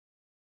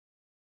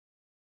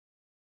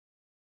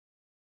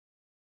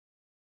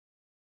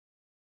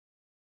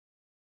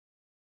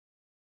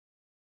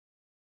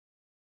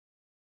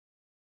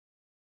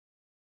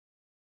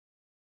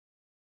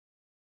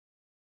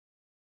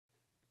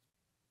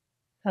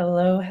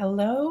Hello,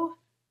 hello,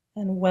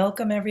 and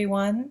welcome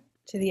everyone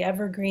to the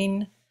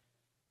Evergreen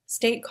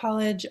State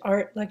College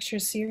Art Lecture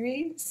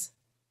Series.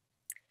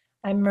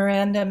 I'm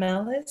Miranda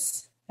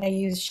Mellis. I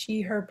use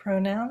she, her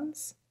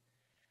pronouns.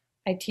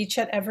 I teach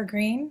at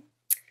Evergreen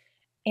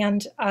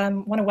and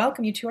want to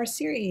welcome you to our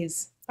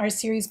series. Our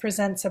series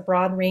presents a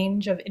broad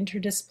range of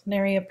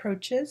interdisciplinary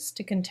approaches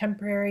to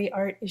contemporary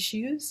art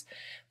issues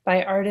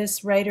by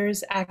artists,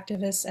 writers,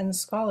 activists, and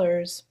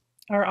scholars.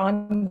 Our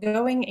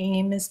ongoing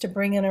aim is to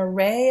bring an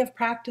array of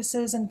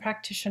practices and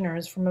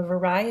practitioners from a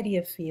variety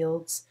of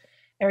fields,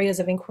 areas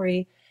of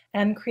inquiry,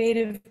 and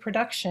creative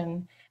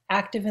production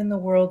active in the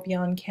world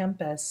beyond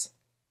campus.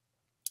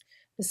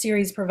 The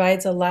series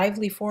provides a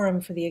lively forum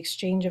for the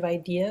exchange of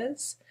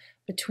ideas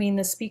between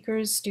the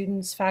speakers,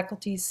 students,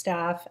 faculty,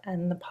 staff,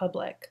 and the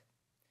public.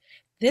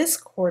 This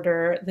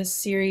quarter, this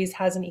series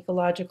has an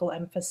ecological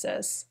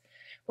emphasis.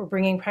 We're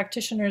bringing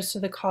practitioners to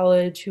the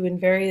college who in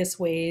various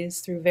ways,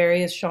 through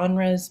various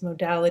genres,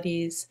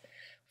 modalities,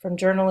 from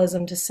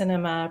journalism to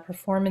cinema,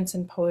 performance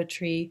and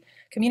poetry,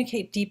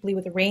 communicate deeply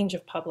with a range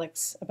of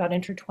publics about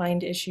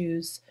intertwined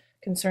issues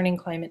concerning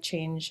climate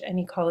change and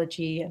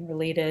ecology and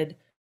related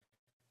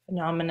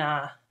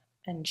phenomena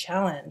and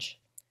challenge.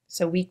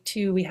 So week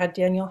 2, we had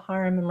Daniel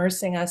Harm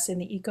immersing us in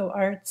the eco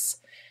arts.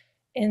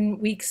 In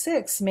week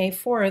 6, May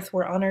 4th,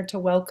 we're honored to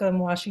welcome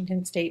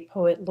Washington State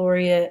Poet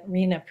Laureate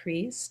Rena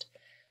Priest.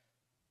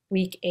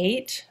 Week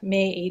 8,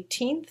 May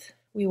 18th,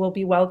 we will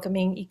be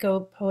welcoming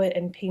eco-poet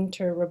and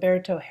painter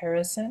Roberto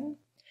Harrison.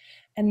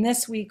 And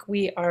this week,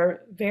 we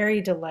are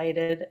very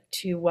delighted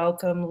to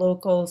welcome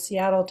local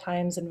Seattle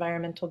Times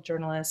environmental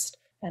journalist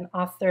and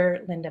author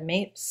Lynda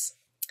Mapes.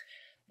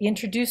 The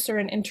introducer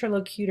and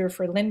interlocutor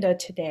for Lynda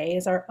today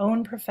is our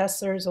own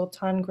Professor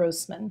Zoltan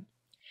Grossman.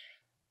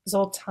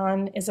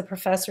 Zoltan is a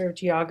professor of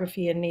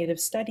geography and native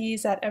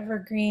studies at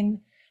Evergreen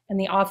and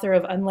the author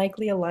of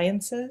Unlikely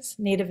Alliances,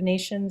 Native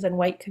Nations and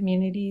White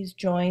Communities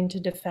Join to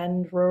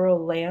Defend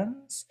Rural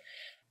Lands,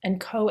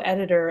 and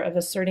co-editor of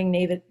Asserting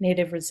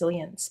Native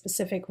Resilience,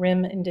 Pacific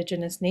Rim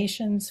Indigenous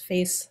Nations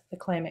Face the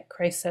Climate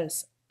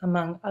Crisis,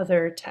 among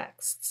other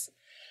texts.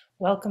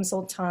 Welcome,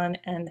 Zoltan,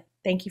 and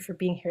thank you for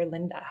being here,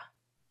 Lynda.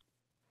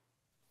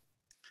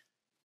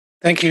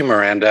 Thank you,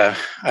 Miranda.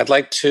 I'd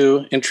like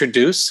to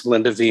introduce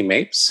Lynda V.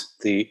 Mapes,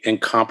 the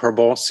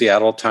incomparable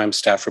Seattle Times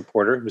staff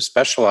reporter who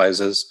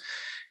specializes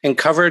in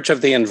coverage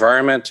of the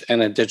environment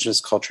and Indigenous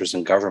cultures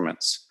and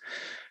governments.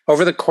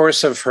 Over the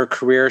course of her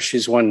career,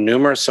 she's won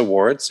numerous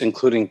awards,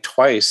 including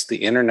twice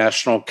the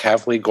International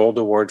Kavli Gold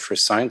Award for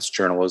Science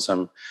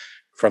Journalism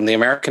from the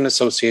American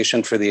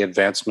Association for the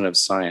Advancement of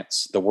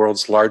Science, the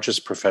world's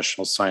largest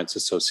professional science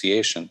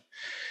association.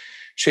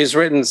 She's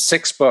written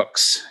 6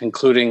 books,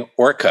 including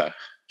Orca,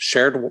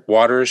 Shared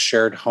Waters,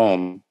 Shared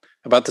Home,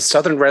 about the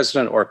southern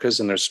resident orcas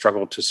and their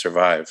struggle to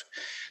survive.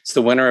 It's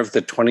the winner of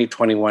the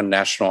 2021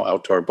 National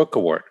Outdoor Book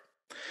Award.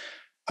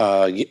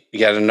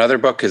 Yet another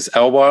book is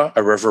Elwha,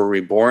 A River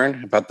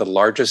Reborn, about the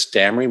largest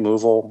dam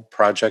removal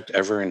project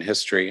ever in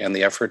history and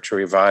the effort to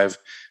revive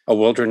a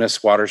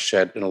wilderness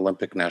watershed in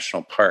Olympic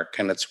National Park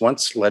and its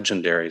once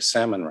legendary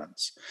salmon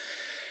runs.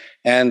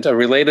 And a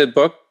related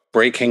book,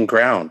 Breaking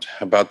Ground,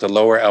 about the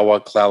Lower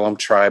Elwha Klallam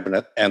tribe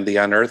and the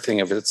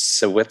unearthing of its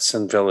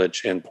Sewitson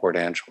village in Port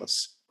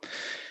Angeles.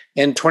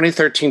 In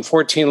 2013-14,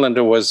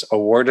 Lynda was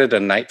awarded a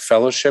Knight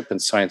Fellowship in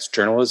Science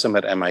Journalism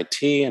at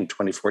MIT. In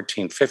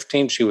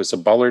 2014-15, she was a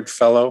Bullard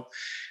Fellow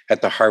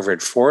at the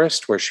Harvard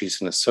Forest, where she's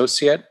an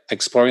associate,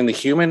 exploring the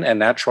human and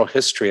natural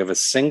history of a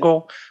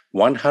single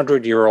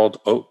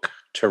 100-year-old oak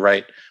to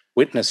write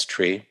Witness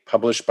Tree,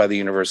 published by the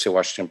University of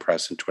Washington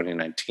Press in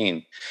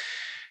 2019.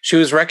 She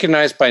was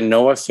recognized by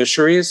NOAA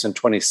Fisheries in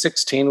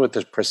 2016 with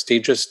the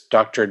prestigious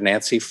Dr.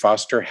 Nancy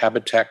Foster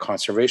Habitat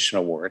Conservation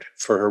Award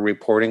for her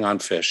reporting on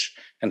fish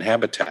and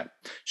habitat.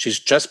 She's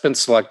just been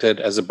selected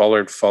as a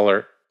Bullard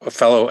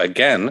Fellow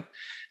again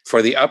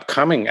for the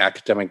upcoming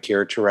academic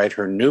year to write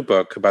her new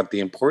book about the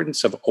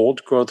importance of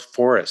old-growth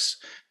forests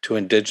to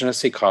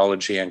Indigenous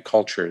ecology and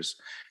cultures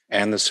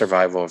and the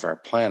survival of our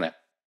planet.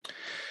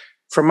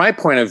 From my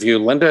point of view,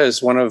 Lynda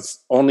is one of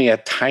only a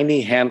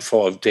tiny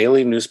handful of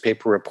daily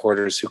newspaper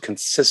reporters who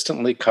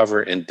consistently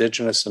cover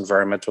Indigenous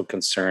environmental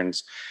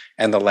concerns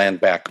and the land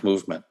back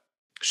movement.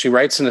 She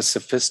writes in a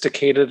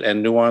sophisticated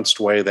and nuanced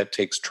way that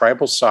takes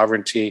tribal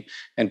sovereignty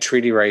and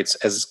treaty rights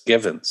as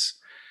givens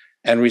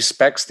and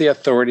respects the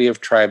authority of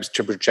tribes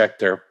to project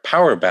their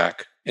power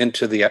back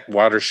into the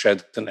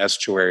watersheds and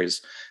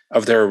estuaries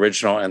of their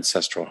original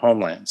ancestral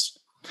homelands.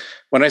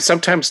 When I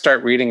sometimes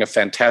start reading a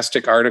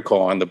fantastic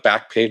article on the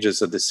back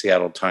pages of the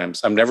Seattle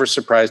Times, I'm never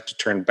surprised to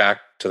turn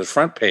back to the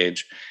front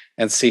page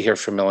and see her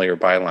familiar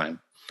byline.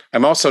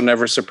 I'm also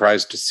never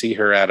surprised to see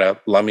her at a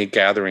Lummi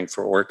gathering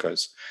for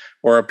orcas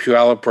or a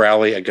Puyallup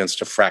rally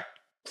against a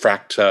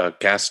fracked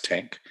gas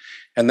tank,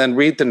 and then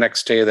read the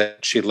next day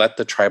that she let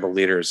the tribal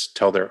leaders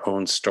tell their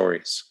own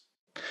stories.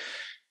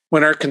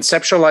 When our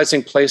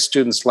Conceptualizing Place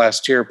students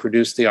last year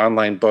produced the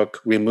online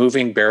book,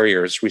 Removing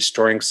Barriers,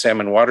 Restoring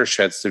Salmon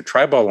Watersheds Through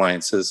Tribal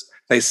Alliances,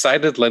 They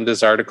cited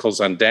Lynda's articles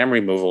on dam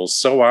removals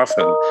so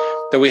often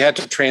that we had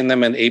to train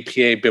them in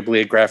APA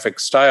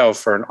bibliographic style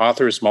for an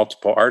author's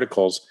multiple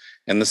articles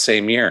in the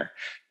same year.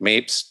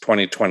 Mapes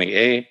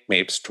 2020A,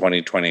 Mapes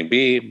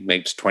 2020B,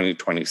 Mapes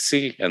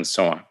 2020C, and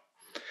so on.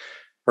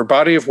 Her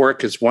body of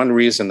work is one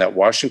reason that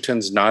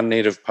Washington's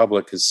non-native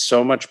public is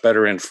so much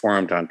better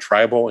informed on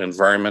tribal,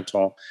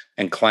 environmental,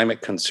 and climate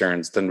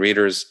concerns than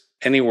readers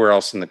anywhere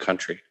else in the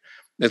country.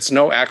 It's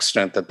no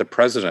accident that the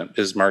president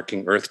is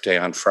marking Earth Day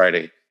on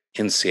Friday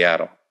in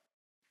Seattle.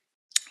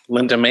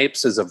 Lynda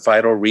Mapes is a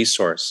vital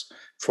resource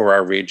for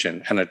our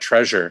region and a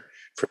treasure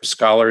for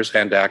scholars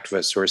and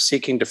activists who are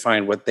seeking to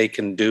find what they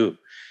can do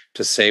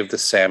to save the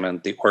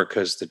salmon, the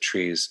orcas, the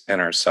trees, and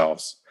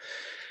ourselves.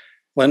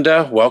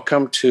 Lynda,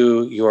 welcome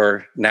to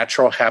your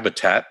natural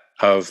habitat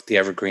of the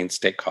Evergreen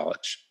State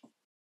College.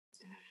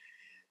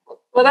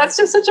 Well, that's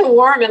just such a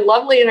warm and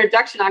lovely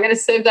introduction. I'm going to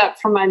save that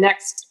for my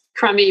next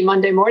crummy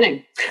Monday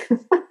morning.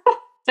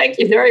 Thank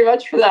you very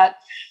much for that.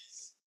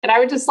 And I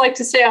would just like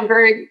to say I'm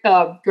very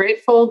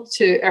grateful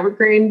to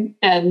Evergreen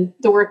and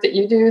the work that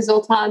you do,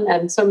 Zoltan,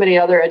 and so many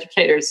other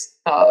educators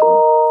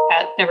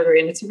at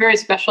Evergreen. It's a very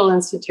special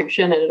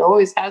institution, and it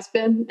always has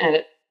been,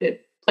 and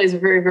it plays a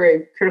very,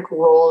 very critical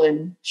role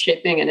in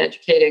shaping and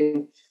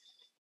educating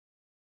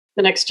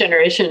the next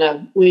generation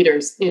of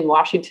leaders in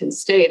Washington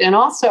State, and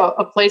also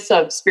a place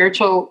of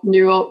spiritual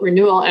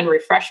renewal and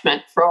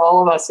refreshment for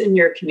all of us in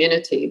your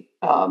community.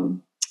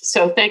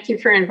 So thank you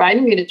for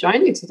inviting me to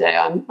join you today.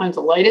 I'm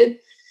delighted.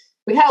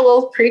 We had a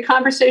little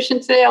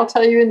pre-conversation today. I'll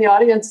tell you in the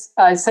audience,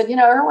 I said,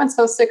 everyone's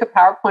so sick of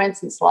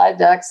PowerPoints and slide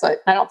decks. I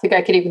don't think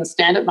I could even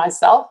stand it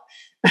myself.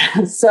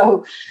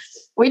 So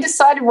we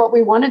decided what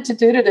we wanted to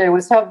do today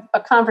was have a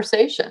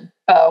conversation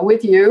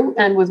with you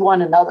and with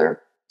one another.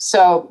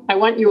 So I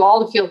want you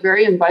all to feel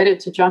very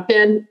invited to jump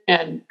in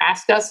and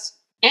ask us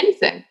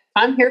anything.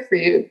 I'm here for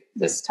you.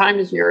 This time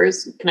is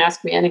yours. You can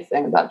ask me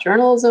anything about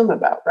journalism,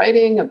 about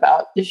writing,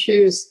 about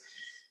issues,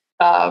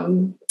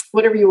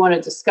 whatever you want to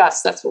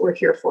discuss. That's what we're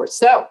here for.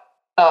 So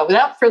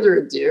without further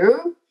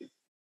ado,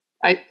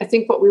 I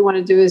think what we want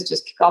to do is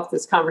just kick off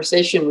this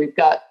conversation. We've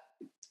got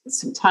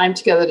some time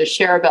together to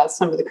share about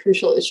some of the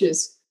crucial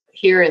issues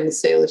here in the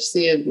Salish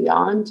Sea and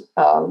beyond.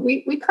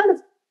 We kind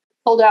of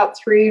pulled out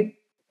three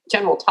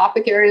general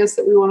topic areas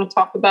that we want to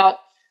talk about.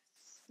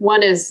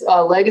 One is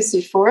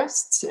legacy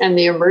forests and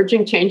the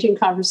emerging, changing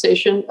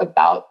conversation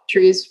about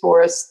trees,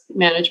 forest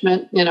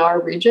management in our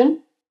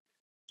region.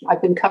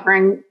 I've been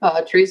covering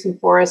trees and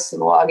forests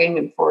and logging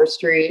and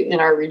forestry in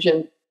our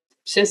region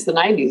since the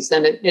 90s,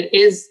 and it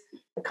is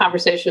a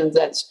conversation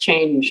that's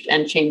changed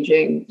and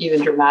changing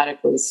even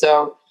dramatically.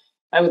 So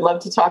I would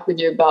love to talk with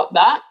you about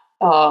that.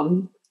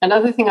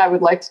 Another thing I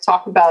would like to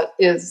talk about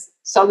is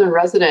southern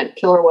resident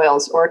killer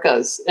whales,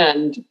 orcas.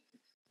 And,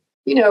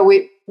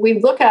 we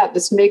look at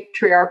this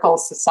matriarchal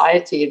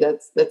society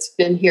that's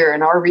been here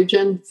in our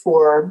region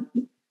for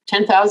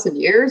 10,000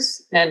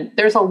 years. And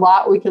there's a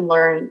lot we can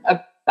learn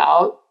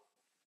about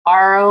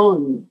our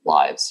own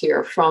lives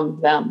here from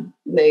them.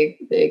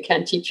 They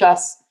can teach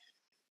us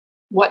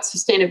what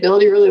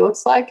sustainability really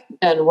looks like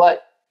and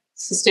what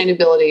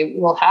sustainability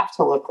will have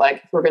to look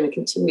like if we're going to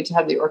continue to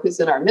have the orcas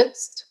in our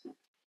midst.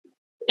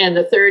 And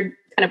the third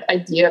kind of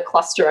idea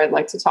cluster I'd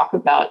like to talk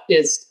about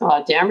is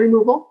dam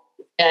removal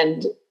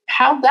and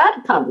how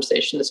that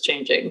conversation is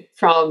changing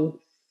from,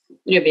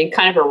 being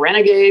kind of a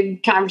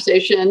renegade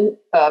conversation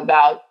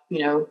about,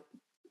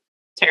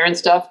 tearing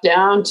stuff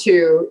down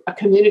to a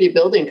community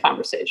building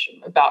conversation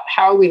about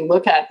how we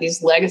look at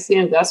these legacy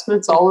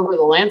investments all over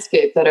the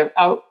landscape that have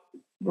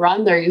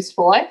outrun their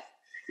useful life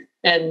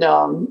and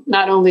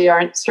not only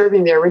aren't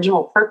serving their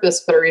original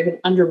purpose, but are even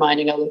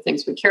undermining other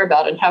things we care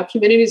about, and how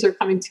communities are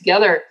coming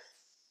together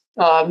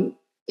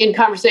in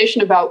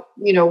conversation about,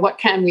 what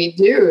can we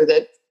do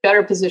that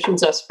better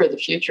positions us for the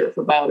future,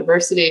 for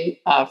biodiversity,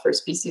 for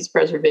species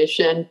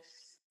preservation,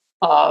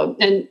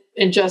 and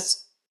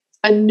just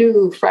a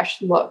new, fresh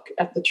look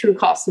at the true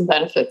costs and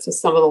benefits of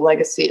some of the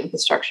legacy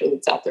infrastructure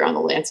that's out there on the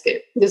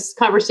landscape. This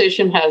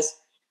conversation has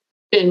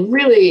been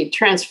really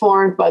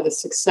transformed by the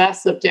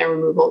success of dam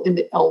removal in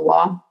the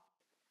Elwha.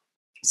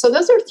 So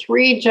those are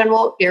three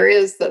general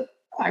areas that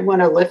I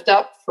want to lift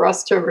up for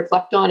us to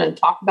reflect on and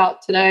talk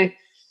about today.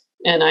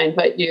 And I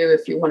invite you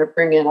if you want to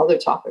bring in other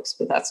topics,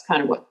 but that's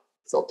kind of what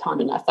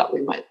Zoltan and I thought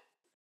we might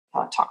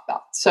talk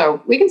about.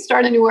 So we can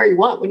start anywhere you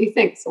want. What do you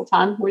think,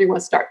 Zoltan? Where do you want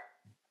to start?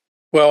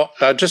 Well,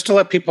 just to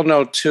let people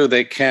know, too,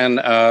 they can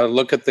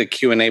look at the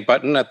Q&A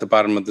button at the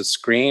bottom of the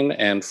screen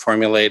and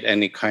formulate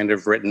any kind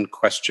of written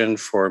question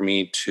for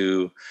me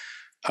to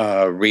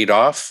read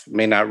off.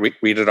 May not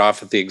read it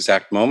off at the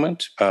exact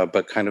moment,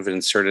 but kind of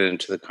insert it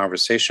into the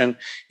conversation.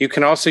 You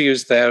can also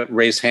use the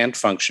raise hand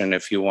function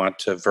if you want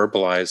to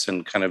verbalize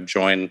and kind of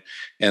join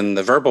in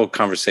the verbal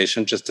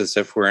conversation, just as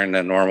if we're in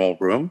a normal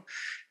room.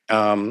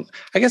 I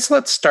guess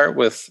let's start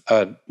with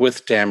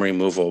dam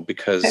removal,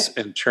 because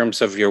in terms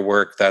of your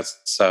work,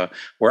 that's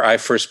where I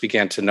first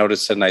began to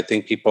notice it. And I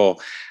think people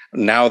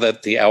now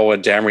that the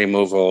Elwha Dam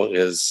removal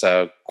is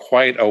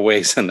quite a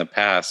ways in the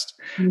past,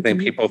 I think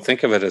people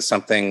think of it as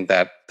something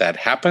that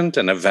happened,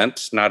 an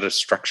event, not a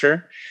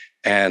structure.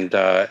 And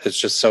it's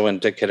just so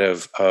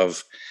indicative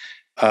of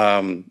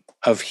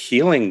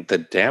healing the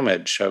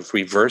damage, of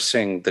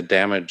reversing the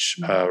damage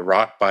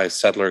wrought by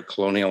settler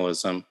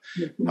colonialism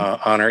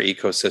on our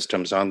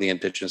ecosystems, on the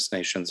indigenous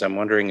nations. I'm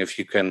wondering if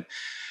you can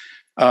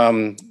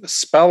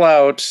spell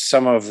out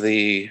some of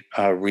the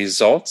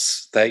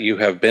results that you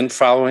have been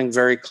following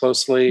very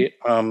closely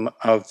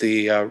of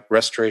the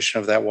restoration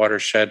of that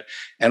watershed,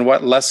 and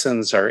what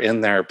lessons are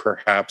in there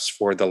perhaps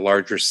for the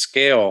larger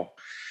scale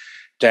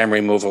dam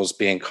removals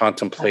being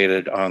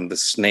contemplated on the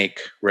Snake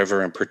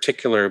River in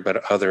particular,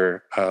 but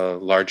other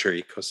larger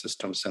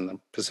ecosystems in the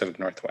Pacific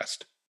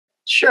Northwest.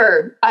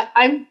 Sure.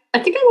 I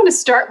think I want to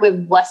start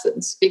with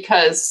lessons,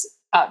 because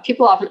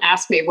people often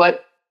ask me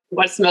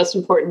what's the most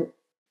important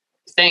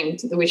thing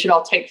that we should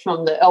all take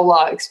from the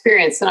Elwha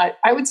experience. And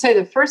I would say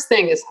the first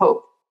thing is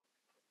hope.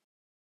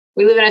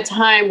 We live in a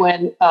time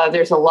when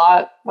there's a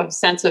lot of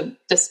sense of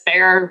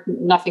despair.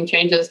 Nothing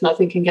changes.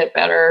 Nothing can get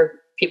better.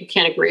 People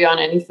can't agree on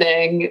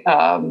anything.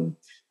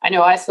 I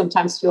know I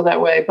sometimes feel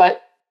that way,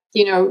 but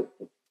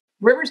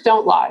rivers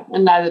don't lie,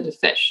 and neither do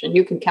fish, and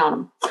you can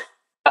count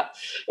them.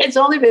 It's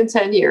only been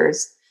 10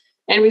 years,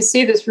 and we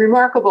see this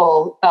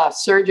remarkable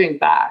surging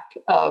back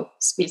of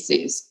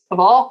species of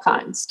all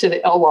kinds to the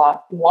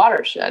Elwha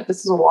watershed.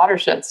 This is a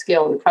watershed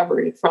scale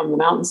recovery from the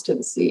mountains to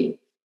the sea.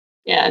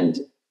 And,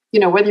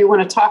 whether you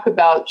want to talk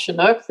about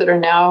Chinook that are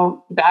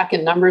now back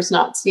in numbers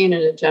not seen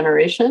in a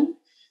generation,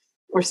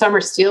 or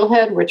summer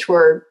steelhead, which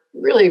were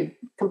really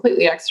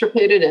completely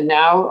extirpated and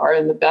now are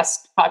in the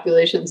best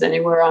populations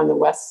anywhere on the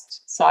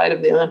west side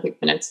of the Olympic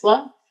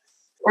Peninsula.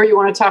 Or you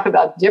want to talk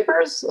about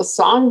dippers, a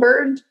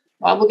songbird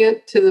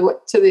obligate to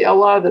the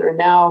Elwha, that are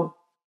now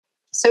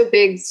so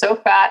big, so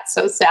fat,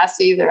 so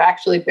sassy, they're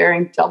actually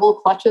bearing double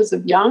clutches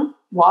of young.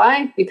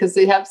 Why? Because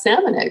they have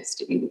salmon eggs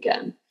to eat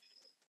again.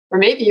 Or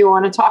maybe you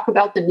want to talk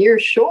about the near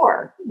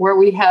shore, where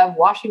we have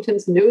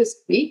Washington's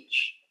newest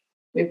beach.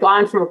 We've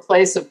gone from a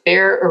place of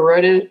bare,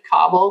 eroded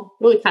cobble,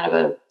 really kind of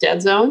a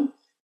dead zone,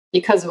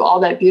 because of all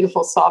that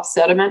beautiful soft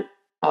sediment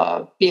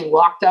being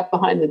locked up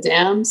behind the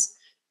dams,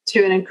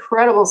 to an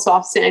incredible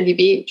soft sandy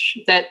beach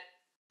that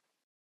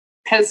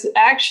has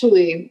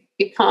actually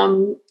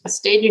become a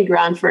staging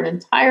ground for an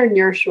entire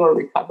nearshore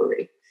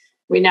recovery.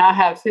 We now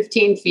have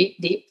 15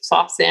 feet deep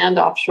soft sand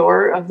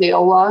offshore of the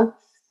Elwha.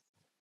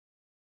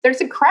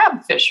 There's a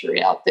crab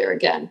fishery out there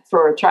again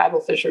for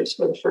tribal fishers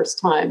for the first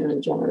time in a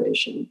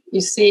generation.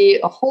 You see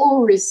a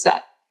whole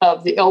reset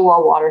of the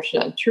Elwha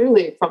watershed,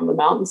 truly from the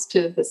mountains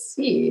to the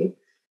sea,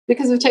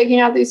 because of taking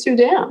out these two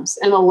dams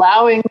and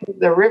allowing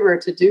the river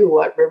to do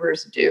what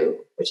rivers do,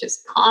 which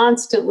is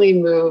constantly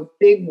move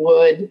big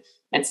wood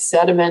and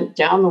sediment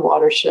down the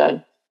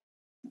watershed,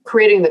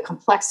 creating the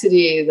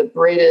complexity, the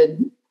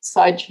braided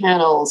side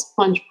channels,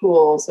 plunge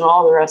pools, and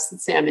all the rest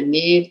that salmon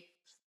need.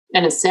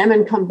 And as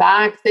salmon come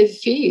back, they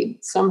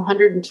feed some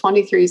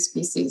 123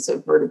 species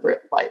of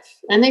vertebrate life,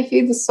 and they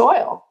feed the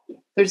soil.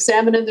 There's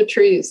salmon in the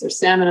trees, there's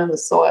salmon in the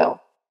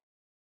soil.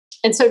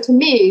 And so to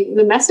me,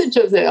 the message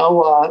of the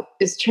Elwha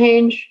is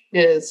change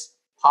is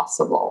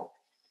possible.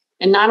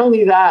 And not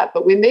only that,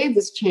 but we made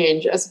this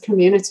change as a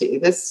community.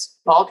 This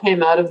all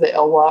came out of the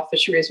Elwha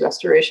Fisheries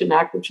Restoration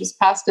Act, which was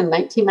passed in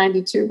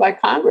 1992 by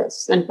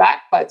Congress and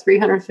backed by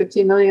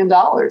 $350 million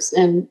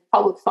in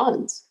public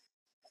funds.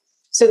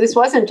 So this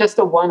wasn't just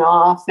a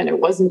one-off, and it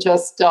wasn't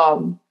just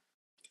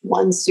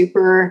one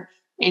super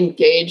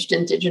engaged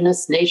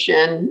indigenous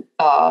nation,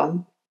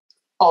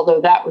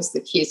 although that was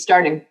the key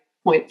starting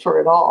point for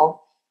it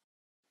all.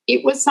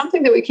 It was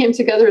something that we came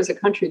together as a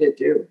country to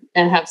do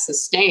and have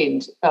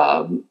sustained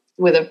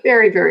with a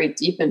very, very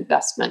deep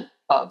investment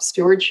of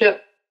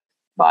stewardship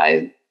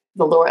by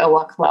the Lower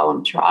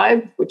Elwha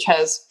tribe, which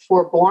has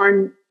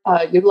forborne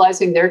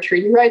utilizing their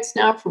treaty rights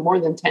now for more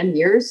than 10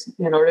 years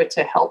in order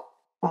to help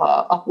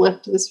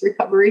uplift this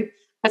recovery.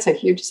 That's a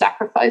huge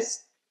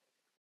sacrifice.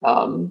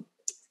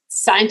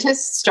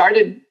 Scientists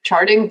started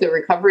charting the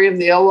recovery of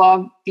the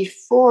Elwha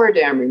before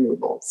dam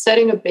removal,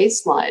 setting a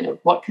baseline of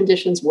what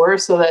conditions were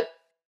so that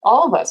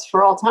all of us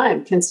for all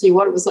time can see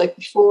what it was like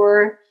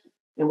before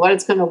and what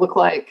it's going to look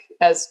like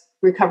as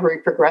recovery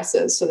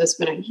progresses. So there's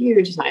been a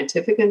huge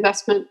scientific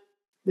investment.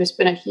 There's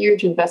been a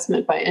huge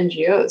investment by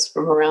NGOs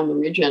from around the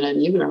region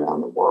and even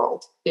around the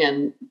world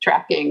in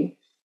tracking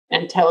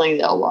and telling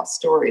the Elwha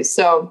story.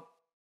 So,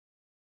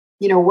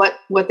 what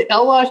the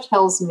Elwha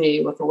tells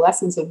me, what the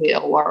lessons of the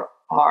Elwha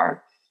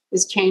are,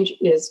 is change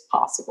is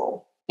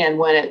possible. And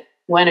when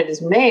it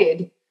is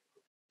made,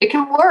 it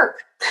can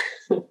work.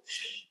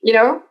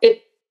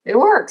 It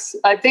works.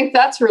 I think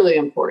that's really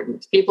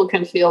important. People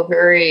can feel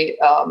very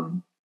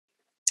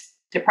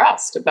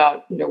depressed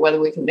about, whether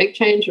we can make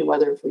change or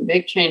whether if we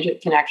make change,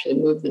 it can actually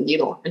move the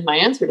needle. And my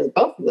answer to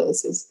both of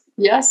those is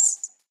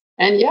yes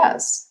and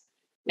yes.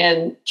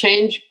 And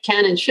change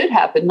can and should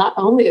happen not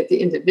only at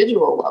the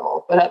individual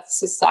level, but at the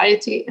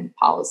society and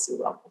policy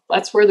level.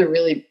 That's where the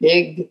really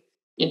big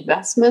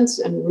investments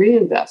and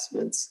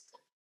reinvestments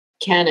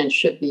can and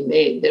should be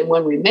made. And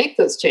when we make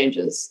those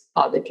changes,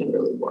 they can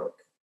really work.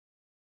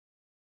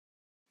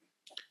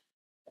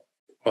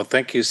 Well,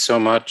 thank you so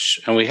much.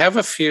 And we have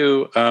a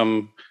few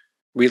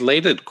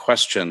related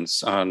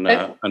questions on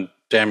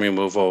dam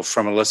removal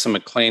from Alyssa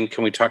McLean.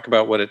 Can we talk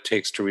about what it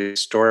takes to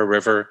restore a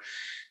river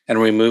and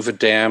remove a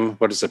dam?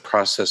 What is the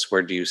process?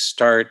 Where do you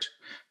start?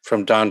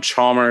 From Don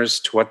Chalmers,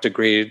 to what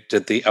degree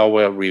did the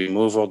Elwha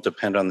removal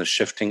depend on the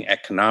shifting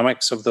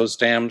economics of those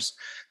dams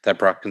that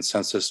brought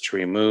consensus to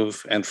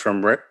remove? And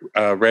from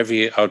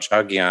Revi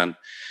Aljagian,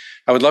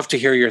 I would love to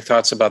hear your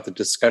thoughts about the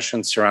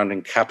discussion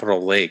surrounding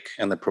Capitol Lake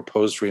and the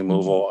proposed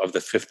removal of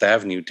the Fifth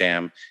Avenue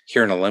Dam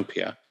here in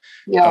Olympia.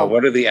 Yeah.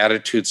 What are the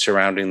attitudes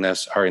surrounding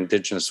this? Are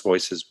Indigenous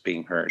voices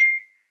being heard?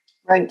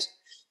 Right.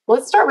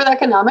 Let's start with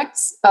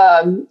economics.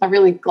 I'm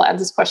really glad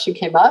this question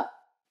came up.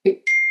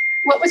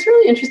 What was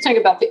really interesting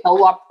about the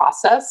Elwha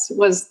process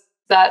was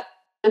that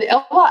an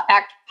Elwha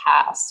Act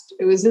passed.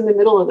 It was in the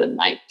middle of the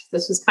night.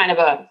 This was kind of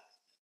a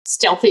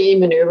stealthy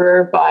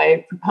maneuver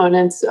by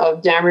proponents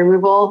of dam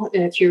removal.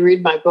 And if you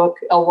read my book,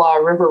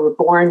 Elwha River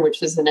Reborn,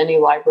 which is in any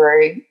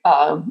library,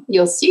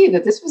 you'll see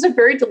that this was a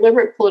very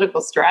deliberate political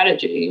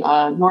strategy.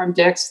 Norm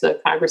Dix, the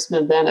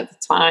congressman then at the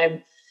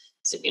time,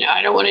 said,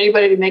 I don't want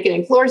anybody to make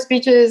any floor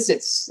speeches.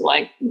 It's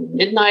like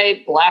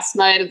midnight, last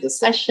night of the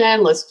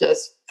session. Let's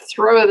just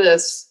throw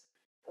this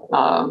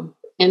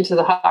into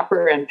the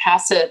hopper and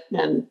pass it,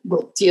 and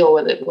we'll deal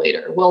with it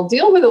later. Well,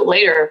 deal with it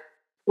later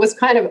was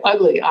kind of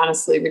ugly,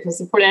 honestly, because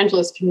the Port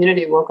Angeles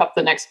community woke up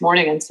the next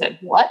morning and said,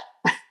 what?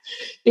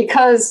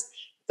 Because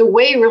the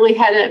way really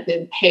hadn't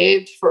been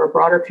paved for a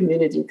broader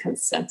community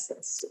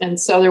consensus. And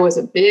so there was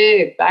a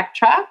big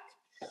backtrack.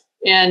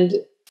 And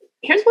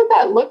here's what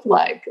that looked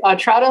like.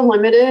 Trout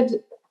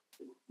Unlimited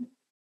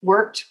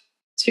worked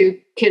to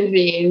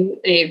convene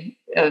a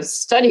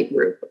study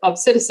group of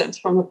citizens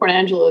from the Port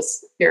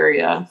Angeles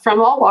area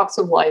from all walks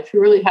of life who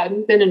really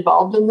hadn't been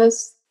involved in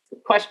this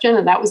question,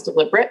 and that was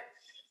deliberate.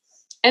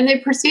 And they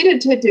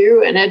proceeded to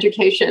do an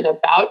education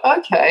about,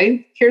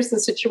 okay, here's the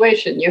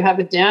situation. You have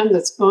a dam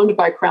that's owned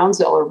by Crown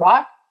Zeller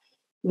Rock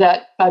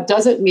that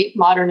doesn't meet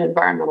modern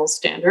environmental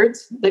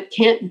standards, that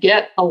can't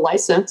get a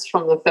license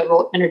from the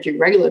Federal Energy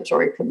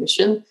Regulatory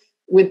Commission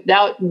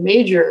without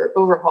major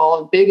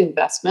overhaul and big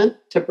investment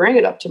to bring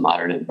it up to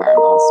modern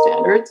environmental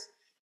standards.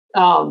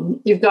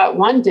 You've got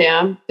one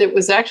dam that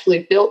was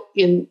actually built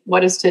in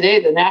what is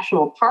today the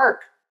national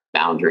park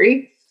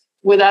boundary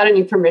without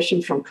any permission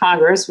from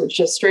Congress, which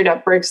just straight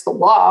up breaks the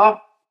law.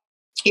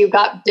 You've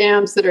got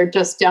dams that are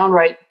just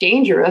downright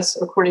dangerous,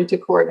 according to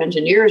Corps of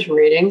Engineers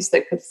ratings,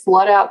 that could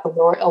flood out the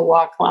lower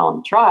Elwha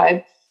Clallam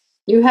tribe.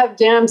 You have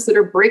dams that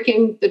are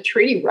breaking the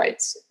treaty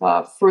rights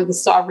for the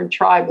sovereign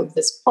tribe of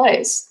this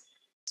place.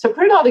 So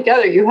put it all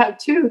together, you have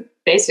two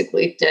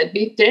basically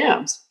deadbeat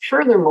dams.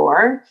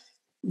 Furthermore,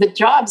 the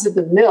jobs at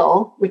the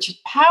mill, which is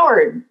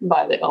powered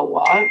by the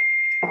Elwha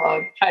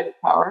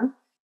hydropower,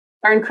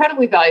 are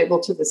incredibly valuable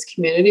to this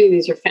community.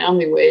 These are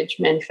family wage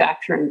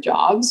manufacturing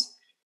jobs.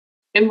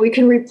 And we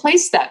can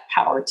replace that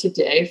power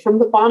today from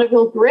the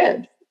Bonneville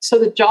grid. So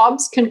the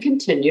jobs can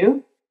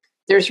continue.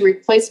 There's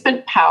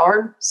replacement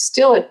power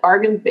still at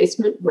bargain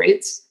basement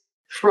rates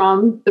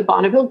from the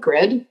Bonneville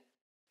grid.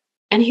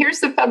 And here's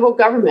the federal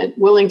government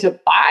willing to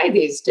buy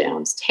these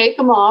dams, take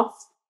them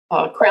off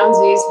Crown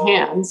Z's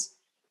hands,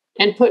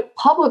 and put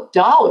public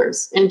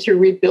dollars into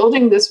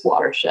rebuilding this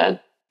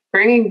watershed,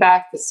 bringing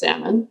back the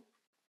salmon,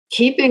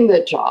 keeping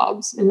the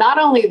jobs, and not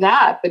only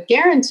that, but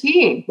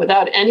guaranteeing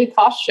without any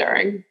cost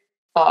sharing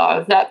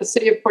that the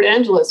city of Port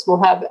Angeles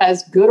will have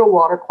as good a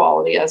water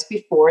quality as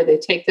before. They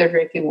take their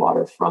drinking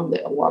water from the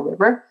Elwha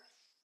River,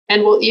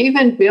 and will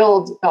even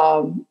build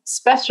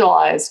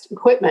specialized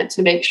equipment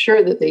to make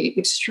sure that the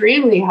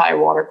extremely high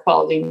water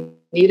quality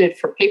needed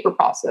for paper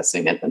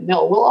processing at the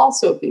mill will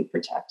also be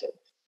protected.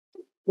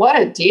 What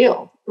a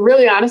deal.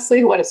 Really,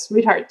 honestly, what a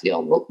sweetheart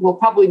deal. We'll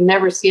probably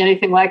never see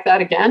anything like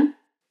that again.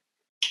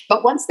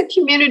 But once the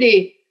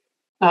community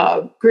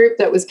group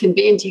that was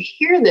convened to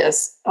hear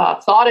this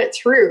thought it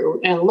through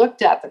and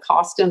looked at the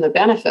cost and the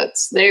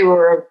benefits, they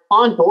were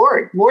on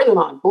board, more than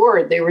on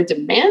board. They were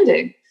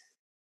demanding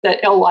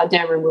that Elwha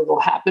dam removal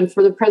happen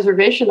for the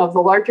preservation of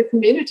the larger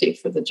community,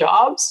 for the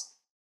jobs,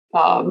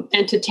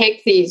 and to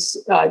take these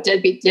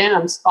deadbeat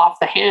dams off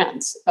the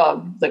hands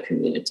of the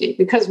community.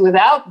 Because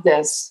without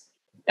this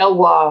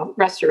Elwha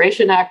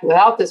Restoration Act,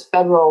 without this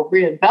federal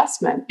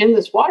reinvestment in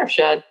this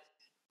watershed,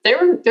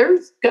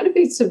 there's going to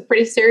be some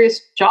pretty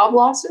serious job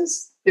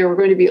losses. There were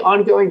going to be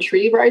ongoing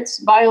treaty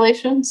rights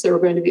violations. There were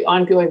going to be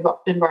ongoing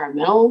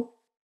environmental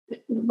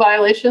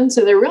violations.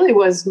 So there really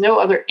was no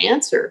other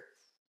answer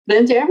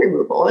than dam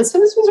removal. And so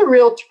this was a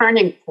real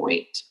turning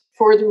point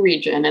for the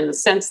region in the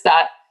sense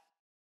that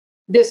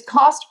this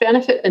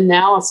cost-benefit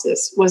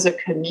analysis was a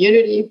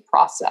community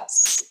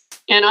process.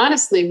 And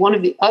honestly, one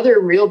of the other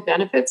real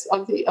benefits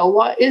of the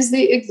Elwha is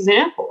the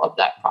example of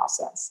that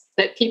process,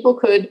 that people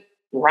could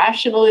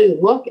rationally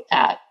look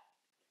at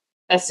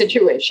a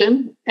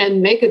situation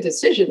and make a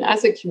decision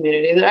as a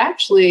community that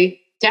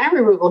actually dam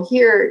removal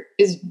here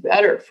is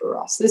better for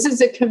us. This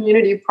is a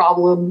community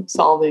problem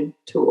solving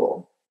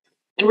tool.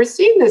 And we're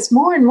seeing this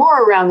more and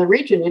more around the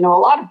region. A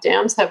lot of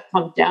dams have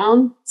come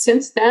down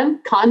since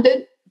then.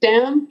 Condit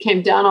Dam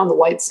came down on the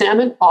White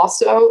Salmon,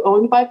 also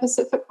owned by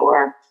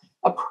PacifiCorp,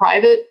 a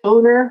private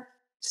owner,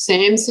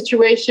 same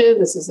situation.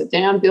 This is a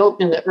dam built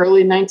in the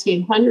early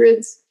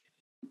 1900s,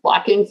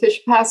 blocking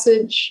fish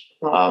passage,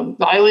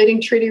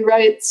 violating treaty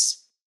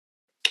rights.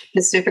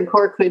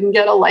 PacifiCorp couldn't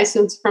get a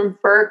license from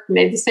FERC,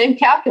 made the same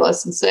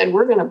calculus and said,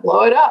 we're going to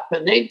blow it up.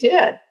 And they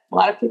did. A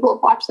lot of people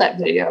have watched that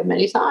video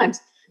many times.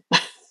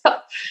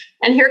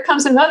 And here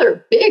comes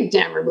another big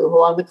dam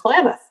removal on the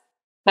Klamath.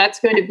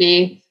 That's going to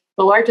be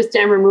the largest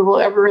dam removal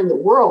ever in the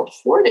world.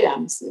 4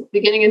 dams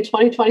beginning in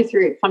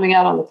 2023 coming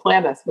out on the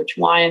Klamath, which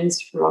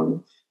winds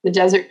from the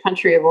desert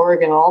country of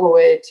Oregon all the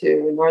way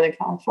to Northern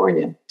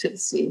California to the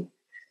sea.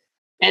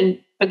 And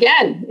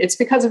again, it's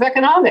because of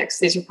economics.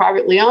 These are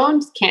privately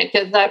owned, can't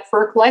get that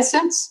FERC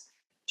license.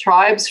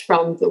 Tribes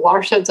from the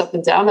watersheds up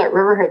and down that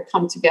river have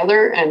come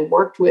together and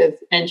worked with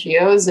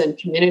NGOs and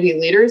community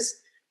leaders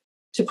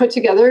to put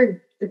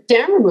together a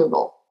dam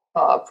removal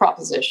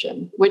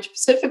proposition, which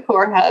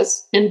PacifiCorp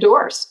has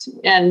endorsed.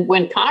 And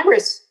when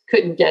Congress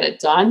couldn't get it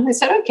done, they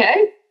said,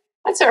 okay,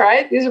 that's all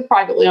right. These are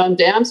privately owned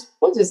dams.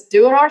 We'll just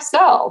do it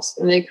ourselves.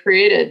 And they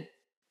created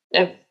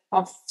a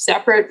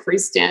separate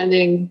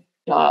freestanding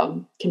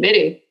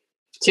committee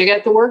to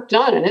get the work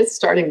done. And it's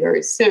starting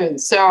very soon.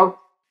 So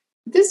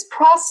this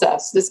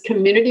process, this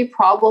community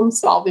problem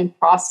solving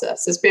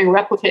process, is being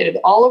replicated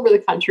all over the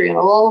country and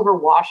all over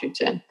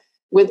Washington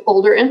with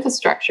older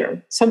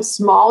infrastructure. Some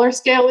smaller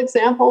scale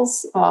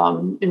examples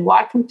in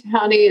Whatcom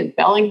County and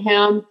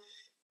Bellingham,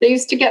 they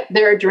used to get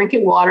their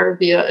drinking water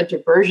via a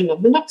diversion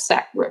of the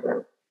Nooksack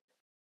River.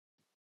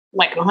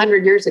 Like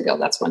 100 years ago,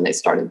 that's when they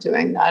started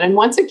doing that. And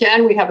once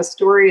again, we have a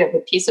story of a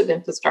piece of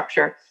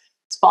infrastructure.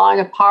 It's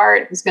falling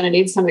apart. It's going to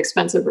need some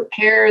expensive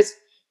repairs.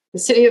 The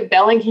city of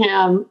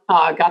Bellingham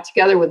got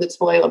together with the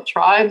Tulalip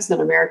tribes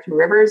and American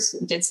Rivers,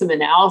 did some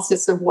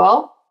analysis of,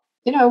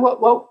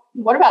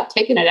 what about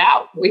taking it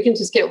out? We can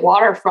just get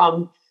water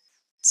from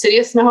city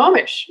of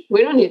Snohomish.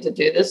 We don't need to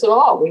do this at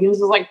all. We can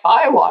just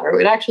buy water. It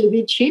would actually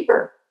be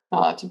cheaper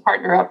to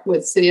partner up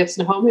with city of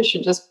Snohomish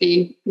and just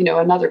be,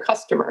 another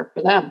customer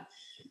for them.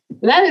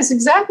 And that is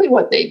exactly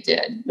what they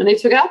did. And they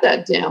took out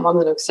that dam on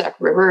the Nooksack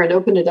River and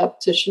opened it up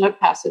to Chinook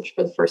Passage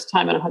for the first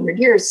time in 100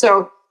 years.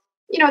 So,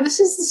 this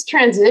is this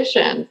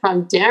transition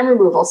from dam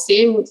removal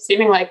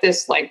seeming like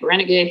this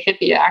renegade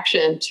hippie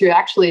action to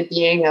actually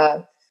being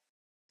a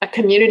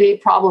community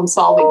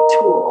problem-solving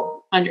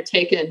tool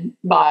undertaken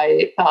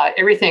by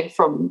everything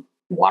from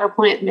water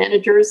plant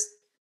managers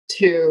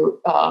to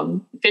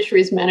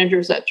fisheries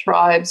managers at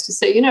tribes to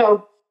say,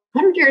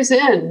 100 years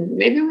in,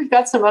 maybe we've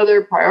got some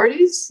other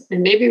priorities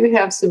and maybe we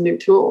have some new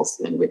tools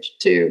in which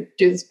to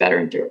do this better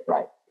and do it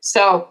right.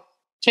 So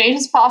change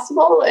is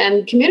possible,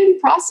 and community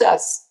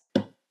process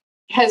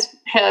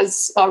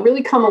has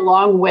really come a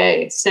long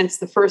way since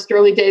the first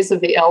early days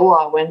of the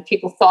LWA, when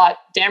people thought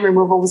dam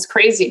removal was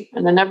crazy,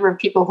 and the number of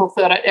people who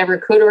thought it ever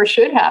could or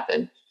should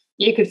happen.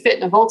 You could fit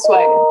in a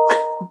Volkswagen.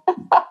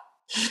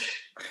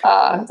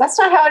 That's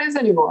not how it is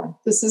anymore.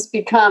 This has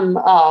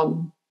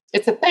become,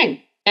 it's a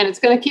thing, and it's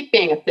going to keep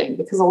being a thing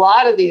because a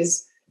lot of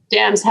these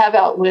dams have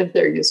outlived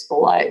their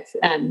useful life,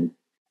 and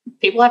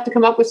people have to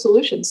come up with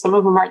solutions. Some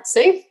of them aren't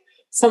safe.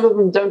 Some of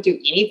them don't do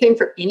anything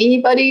for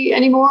anybody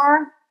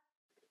anymore.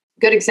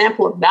 Good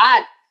example of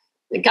that,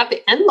 they got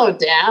the Enlow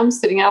Dam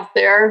sitting out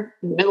there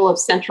in the middle of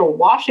central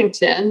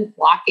Washington,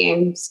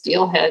 blocking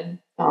steelhead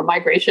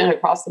migration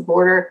across the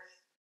border.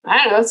 I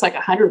don't know, it's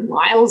 100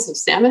 miles of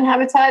salmon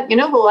habitat. The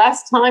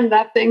last time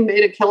that thing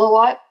made a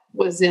kilowatt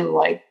was in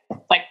like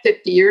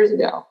 50 years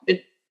ago.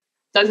 It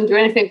doesn't do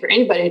anything for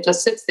anybody. It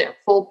just sits there,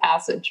 full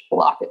passage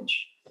blockage.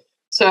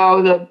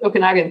 So the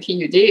Okanagan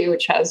PUD,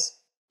 which has,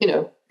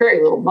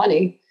 very little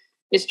money,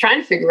 is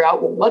trying to figure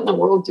out, what in the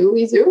world do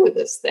we do with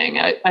this thing?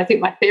 I think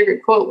my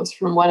favorite quote was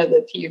from one of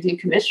the PUD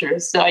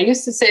commissioners. So I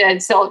used to say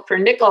I'd sell it for a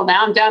nickel.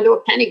 Now I'm down to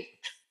a penny.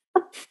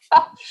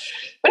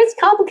 But it's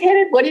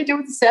complicated. What do you do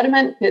with the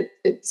sediment?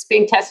 It's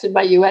being tested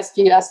by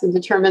USGS and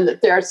determined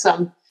that there's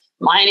some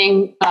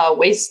mining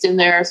waste in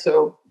there.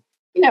 So,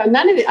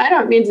 none of I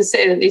don't mean to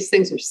say that these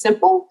things are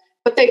simple,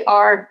 but they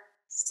are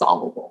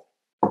solvable.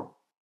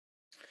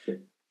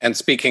 And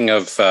speaking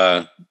of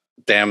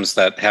dams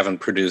that haven't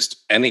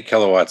produced any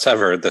kilowatts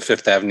ever, the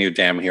Fifth Avenue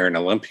Dam here in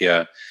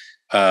Olympia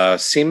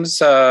seems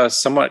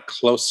somewhat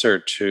closer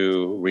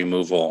to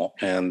removal,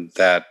 and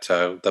that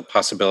the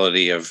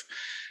possibility of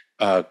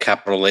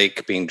Capitol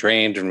Lake being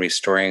drained and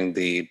restoring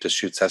the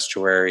Deschutes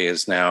estuary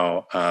is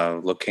now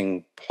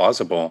looking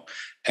plausible.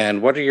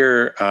 And what are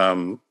your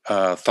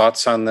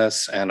thoughts on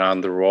this and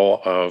on the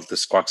role of the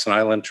Squaxin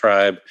Island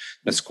tribe,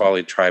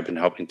 Nisqually tribe in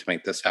helping to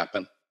make this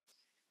happen?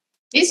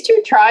 These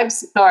two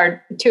tribes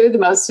are two of the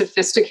most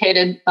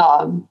sophisticated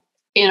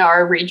in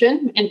our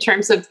region in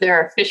terms of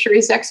their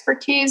fisheries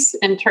expertise,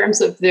 in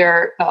terms of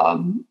their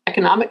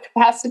economic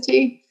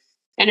capacity,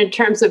 and in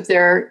terms of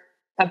their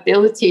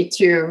ability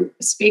to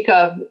speak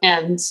of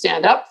and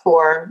stand up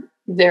for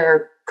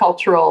their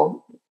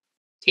cultural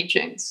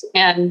teachings.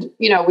 And,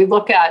 we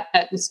look at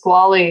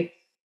Nisqually,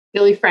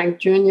 Billy Frank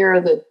Jr.,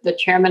 the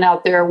chairman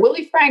out there.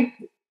 Willie Frank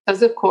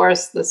is, of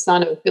course, the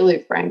son of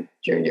Billy Frank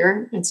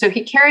Jr. And so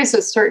he carries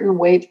a certain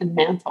weight and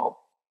mantle,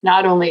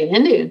 not only in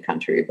Indian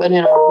country, but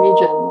in our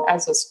region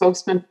as a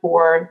spokesman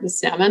for the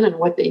salmon and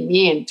what they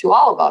mean to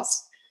all of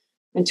us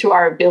and to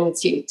our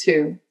ability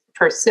to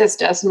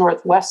persist as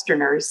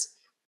Northwesterners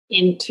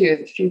into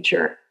the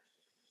future.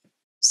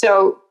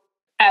 So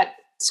at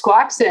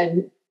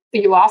Squaxin,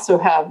 you also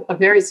have a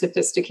very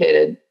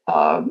sophisticated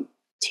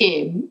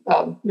team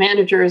of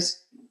managers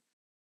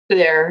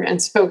there and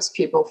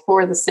spokespeople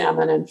for the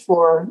salmon and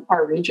for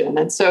our region.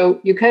 And so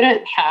you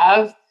couldn't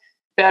have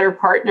better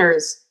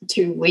partners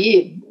to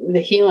lead the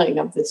healing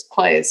of this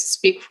place,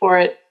 speak for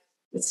it,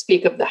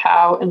 speak of the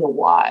how and the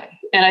why.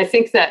 And I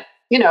think that,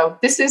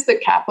 this is the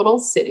capital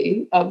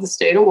city of the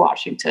state of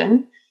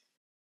Washington.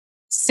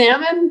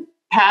 Salmon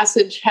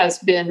passage has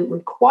been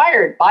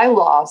required by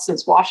law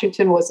since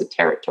Washington was a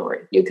territory.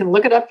 You can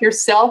look it up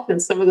yourself in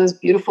some of those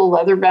beautiful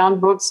leather-bound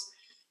books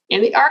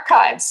in the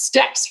archives,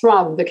 steps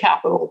from the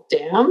Capitol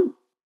Dam,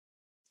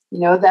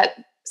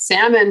 that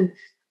salmon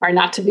are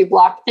not to be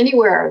blocked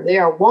anywhere. They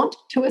are wont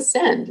to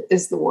ascend,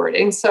 is the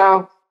wording.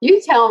 So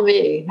you tell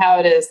me how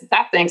it is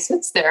that thing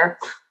sits there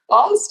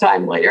all this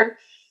time later.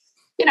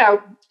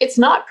 It's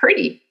not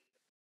pretty.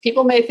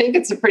 People may think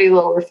it's a pretty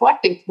little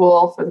reflecting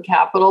pool for the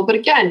Capitol, but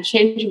again,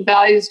 changing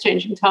values,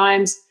 changing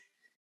times.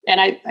 And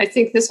I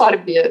think this ought to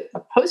be a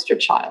poster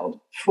child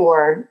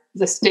for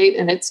the state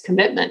and its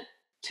commitment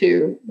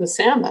to the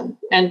salmon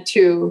and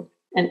to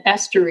an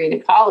estuarine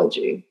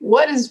ecology.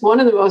 What is one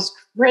of the most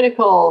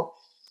critical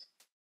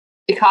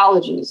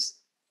ecologies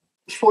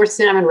for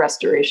salmon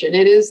restoration?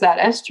 It is that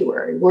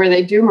estuary where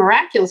they do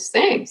miraculous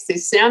things.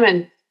 These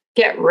salmon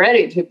get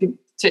ready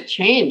to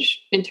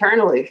change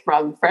internally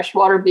from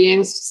freshwater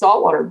beings to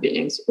saltwater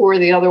beings, or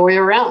the other way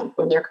around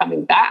when they're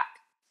coming back.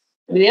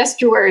 I mean, the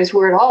estuary is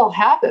where it all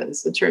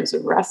happens in terms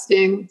of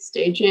resting,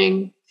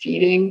 staging,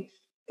 feeding.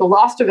 The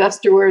loss of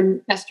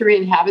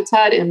estuarine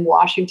habitat in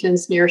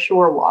Washington's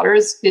nearshore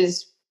waters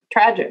is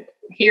tragic.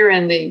 Here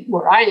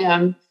where I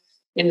am,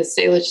 in the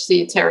Salish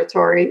Sea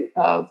territory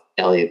of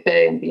Elliott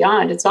Bay and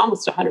beyond, it's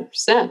almost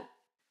 100%.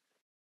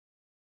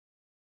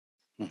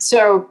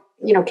 So,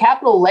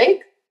 Capitol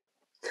Lake,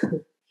 how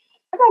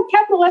about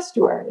Capitol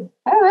Estuary?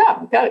 I don't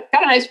know.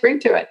 Got a nice ring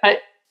to it.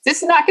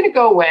 This is not going to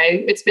go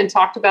away. It's been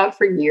talked about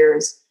for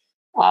years.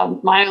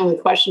 My only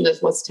question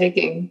is what's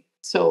taking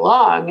so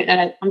long?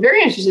 And I'm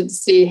very interested to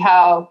see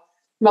how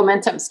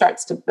momentum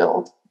starts to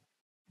build.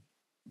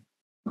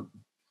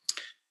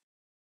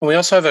 We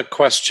also have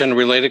a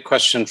related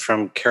question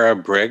from Kara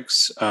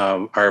Briggs,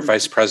 our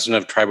Vice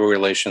President of Tribal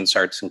Relations,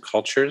 Arts and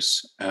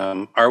Cultures.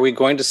 Are we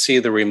going to see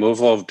the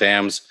removal of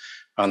dams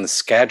on the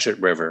Skagit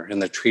River in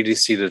the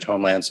treaty-ceded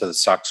homelands of the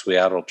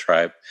Sauk-Suiattle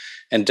tribe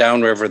and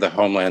downriver the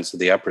homelands of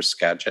the Upper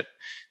Skagit?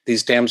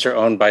 These dams are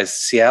owned by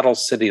Seattle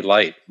City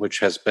Light, which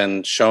has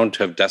been shown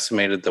to have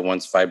decimated the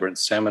once vibrant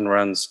salmon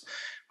runs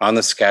on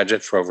the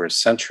Skagit for over a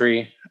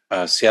century.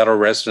 Seattle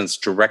residents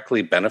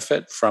directly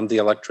benefit from the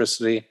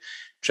electricity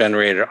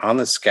generated on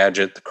the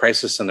Skagit, the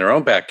crisis in their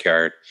own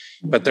backyard,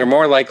 but they're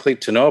more likely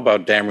to know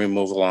about dam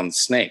removal on the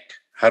Snake.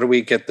 How do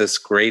we get this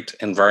great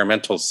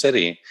environmental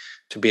city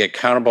to be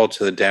accountable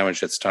to the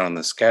damage that's done on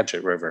the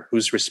Skagit River?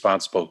 Who's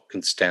responsible, who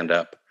can stand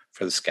up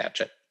for the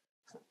Skagit?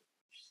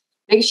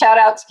 Big shout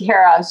out to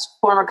Kara, a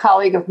former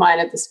colleague of mine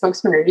at the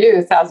Spokesman Review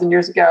 1,000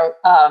 years ago.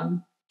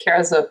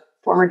 Kara's a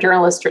former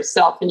journalist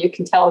herself, and you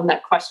can tell in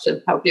that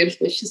question how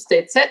beautifully she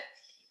states it.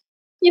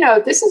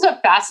 This is a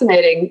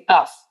fascinating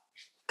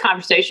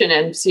conversation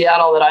in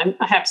Seattle that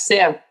I have to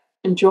say I'm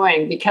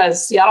enjoying,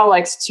 because Seattle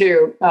likes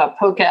to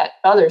poke at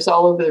others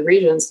all over the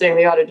region, saying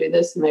they ought to do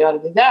this and they ought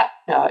to do that,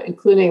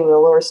 including the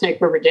lower Snake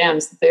River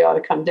dams, that they ought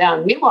to come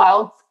down.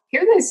 Meanwhile,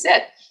 here they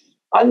sit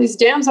on these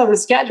dams on the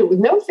Skagit with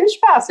no fish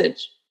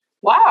passage.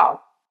 Wow.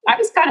 I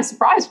was kind of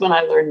surprised when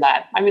I learned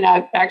that. I mean,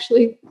 I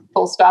actually,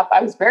 full stop,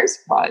 I was very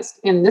surprised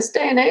in this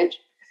day and age.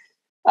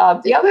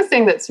 The other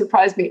thing that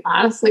surprised me,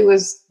 honestly,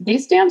 was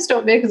these dams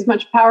don't make as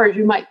much power as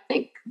you might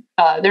think.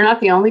 They're not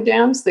the only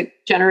dams that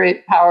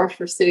generate power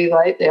for City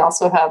Light. They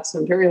also have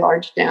some very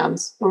large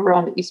dams over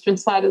on the eastern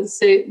side of the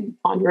state in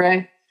Pend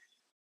Oreille.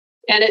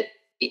 And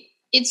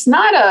it's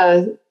not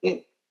a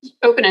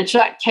open and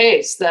shut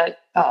case that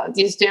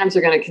these dams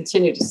are going to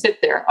continue to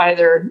sit there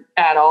either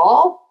at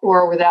all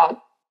or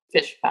without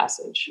fish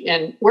passage.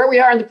 And where we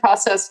are in the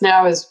process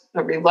now is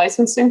a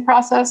relicensing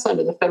process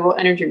under the Federal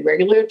Energy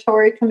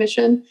Regulatory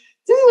Commission.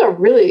 This is a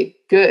really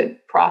good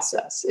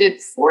process.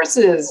 It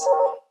forces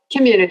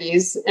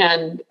communities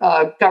and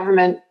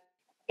government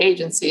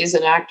agencies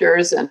and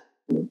actors and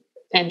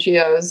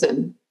NGOs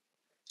and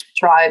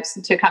tribes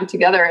to come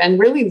together and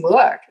really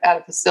look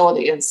at a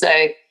facility and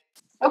say,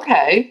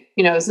 okay,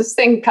 is this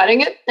thing cutting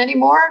it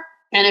anymore?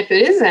 And if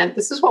it isn't,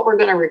 this is what we're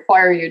going to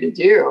require you to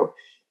do.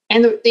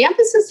 And the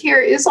emphasis here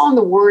is on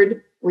the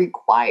word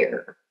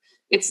require.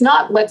 It's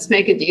not, let's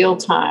make a deal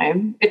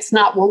time. It's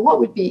not, well, what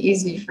would be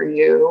easy for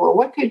you? Or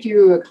what could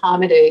you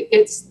accommodate?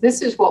 It's,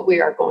 this is what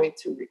we are going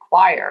to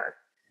require.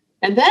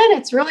 And then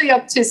it's really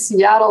up to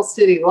Seattle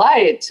City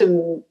Light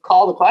to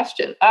call the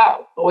question.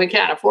 Oh, well, we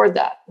can't afford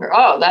that. Or,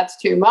 oh, that's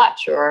too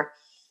much. Or,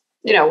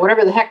 you know,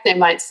 whatever the heck they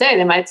might say.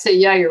 They might say,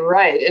 yeah, you're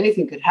right.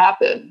 Anything could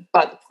happen.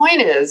 But the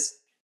point is,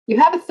 you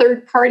have a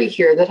third party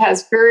here that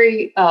has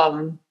very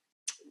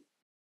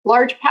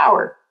large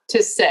power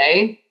to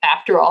say,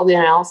 after all the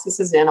analysis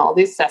is in, all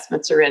the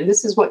assessments are in,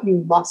 this is what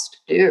you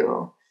must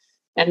do.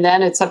 And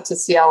then it's up to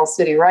Seattle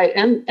City Light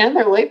and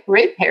their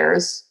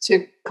ratepayers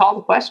to call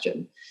the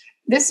question.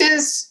 This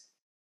is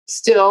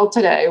still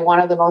today one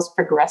of the most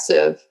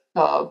progressive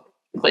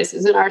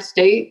places in our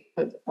state.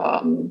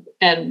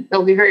 And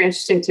it'll be very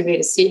interesting to me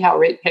to see how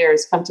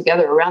ratepayers come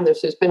together around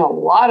this. There's been a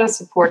lot of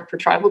support for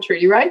tribal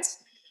treaty rights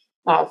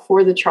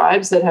for the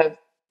tribes that have,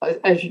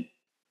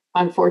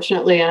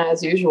 unfortunately, and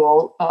as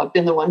usual,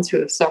 been the ones who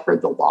have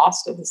suffered the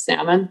loss of the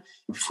salmon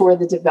for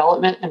the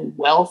development and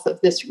wealth of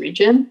this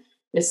region.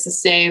 It's the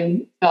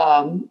same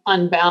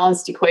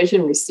unbalanced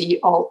equation we see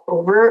all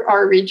over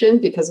our region,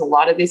 because a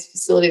lot of these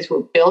facilities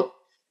were built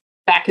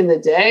back in the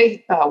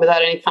day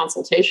without any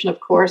consultation, of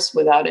course,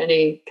 without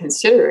any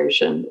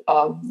consideration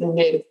of the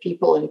native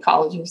people and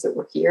ecologies that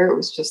were here. It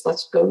was just,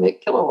 let's go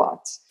make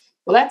kilowatts.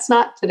 Well, that's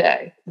not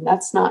today, and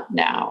that's not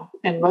now.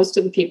 And most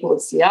of the people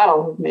of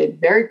Seattle have made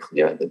very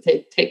clear that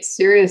they take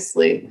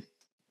seriously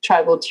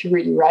tribal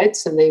treaty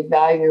rights, and they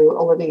value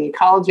a living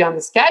ecology on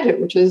the Skagit,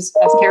 which is,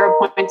 as Kara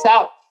points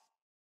out,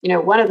 you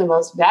know, one of the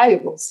most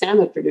valuable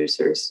salmon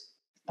producers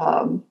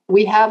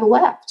we have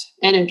left.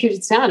 And in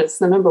Puget Sound, it's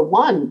the number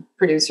one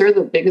producer,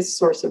 the biggest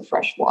source of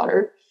fresh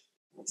water.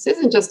 This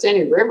isn't just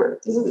any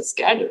river. This is the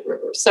Skagit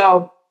River.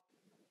 So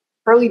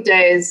early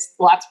days,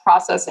 lots of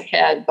process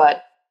ahead,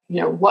 but you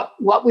know,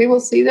 what we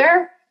will see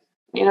there,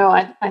 you know,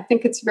 I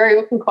think it's a very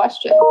open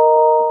question.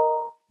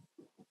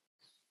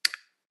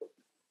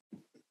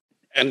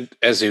 And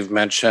as you've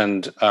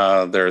mentioned,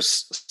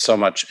 there's so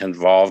much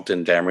involved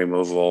in dam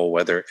removal,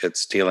 whether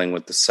it's dealing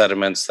with the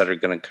sediments that are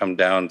going to come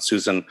down.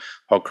 Susan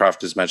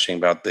Holcroft is mentioning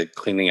about the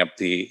cleaning up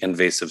the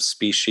invasive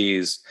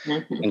species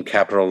in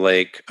Capitol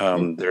Lake.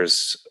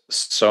 There's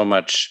so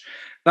much,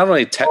 not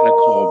only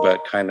technical,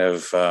 but kind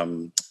of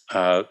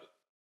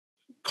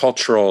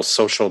cultural,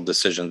 social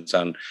decisions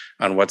on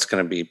what's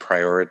going to be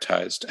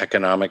prioritized,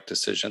 economic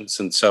decisions.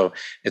 And so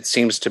it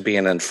seems to be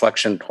an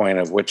inflection point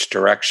of which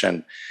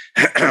direction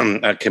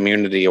a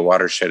community, a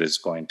watershed is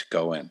going to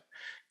go in.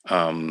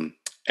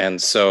 And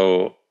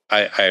so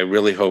I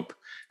really hope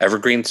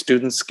Evergreen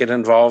students get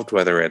involved,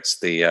 whether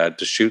it's the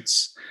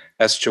Deschutes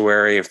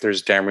estuary, if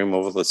there's dam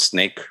removal, the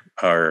Snake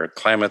or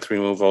Klamath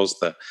removals,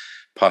 the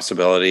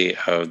possibility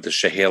of the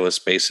Chehalis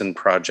Basin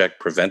project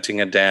preventing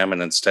a dam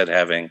and instead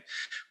having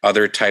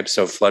other types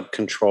of flood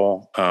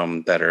control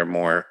that are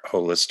more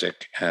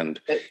holistic and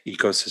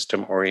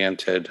ecosystem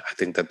oriented. I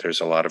think that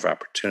there's a lot of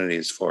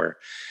opportunities for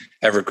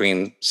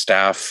Evergreen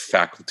staff,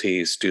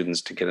 faculty,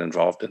 students to get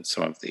involved in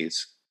some of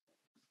these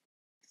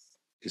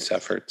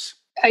efforts.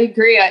 I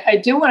agree. I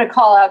do want to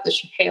call out the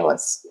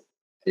Chehalis.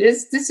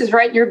 This is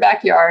right in your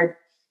backyard.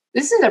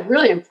 This is a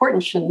really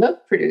important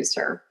Chinook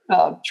producer.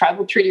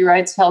 Tribal treaty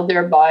rights held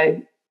there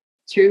by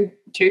two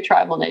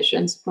tribal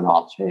nations,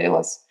 Quinault,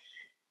 Chehalis.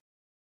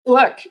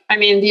 Look, I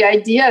mean, the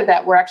idea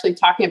that we're actually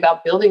talking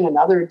about building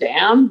another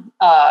dam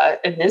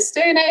in this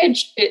day and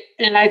age,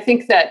 and I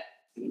think that,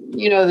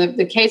 you know,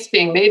 the case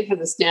being made for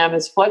this dam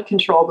is flood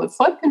control, but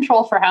flood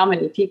control for how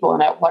many people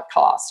and at what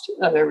cost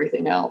of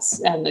everything else?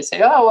 And they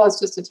say, oh, well, it's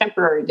just a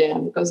temporary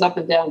dam. It goes up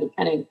and down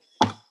depending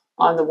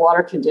on the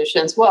water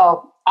conditions.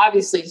 Well,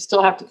 obviously, you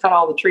still have to cut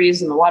all the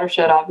trees in the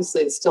watershed.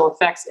 Obviously, it still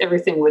affects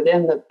everything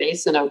within the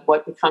basin of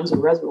what becomes a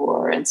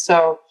reservoir. And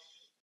so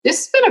this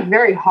has been a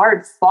very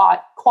hard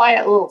fought,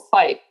 quiet little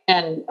fight,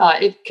 and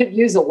it could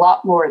use a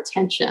lot more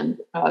attention.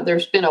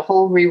 There's been a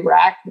whole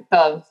re-rack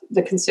of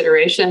the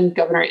consideration.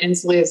 Governor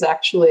Inslee has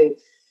actually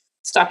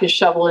stuck his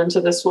shovel into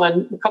this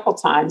one a couple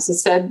times and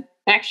said,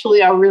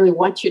 actually, I really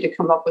want you to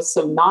come up with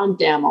some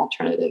non-dam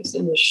alternatives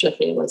in the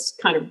Chehalis,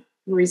 kind of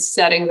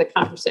resetting the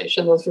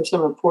conversation. Those were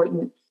some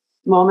important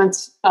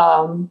moments.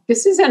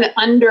 This is an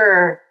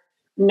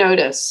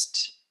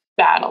under-noticed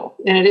battle,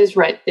 and it is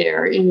right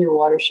there in your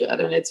watershed.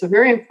 And it's a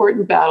very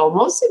important battle,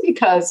 mostly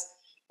because,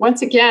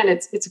 once again,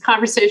 it's a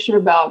conversation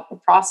about a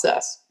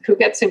process. Who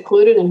gets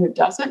included and who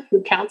doesn't?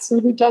 Who counts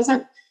and who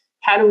doesn't?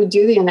 How do we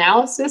do the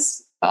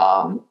analysis?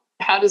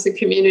 How does the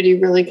community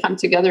really come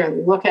together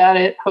and look at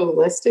it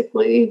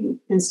holistically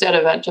instead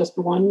of at just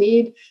one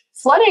need?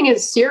 Flooding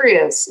is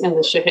serious in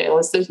the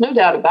Chehalis. There's no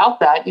doubt about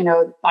that. You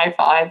know,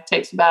 I-5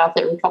 takes a bath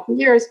every couple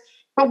of years.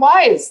 But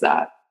why is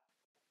that?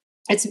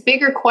 It's a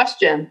bigger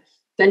question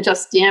than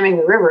just damming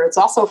the river. It's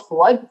also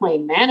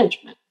floodplain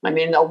management. I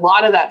mean, a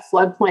lot of that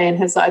floodplain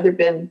has either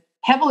been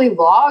heavily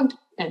logged,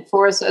 and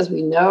forests, as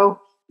we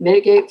know,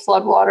 mitigate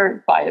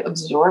floodwater by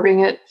absorbing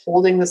it,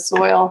 holding the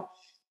soil.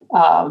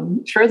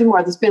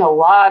 Furthermore, there's been a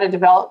lot of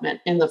development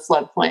in the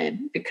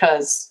floodplain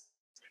because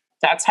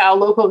that's how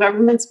local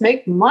governments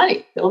make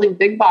money, building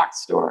big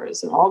box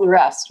stores and all the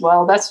rest.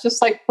 Well, that's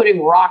just like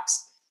putting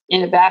rocks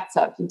in a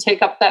bathtub. You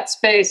take up that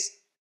space,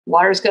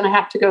 water's going to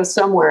have to go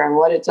somewhere. And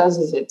what it does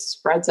is it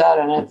spreads out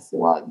and it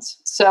floods.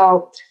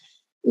 So,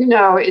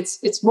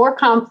 it's more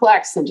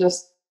complex than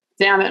just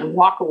dam it and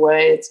walk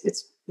away.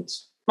 It's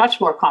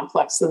much more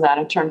complex than that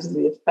in terms of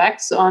the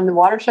effects on the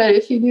watershed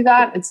if you do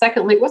that. And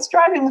secondly, what's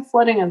driving the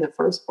flooding in the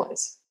first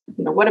place?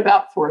 What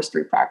about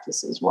forestry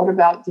practices? What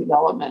about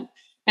development?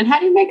 And how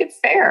do you make it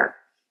fair?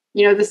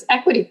 This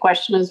equity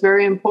question is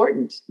very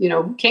important.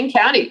 King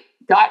County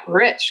got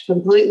rich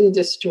completely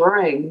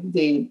destroying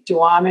the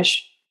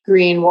Duwamish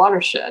Green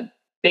watershed.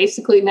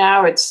 Basically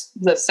now it's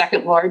the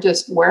second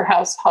largest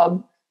warehouse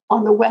hub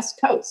on the West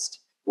Coast.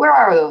 Where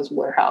are those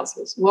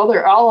warehouses? Well,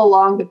 they're all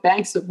along the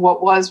banks of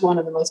what was one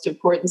of the most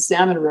important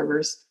salmon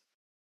rivers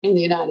in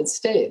the United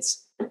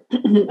States.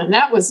 And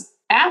that was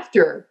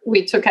after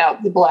we took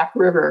out the Black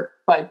River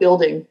by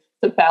building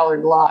the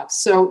Ballard locks.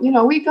 So,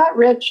 we got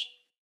rich,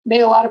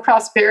 made a lot of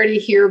prosperity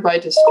here by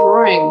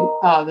destroying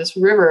this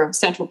river of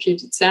central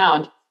Puget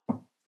Sound.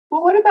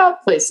 Well, what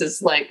about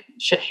places like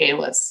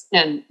Chehalis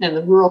and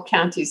the rural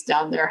counties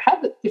down there?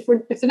 If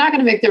they're not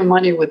going to make their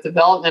money with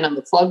development on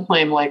the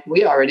floodplain like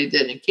we already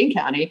did in King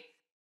County,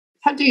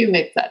 how do you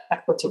make that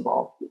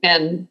equitable?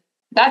 And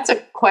that's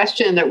a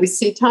question that we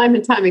see time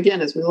and time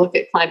again as we look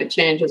at climate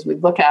change, as we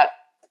look at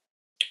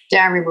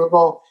dam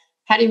removal.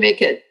 How do you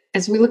make it?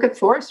 As we look at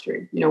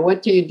forestry,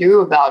 what do you do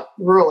about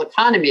rural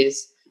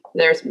economies?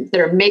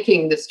 They're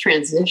making this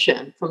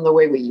transition from the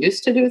way we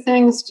used to do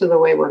things to the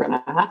way we're going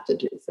to have to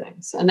do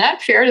things. And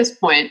that fairness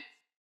point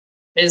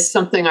is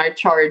something I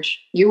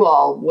charge you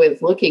all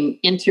with looking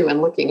into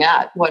and looking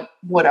at.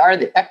 What are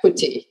the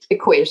equity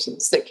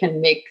equations that can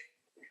make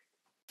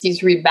these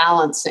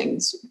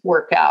rebalancings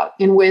work out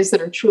in ways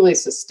that are truly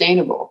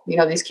sustainable?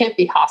 These can't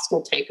be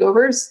hostile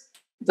takeovers.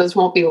 Those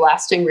won't be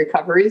lasting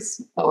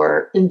recoveries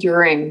or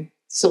enduring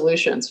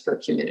solutions for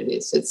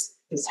communities. It's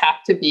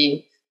have to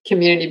be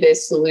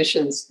community-based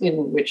solutions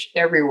in which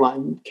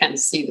everyone can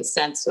see the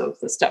sense of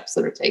the steps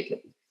that are taken,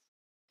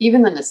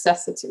 even the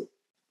necessity.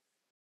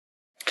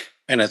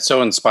 And it's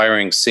so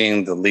inspiring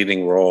seeing the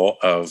leading role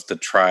of the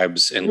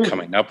tribes in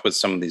coming up with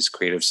some of these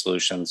creative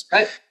solutions,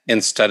 right,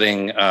 in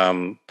studying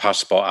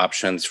possible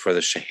options for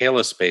the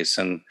Chehalis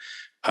Basin.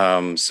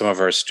 Some of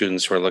our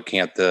students were looking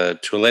at the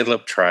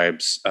Tulalip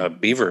tribe's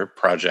beaver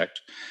project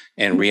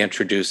and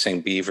reintroducing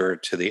beaver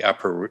to the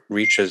upper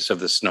reaches of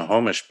the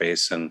Snohomish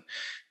Basin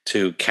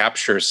to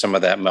capture some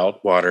of that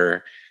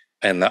meltwater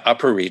and the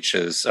upper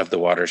reaches of the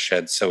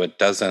watershed so it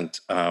doesn't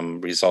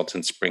result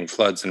in spring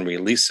floods, and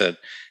release it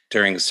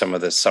during some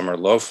of the summer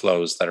low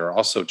flows that are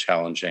also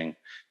challenging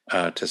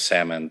to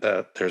salmon.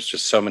 There's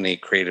just so many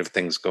creative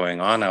things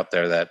going on out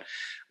there that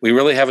we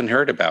really haven't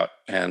heard about,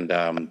 and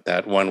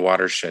that one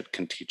watershed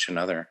can teach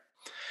another.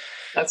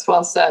 That's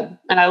well said.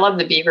 And I love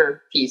the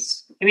beaver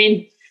piece.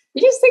 You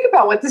just think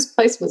about what this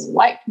place was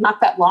like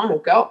not that long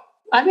ago.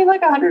 Like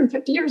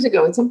 150 years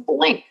ago. It's a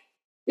blink.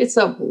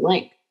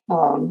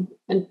 And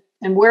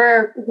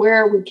where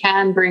we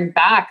can bring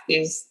back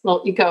these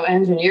little eco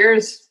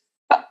engineers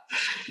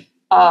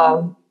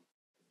and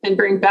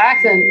bring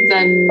back the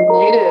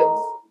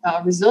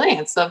native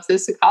resilience of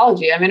this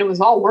ecology. It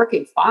was all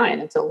working fine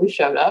until we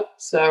showed up.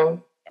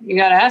 So you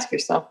got to ask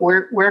yourself,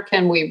 where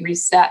can we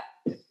reset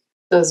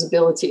those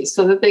abilities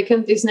so that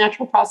these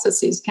natural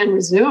processes can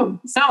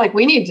resume? It's not like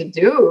we need to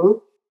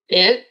do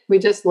it. We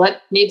just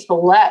need to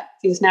let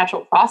these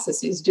natural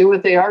processes do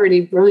what they already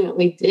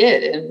brilliantly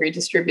did in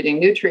redistributing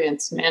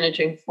nutrients,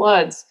 managing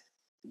floods,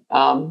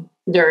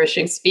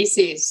 nourishing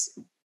species,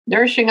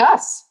 nourishing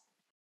us.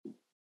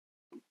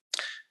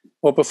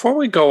 Well, before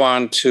we go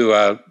on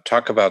to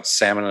talk about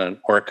salmon and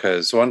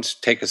orcas, I want to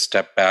take a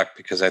step back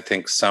because I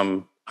think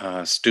some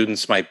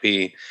students might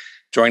be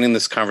joining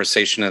this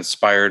conversation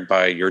inspired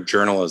by your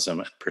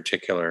journalism in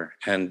particular.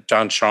 And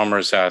John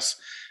Chalmers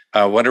asks,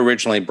 what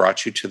originally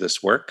brought you to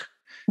this work?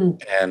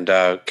 And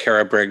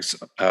Kara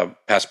Briggs,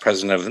 past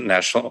president of the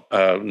National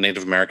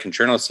Native American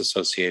Journalists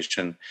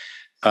Association,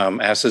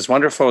 asks, as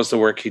wonderful as the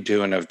work you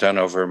do and have done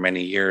over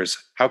many years,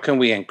 how can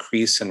we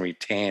increase and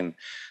retain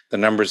the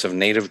numbers of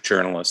Native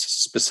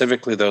journalists,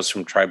 specifically those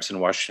from tribes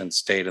in Washington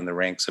State, in the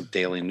ranks of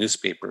daily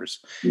newspapers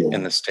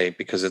in the state?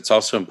 Because it's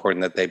also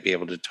important that they be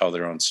able to tell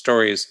their own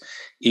stories,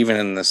 even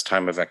in this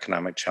time of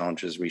economic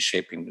challenges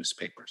reshaping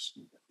newspapers.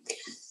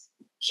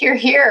 Hear,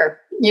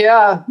 hear.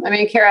 Yeah.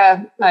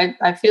 Kara,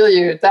 I feel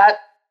you.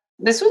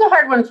 This was a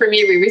hard one for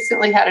me. We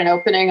recently had an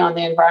opening on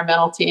the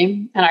environmental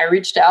team, and I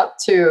reached out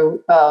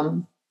to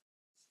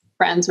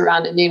friends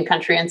around Indian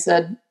country and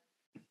said,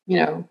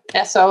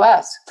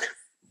 SOS.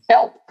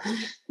 Help.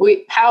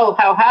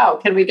 How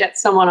can we get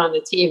someone on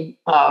the team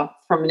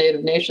from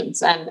Native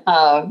nations? And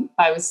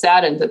I was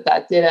saddened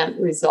that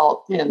didn't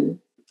result in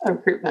a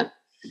recruitment.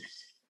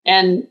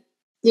 And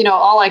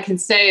all I can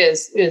say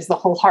is the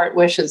whole heart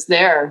wish is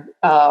there.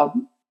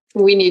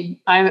 We need.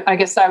 I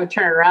guess I would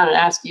turn it around and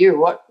ask you,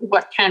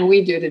 what can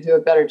we do to do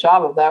a better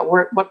job of that?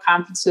 What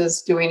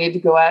conferences do we need to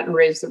go out and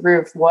raise the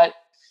roof? What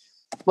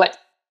what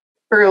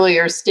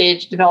earlier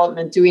stage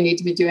development do we need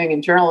to be doing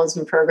in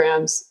journalism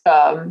programs?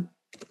 I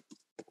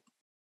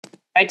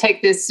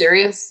take this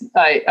serious.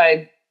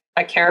 I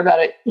care about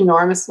it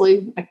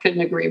enormously. I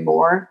couldn't agree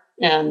more.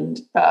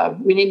 And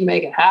we need to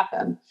make it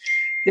happen.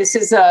 This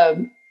is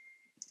a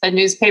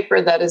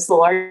newspaper that is the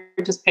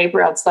largest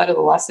paper outside of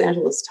the Los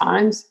Angeles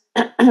Times,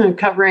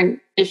 covering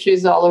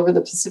issues all over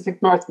the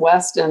Pacific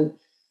Northwest. And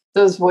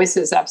those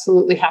voices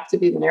absolutely have to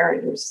be the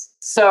narrators.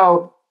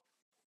 So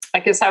I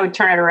guess I would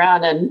turn it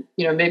around and,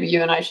 maybe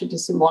you and I should do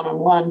some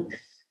one-on-one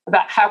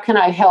about how can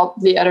I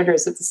help the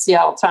editors at the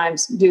Seattle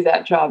Times do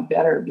that job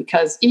better,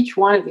 because each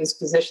one of these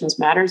positions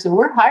matters and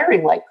we're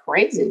hiring like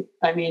crazy.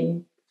 I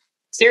mean,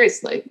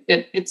 seriously,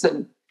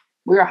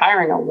 we're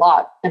hiring a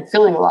lot and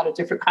filling a lot of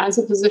different kinds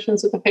of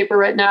positions at the paper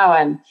right now.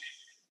 And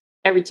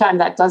every time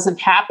that doesn't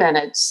happen,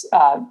 it's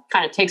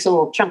kind of takes a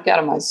little chunk out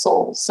of my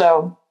soul.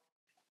 So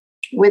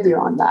with you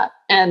on that.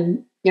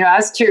 And,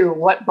 as to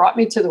what brought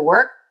me to the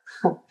work,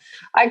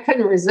 I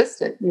couldn't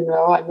resist it.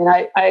 I mean,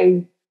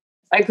 I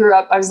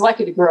was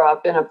lucky to grow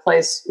up in a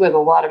place with a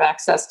lot of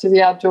access to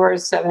the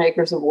outdoors, 7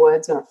 acres of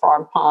woods and a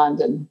farm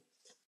pond, and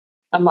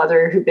a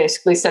mother who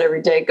basically said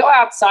every day, go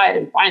outside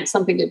and find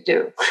something to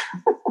do.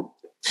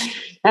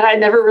 And I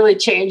never really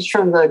changed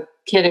from the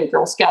kid in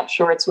Girl Scout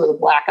shorts with a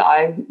black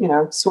eye,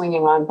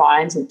 swinging on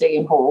vines and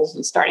digging holes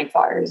and starting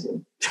fires.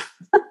 And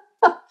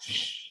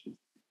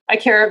I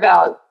care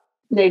about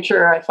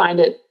nature. I find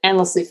it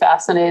endlessly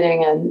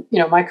fascinating. And,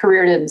 my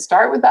career didn't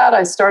start with that.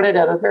 I started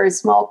at a very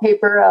small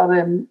paper out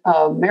in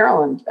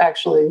Maryland,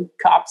 actually,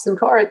 Cops and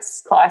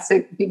Courts,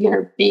 classic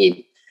beginner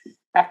beat.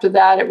 After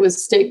that, it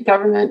was state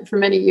government for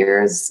many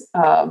years,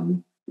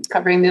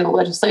 covering the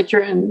legislature,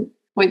 and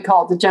we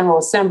called the General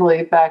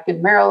Assembly back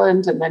in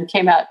Maryland, and then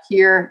came out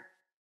here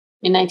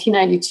in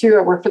 1992.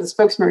 I worked for the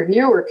Spokesman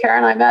Review, where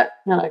Karen and I met,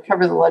 and I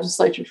covered the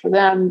legislature for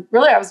them.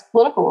 Really, I was a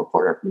political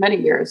reporter for many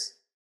years.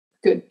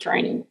 Good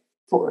training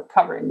for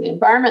covering the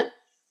environment.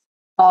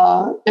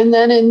 And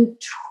then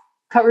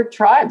covered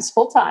tribes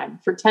full-time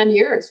for 10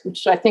 years,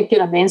 which I think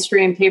in a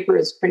mainstream paper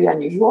is pretty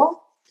unusual.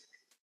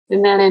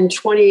 And then in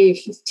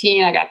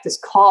 2015, I got this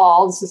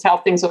call. This is how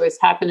things always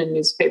happen in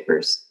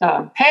newspapers.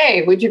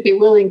 Hey, would you be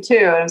willing to?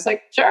 And I was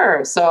like,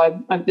 sure.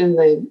 So I've been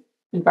the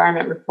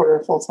environment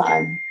reporter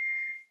full-time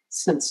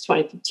since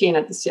 2015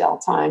 at the Seattle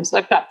Times.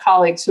 I've got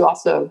colleagues who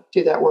also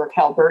do that work.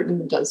 Hal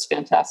Burton does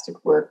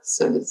fantastic work.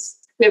 So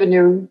we have a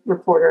new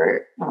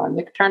reporter,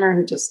 Nick Turner,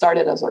 who just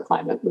started as our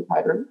climate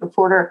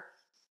reporter.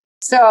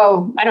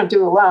 So I don't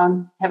do it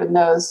alone, heaven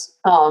knows.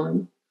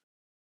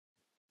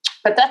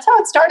 But that's how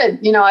it started.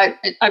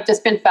 I've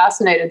just been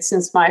fascinated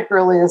since my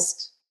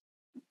earliest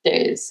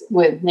days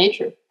with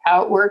nature,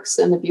 how it works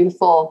and the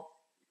beautiful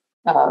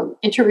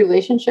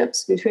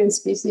interrelationships between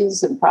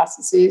species and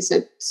processes.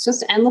 It's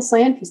just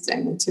endlessly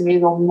interesting. And to me,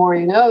 the more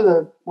you know,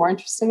 the more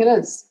interesting it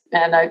is.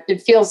 And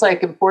it feels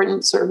like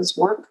important service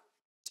work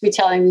to be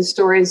telling these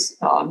stories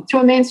to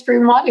a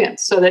mainstream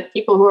audience, so that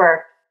people who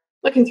are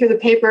looking through the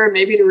paper,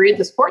 maybe to read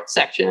the sports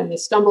section, and they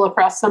stumble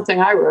across something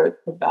I wrote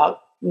about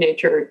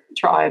nature,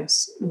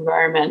 tribes,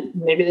 environment,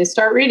 maybe they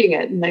start reading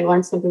it and they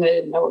learn something they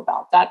didn't know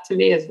about. That to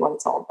me is what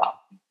it's all about.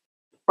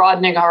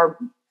 Broadening our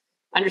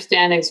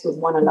understandings with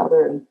one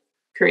another and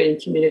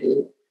creating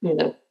community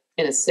in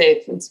a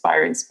safe,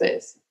 inspiring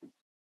space.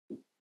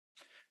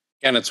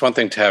 And it's one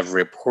thing to have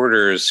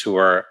reporters who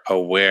are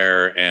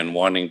aware and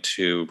wanting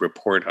to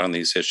report on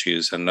these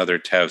issues, and another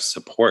to have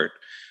support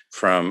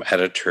from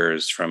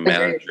editors, from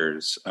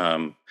managers,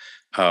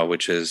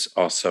 which is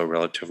also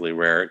relatively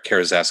rare.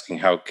 Kara's asking,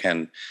 how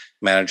can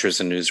managers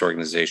and news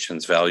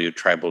organizations value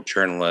tribal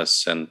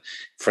journalists, and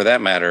for that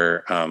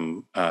matter,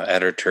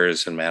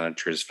 editors and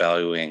managers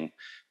valuing,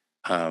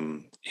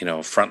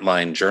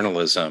 frontline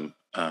journalism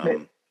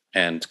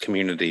and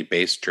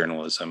community-based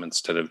journalism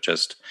instead of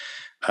just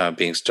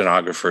being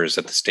stenographers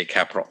at the state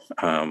capitol.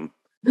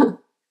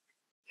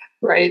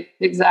 Right,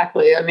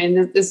 exactly. I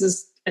mean, this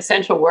is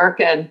essential work,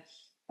 and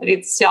I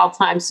think the Seattle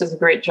Times does a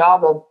great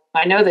job of,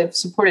 I know they've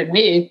supported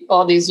me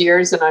all these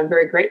years, and I'm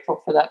very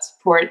grateful for that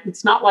support.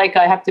 It's not like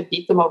I have to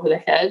beat them over the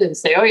head and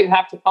say, oh, you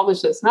have to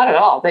publish this. Not at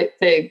all.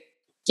 They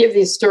give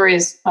these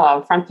stories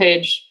front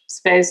page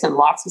space and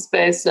lots of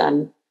space,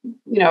 and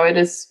it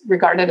is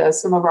regarded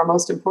as some of our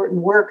most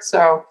important work.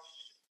 So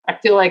I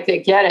feel like they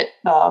get it.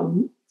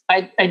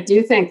 I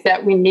do think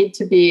that we need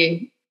to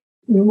be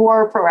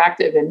more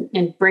proactive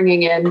in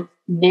bringing in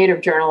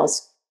Native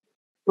journalists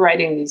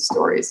writing these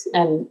stories.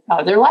 And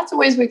there are lots of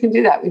ways we can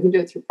do that. We can do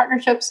it through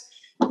partnerships.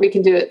 We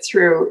can do it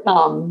through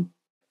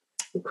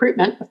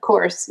recruitment, of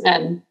course.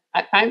 And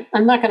I'm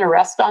not going to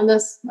rest on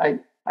this. I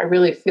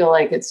really feel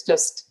like it's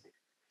just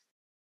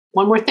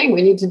one more thing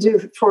we need to do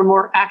for a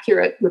more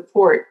accurate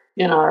report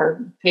in our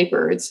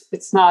paper.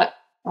 It's not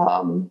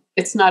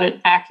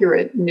an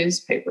accurate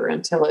newspaper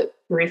until it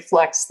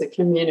reflects the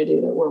community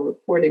that we're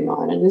reporting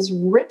on and is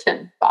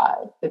written by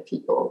the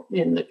people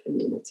in the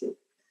community.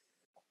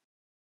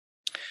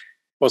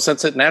 Well,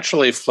 since it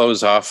naturally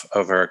flows off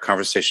of our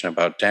conversation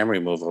about dam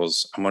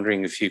removals, I'm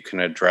wondering if you can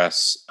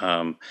address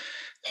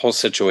whole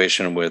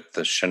situation with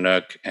the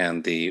Chinook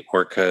and the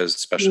orcas,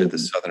 especially the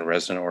southern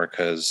resident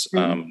orcas.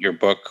 Your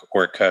book,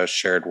 Orca,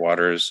 Shared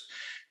Waters,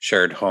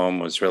 Shared Home,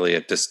 was really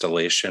a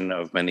distillation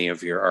of many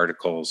of your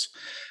articles.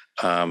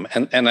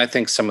 And I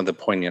think some of the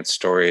poignant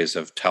stories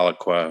of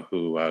Tahlequah,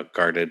 who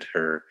guarded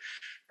her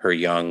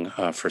young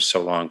for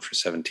so long, for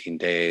 17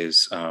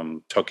 days,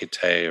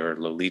 Tokite or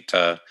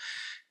Lolita,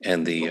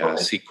 and the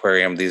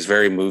Seaquarium, these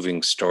very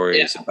moving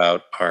stories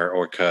about our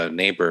orca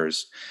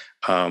neighbors.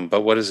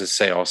 But what does it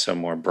say also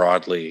more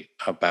broadly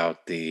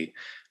about the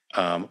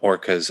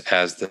orcas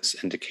as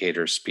this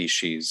indicator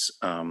species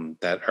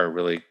that are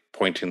really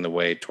pointing the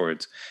way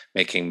towards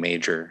making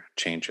major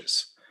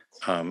changes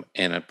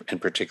in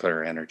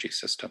particular energy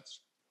systems?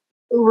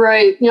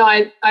 Right.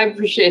 I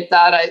appreciate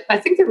that. I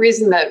think the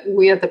reason that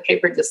we at the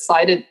paper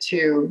decided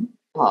to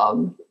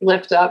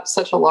lift up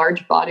such a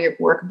large body of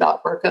work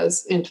about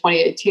orcas in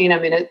 2018,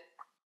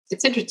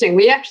 it's interesting.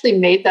 We actually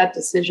made that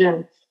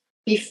decision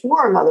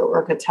before Mother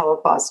Orca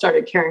Tahlequah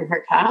started carrying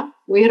her calf.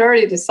 We had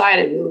already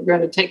decided we were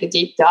going to take a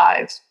deep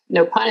dive,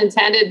 no pun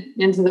intended,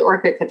 into the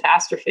orca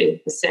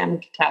catastrophe, the salmon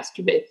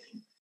catastrophe.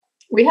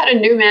 We had a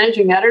new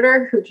managing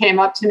editor who came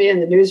up to me in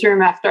the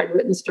newsroom after I'd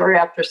written story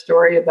after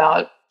story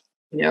about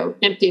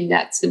empty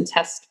nets and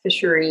test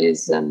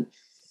fisheries and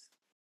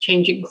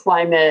changing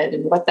climate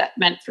and what that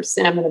meant for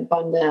salmon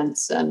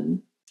abundance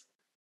and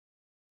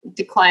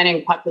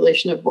declining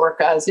population of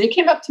orcas. And he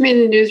came up to me in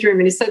the newsroom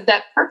and he said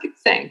that perfect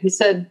thing. He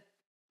said,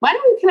 why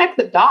don't we connect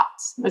the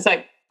dots? I was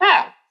like,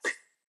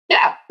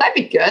 yeah, that'd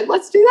be good.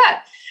 Let's do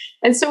that.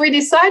 And so we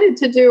decided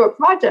to do a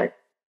project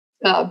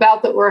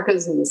about the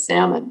orcas and the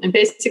salmon and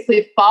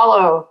basically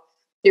follow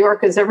the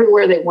orcas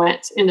everywhere they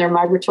went in their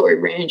migratory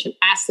range and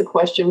ask the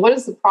question, what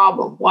is the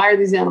problem? Why are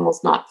these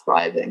animals not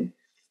thriving?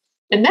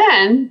 And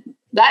then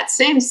that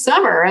same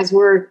summer, as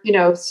we're,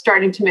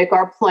 starting to make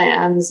our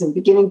plans and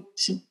beginning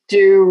to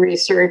do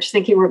research,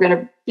 thinking we're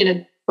going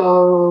to,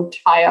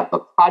 tie up a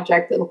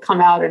project that'll come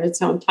out in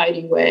its own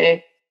tidy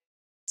way,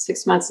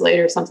 6 months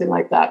later, something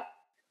like that,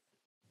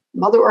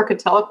 Mother Orca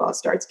Tahlequah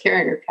starts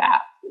carrying her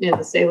calf in the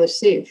Salish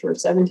Sea for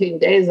 17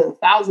 days and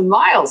 1,000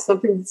 miles,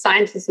 something that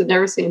scientists had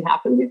never seen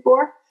happen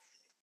before.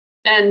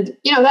 And,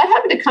 that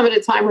happened to come at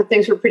a time when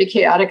things were pretty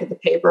chaotic at the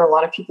paper. A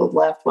lot of people had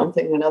left one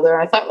thing and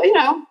another. I thought,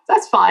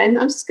 that's fine.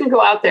 I'm just going to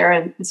go out there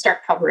and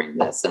start covering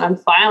this. And I'm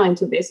filing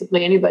to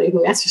basically anybody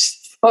who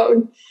answers the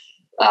phone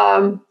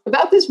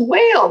about this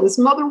whale, this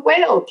mother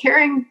whale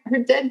carrying her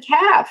dead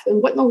calf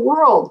and what in the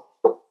world,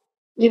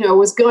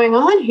 was going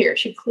on here.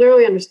 She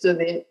clearly understood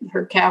that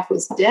her calf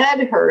was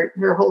dead.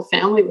 Her whole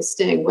family was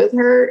staying with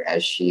her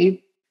as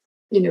she,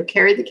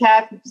 carried the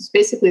calf. It was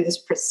basically this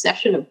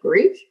procession of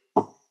grief.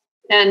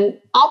 And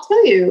I'll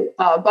tell you,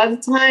 by the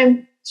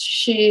time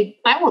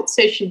I won't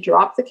say she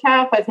dropped the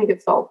calf, I think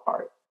it fell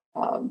apart.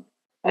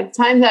 By the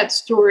time that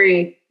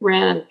story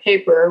ran in the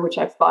paper, which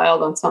I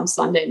filed on some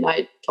Sunday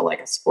night to like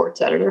a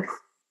sports editor,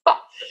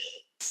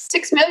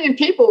 6 million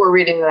people were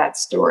reading that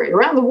story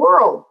around the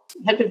world,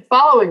 had been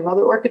following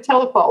Mother Orca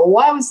Tahlequah.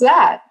 Why was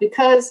that?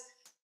 Because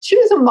she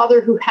was a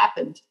mother who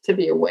happened to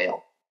be a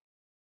whale.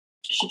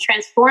 She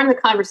transformed the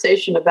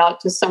conversation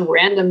about just some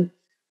random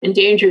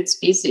endangered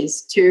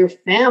species to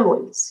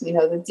families,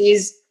 that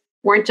these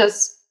weren't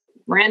just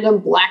random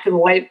black and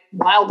white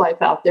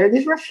wildlife out there.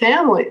 These were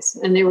families,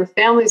 and they were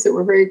families that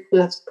were very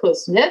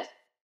close-knit,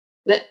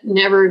 that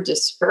never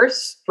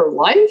disperse for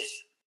life,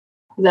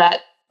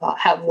 that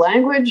have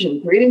language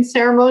and greeting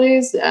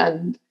ceremonies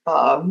and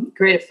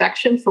great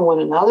affection for one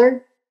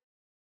another,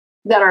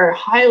 that are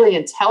highly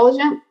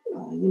intelligent.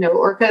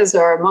 Orcas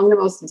are among the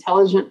most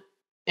intelligent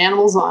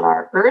animals on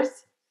our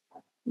earth.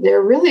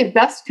 They're really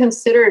best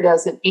considered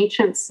as an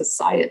ancient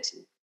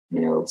society.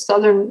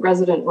 Southern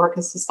resident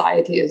orca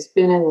society has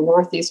been in the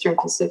northeastern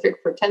Pacific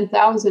for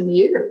 10,000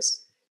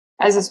 years.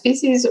 As a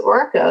species,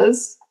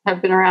 orcas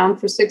have been around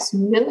for 6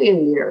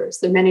 million years.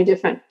 There are many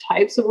different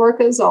types of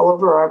orcas all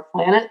over our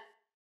planet,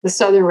 the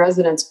southern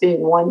residents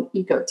being one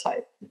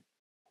ecotype.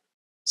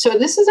 So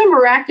this is a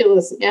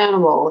miraculous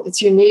animal.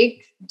 It's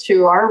unique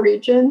to our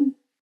region.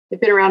 They've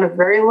been around a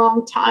very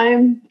long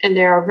time, and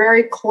they are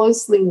very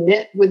closely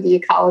knit with the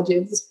ecology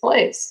of this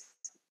place.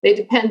 They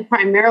depend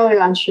primarily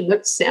on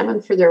Chinook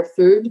salmon for their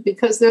food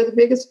because they're the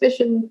biggest fish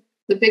and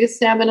the biggest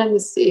salmon in the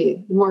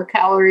sea, more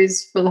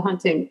calories for the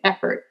hunting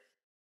effort.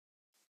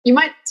 You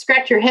might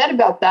scratch your head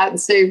about that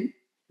and say,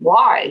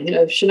 why?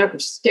 Chinook are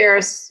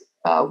scarce.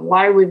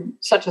 Why would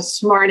such a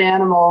smart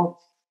animal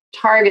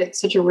target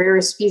such a rare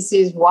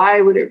species?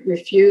 Why would it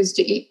refuse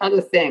to eat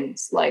other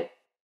things like,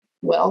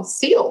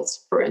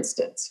 seals, for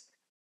instance?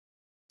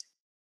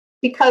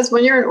 Because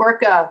when you're an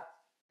orca,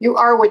 you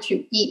are what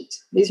you eat.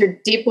 These are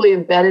deeply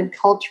embedded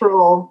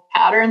cultural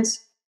patterns.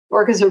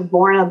 Orcas are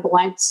born a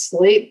blank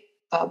slate,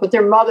 but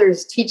their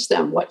mothers teach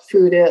them what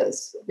food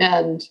is.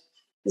 And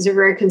these are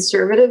very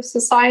conservative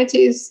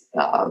societies.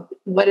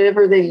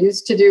 Whatever they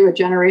used to do a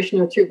generation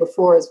or two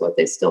before is what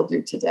they still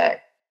do today.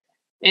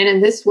 And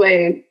in this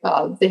way,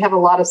 they have a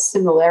lot of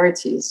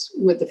similarities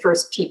with the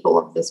first people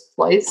of this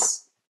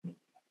place.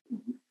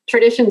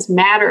 Traditions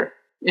matter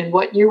and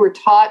what you were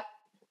taught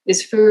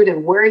is food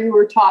and where you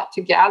were taught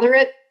to gather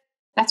it,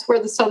 that's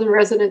where the southern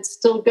residents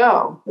still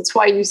go. That's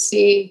why you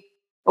see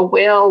a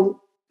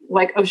whale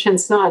like Ocean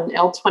Sun,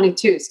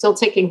 L22, still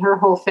taking her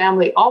whole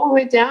family all the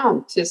way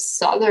down to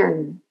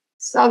southern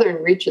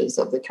reaches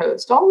of the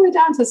coast, all the way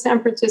down to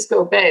San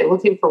Francisco Bay,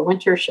 looking for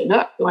winter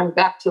Chinook, going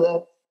back to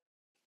the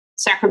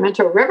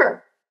Sacramento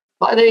River.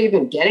 Are they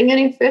even getting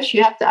any fish?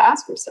 You have to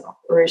ask yourself.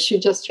 Or is she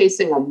just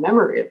chasing a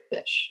memory of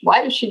fish?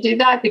 Why does she do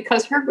that?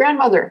 Because her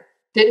grandmother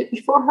did it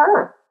before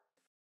her.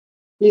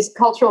 These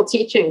cultural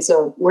teachings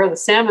of where the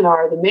salmon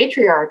are, the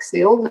matriarchs,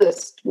 the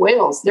oldest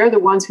whales, they're the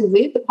ones who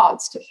lead the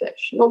pods to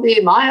fish. They'll be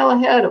a mile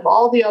ahead of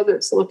all the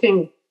others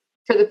looking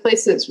for the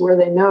places where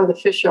they know the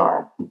fish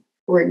are,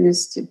 where it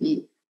used to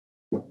be.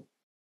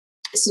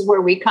 This is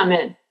where we come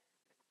in.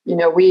 You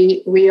know,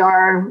 we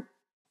are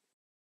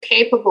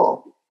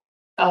capable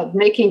of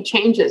making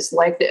changes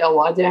like the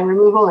Elwha Dam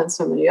removal and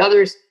so many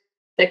others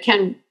that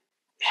can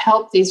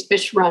help these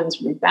fish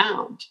runs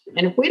rebound.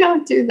 And if we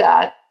don't do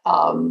that,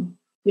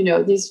 you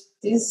know, these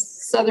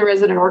southern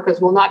resident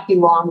orcas will not be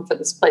long for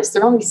this place.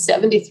 There are only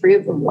 73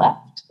 of them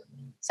left.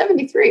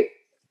 73.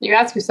 You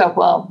ask yourself,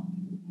 well,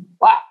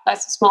 wow,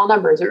 that's a small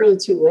number. Is it really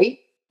too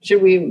late?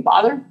 Should we even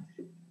bother?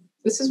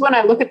 This is when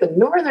I look at the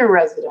northern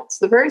residents,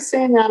 the very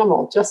same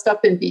animal, just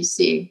up in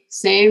BC,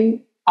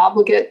 same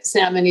obligate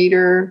salmon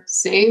eater,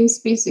 same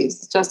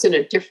species, just in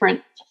a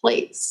different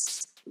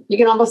place. You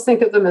can almost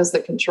think of them as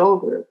the control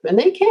group. And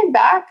they came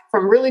back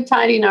from really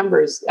tiny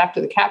numbers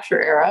after the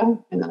capture era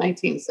in the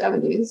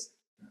 1970s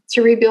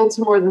to rebuild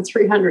to more than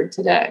 300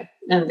 today.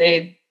 And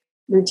they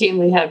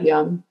routinely have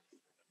young.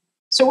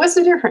 So what's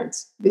the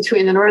difference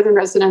between the northern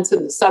residents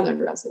and the southern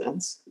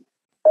residents?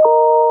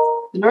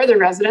 The northern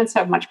residents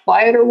have much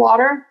quieter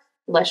water,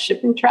 less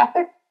shipping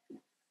traffic.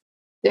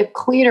 They have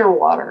cleaner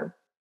water,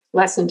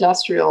 less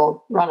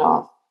industrial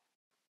runoff.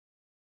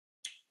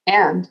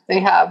 And they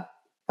have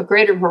a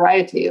greater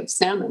variety of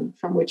salmon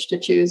from which to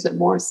choose and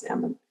more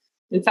salmon.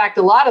 In fact,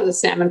 a lot of the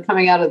salmon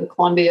coming out of the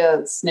Columbia,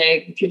 the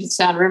Snake, the Puget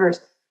Sound rivers,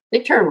 they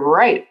turn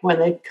right when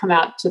they come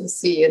out to the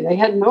sea and they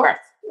head north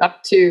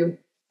up to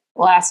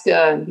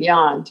Alaska and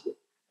beyond.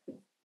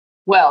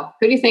 Well,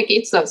 who do you think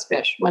eats those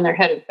fish when they're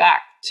headed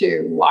back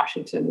to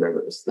Washington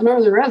rivers? The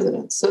northern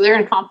residents. So they're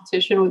in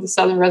competition with the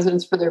southern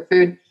residents for their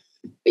food.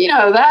 But, you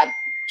know, that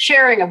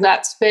sharing of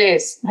that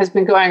space has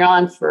been going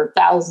on for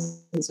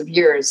thousands of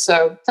years.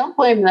 So don't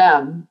blame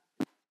them.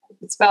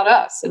 It's about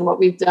us and what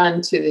we've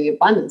done to the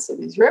abundance of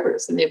these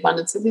rivers and the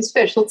abundance of these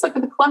fish. Let's look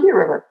at the Columbia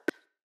River.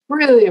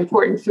 Really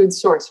important food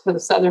source for the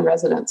southern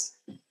residents.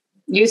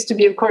 Used to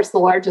be, of course, the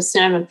largest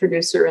salmon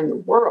producer in the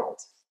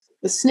world.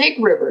 The Snake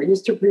River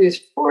used to produce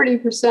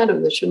 40%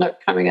 of the Chinook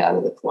coming out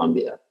of the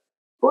Columbia.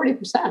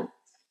 40%.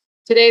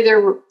 Today,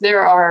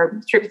 there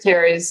are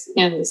tributaries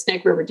in the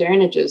Snake River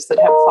drainages that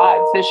have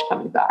 5 fish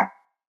coming back.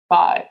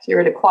 5. You're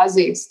at a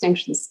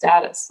quasi-extinction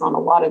status on a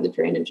lot of the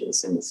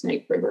drainages in the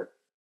Snake River.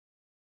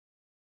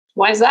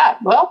 Why is that?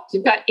 Well,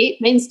 you've got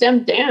 8 main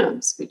stem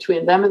dams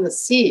between them and the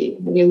sea,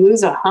 and you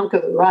lose a hunk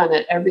of the run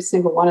at every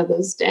single one of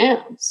those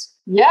dams.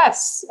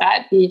 Yes,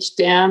 at each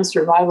dam,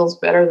 survival is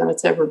better than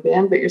it's ever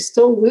been, but you're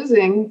still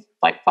losing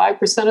like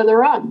 5% of the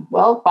run.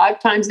 Well, 5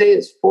 times 8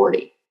 is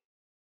 40.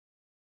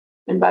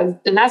 And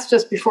that's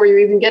just before you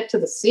even get to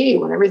the sea,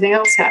 when everything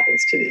else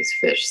happens to these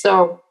fish.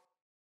 So,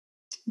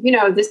 you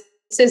know, this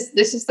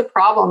is the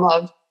problem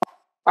of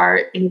our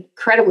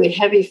incredibly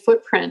heavy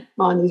footprint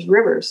on these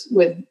rivers,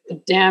 with a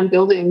dam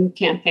building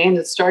campaign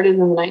that started in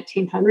the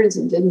 1900s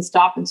and didn't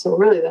stop until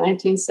really the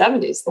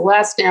 1970s. The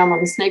last dam on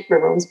the Snake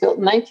River was built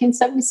in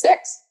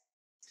 1976.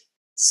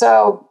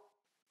 So,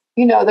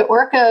 you know, the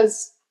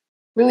orcas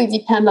really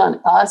depend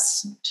on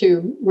us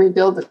to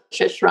rebuild the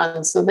fish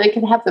runs so they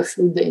can have the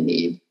food they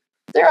need.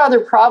 There are other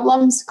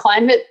problems.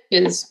 Climate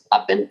change is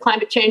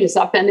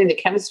upending the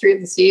chemistry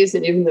of the seas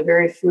and even the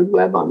very food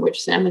web on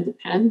which salmon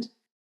depend.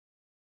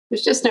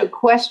 There's just no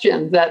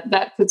question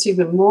that puts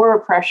even more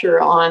pressure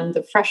on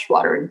the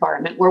freshwater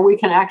environment, where we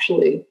can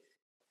actually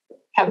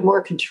have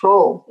more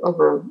control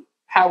over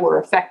how we're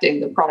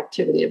affecting the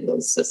productivity of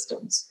those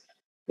systems.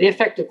 The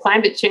effect of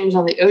climate change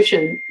on the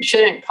ocean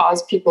shouldn't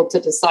cause people to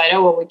decide,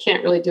 oh, well, we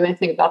can't really do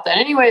anything about that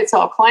anyway. It's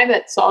all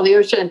climate, it's all the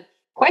ocean.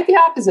 Quite the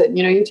opposite.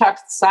 You know, you talk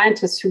to the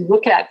scientists who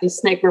look at these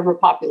Snake River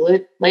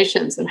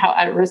populations and how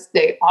at risk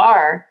they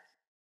are.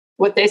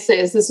 What they say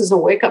is this is a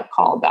wake-up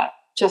call about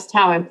just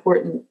how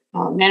important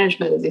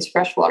management of these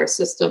freshwater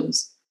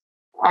systems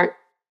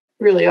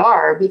really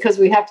are, because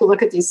we have to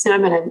look at these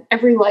salmon in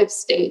every life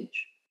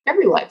stage.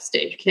 Every life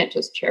stage. You can't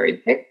just cherry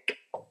pick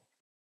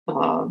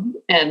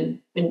and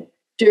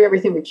do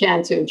everything we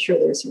can to ensure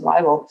their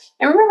survival.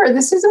 And remember,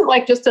 this isn't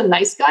like just a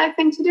nice guy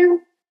thing to do.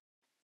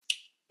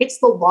 It's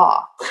the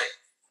law.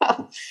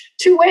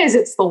 2 ways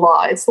it's the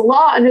law. It's the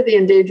law under the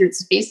Endangered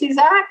Species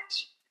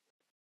Act,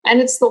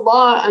 and it's the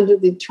law under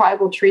the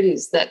tribal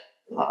treaties that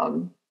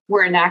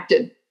were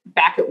enacted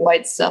back at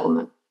White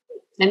Settlement.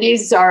 And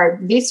these are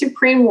the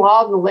supreme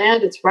law of the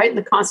land. It's right in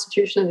the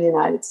Constitution of the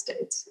United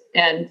States.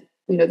 And,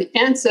 you know, the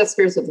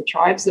ancestors of the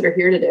tribes that are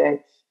here today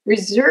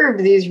reserved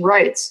these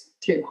rights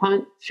to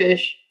hunt,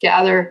 fish,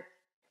 gather,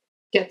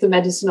 get the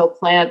medicinal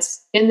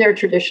plants in their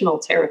traditional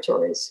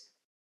territories.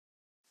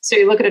 So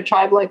you look at a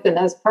tribe like the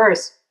Nez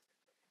Perce,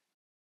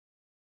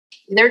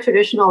 their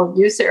traditional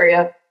use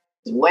area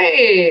is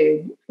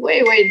way,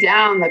 way, way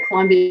down the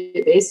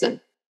Columbia Basin.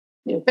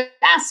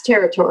 Vast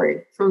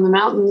territory from the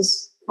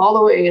mountains all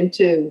the way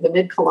into the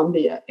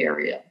mid-Columbia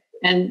area.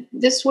 And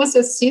this was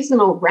a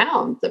seasonal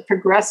round that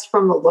progressed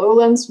from the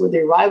lowlands with the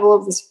arrival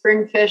of the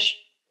spring fish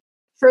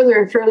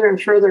further and further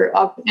and further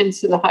up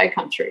into the high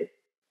country.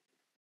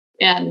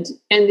 And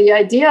the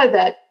idea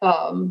that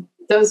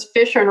those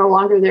fish are no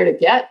longer there to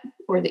get,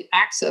 or the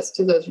access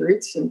to those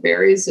roots and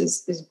berries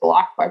is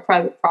blocked by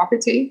private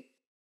property.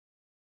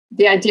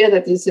 The idea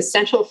that these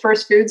essential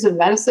first foods and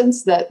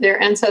medicines that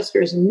their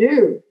ancestors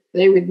knew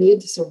they would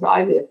need to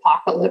survive the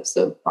apocalypse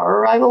of our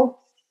arrival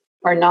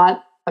are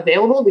not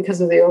available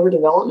because of the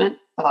overdevelopment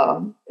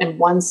and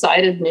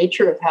one-sided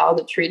nature of how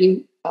the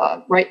treaty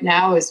right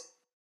now is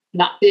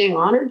not being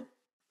honored.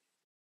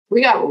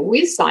 We got what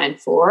we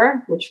signed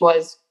for, which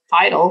was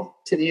title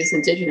to these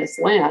indigenous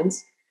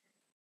lands,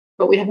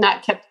 but we have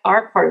not kept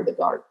our part of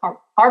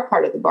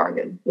the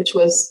bargain, which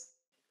was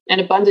an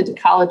abundant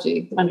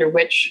ecology under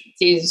which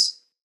these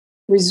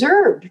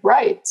reserved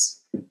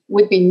rights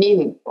would be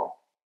meaningful.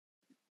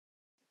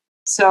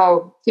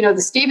 So, the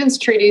Stevens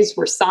treaties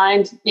were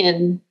signed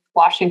in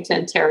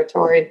Washington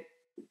Territory,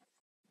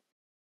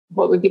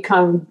 what would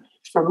become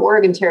from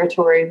Oregon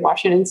Territory,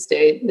 Washington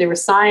State. They were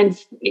signed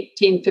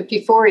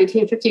 1854,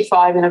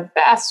 1855 in a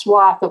vast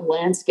swath of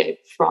landscape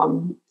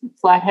from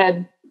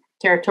Flathead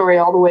Territory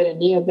all the way to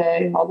Neah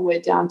Bay, all the way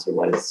down to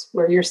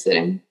where you're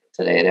sitting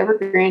today at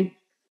Evergreen.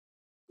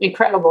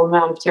 Incredible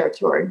amount of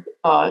territory.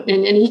 And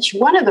in each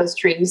one of those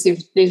treaties,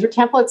 these were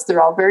templates.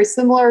 They're all very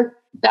similar.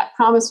 That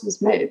promise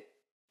was made.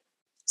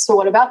 So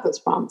what about those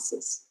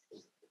promises?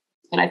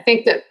 And I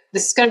think that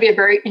this is going to be a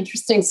very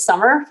interesting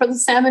summer for the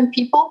salmon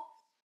people.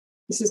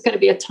 This is going to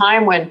be a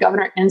time when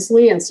Governor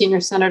Inslee and Senior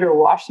Senator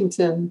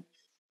Washington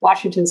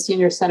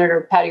Senior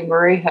Senator Patty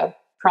Murray have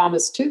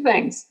promised two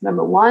things.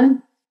 Number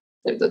one,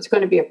 that there's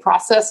going to be a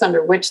process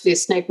under which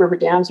these Snake River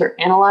dams are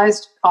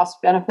analyzed,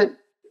 cost benefit.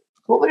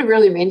 What would it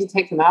really mean to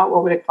take them out?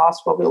 What would it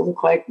cost? What would it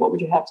look like? What would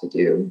you have to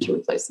do to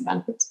replace the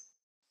benefits?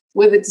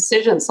 With a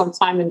decision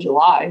sometime in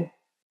July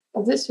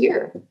of this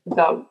year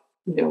about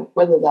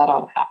whether that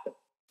ought to happen,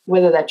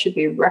 whether that should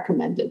be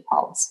recommended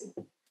policy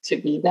to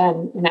be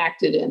then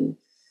enacted in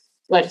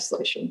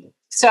legislation.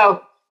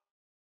 So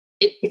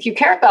if you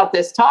care about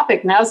this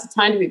topic, now's the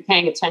time to be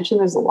paying attention.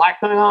 There's a lot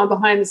going on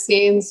behind the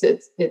scenes.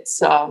 It's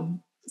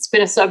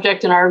been a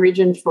subject in our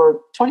region for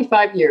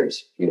 25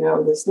 years.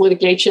 This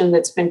litigation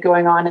that's been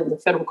going on in the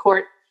federal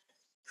court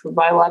for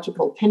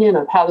biological opinion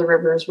of how the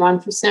river is run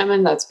for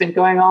salmon, that's been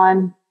going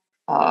on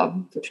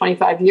for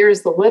 25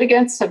 years. The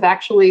litigants have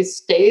actually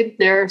stayed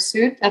their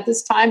suit at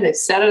this time. They've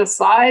set it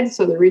aside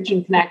so the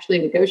region can actually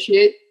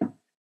negotiate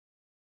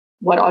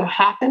what ought to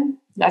happen.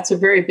 That's a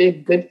very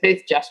big good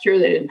faith gesture.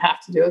 They didn't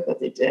have to do it, but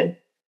they did.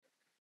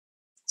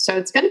 So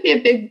it's going to be a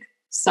big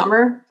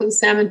summer for the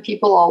salmon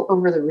people all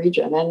over the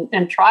region.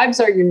 And tribes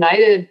are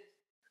united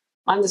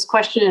on this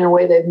question in a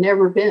way they've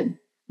never been.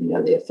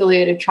 The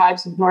affiliated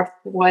tribes of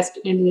Northwest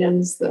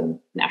Indians, the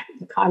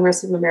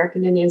Congress of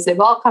American Indians, they've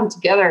all come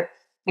together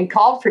and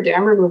called for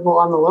dam removal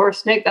on the lower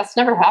Snake. That's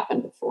never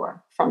happened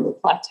before, from the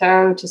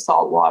plateau to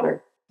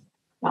saltwater.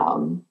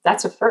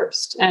 That's a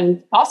first.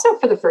 And also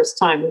for the first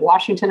time, the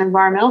Washington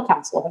Environmental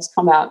Council has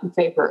come out in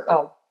favor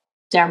of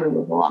dam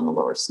removal on the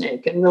lower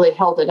Snake and really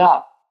held it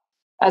up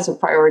as a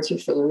priority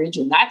for the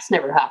region. That's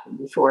never happened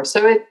before.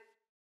 So it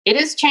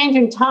is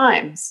changing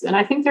times. And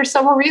I think there's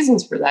several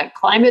reasons for that.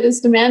 Climate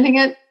is demanding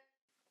it.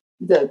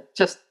 The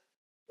just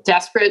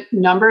desperate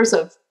numbers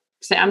of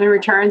salmon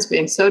returns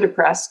being so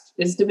depressed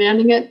is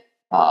demanding it.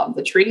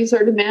 The treaties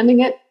are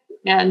demanding it.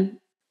 And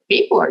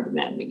people are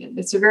demanding it.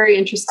 It's a very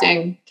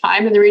interesting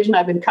time in the region.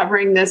 I've been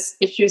covering this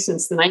issue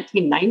since the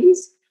 1990s.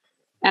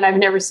 And I've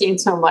never seen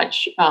so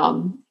much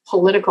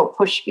political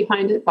push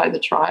behind it by the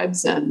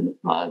tribes and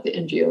the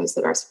NGOs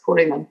that are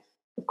supporting them.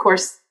 Of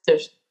course,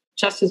 there's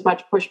just as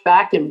much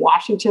pushback in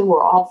Washington,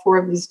 where all four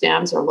of these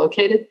dams are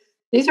located.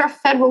 These are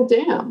federal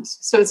dams,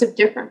 so it's a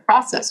different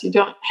process. You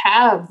don't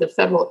have the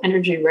Federal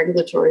Energy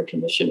Regulatory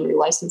Commission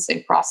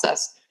relicensing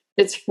process.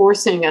 It's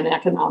forcing an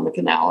economic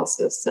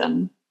analysis,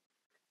 and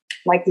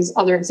like these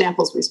other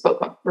examples we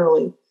spoke of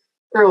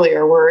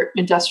earlier, where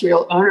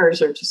industrial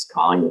owners are just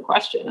calling the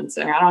question and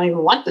saying, I don't even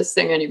want this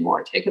thing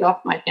anymore. Take it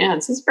off my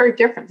hands. It's very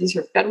different. These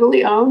are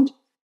federally owned,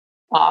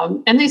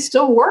 and they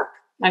still work.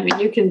 I mean,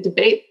 you can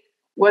debate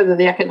whether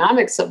the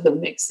economics of them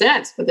make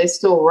sense, but they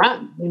still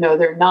run.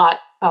 They're not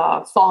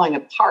falling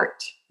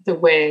apart the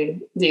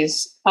way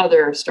these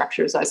other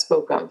structures I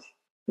spoke of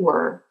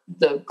were.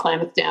 The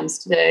Klamath dams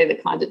today, the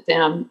Condit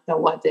Dam, the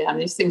Elwha Dam,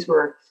 these things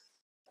were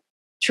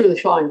truly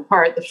falling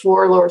apart. The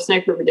four lower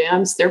Snake River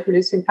dams, they're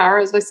producing power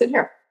as I sit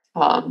here.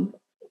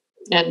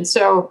 And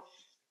so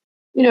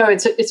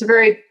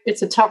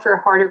it's a tougher,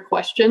 harder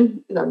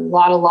question. There are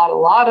a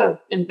lot of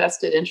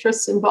invested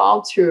interests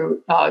involved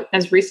who,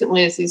 as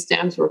recently as these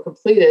dams were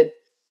completed,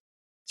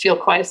 feel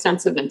quite a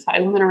sense of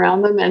entitlement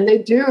around them, and they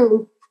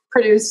do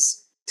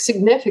produce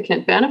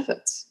significant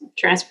benefits: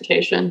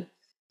 transportation,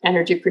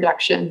 energy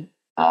production,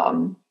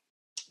 and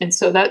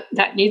so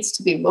that needs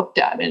to be looked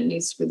at, and it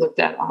needs to be looked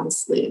at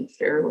honestly and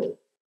fairly.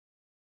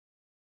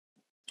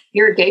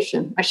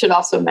 Irrigation, I should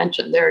also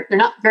mention, there are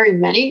not very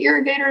many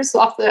irrigators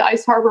off the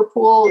Ice Harbor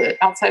Pool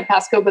outside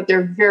Pasco, but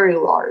they're very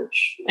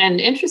large.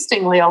 And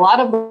interestingly, a lot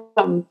of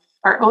them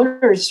are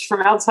owners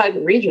from outside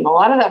the region. A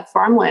lot of that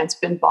farmland's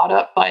been bought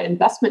up by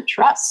investment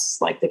trusts,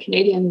 like the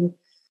Canadian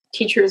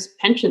Teachers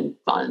Pension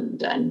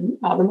Fund, and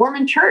the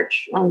Mormon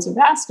Church owns a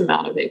vast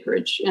amount of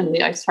acreage in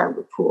the Ice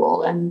Harbor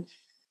Pool. And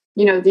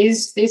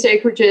these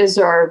acreages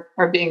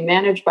are being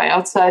managed by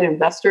outside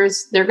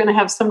investors. They're going to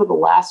have some of the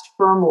last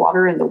firm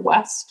water in the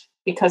West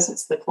because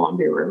it's the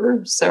Columbia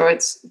River. So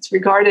it's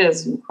regarded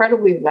as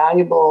incredibly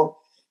valuable,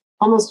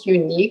 almost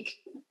unique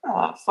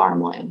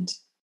farmland.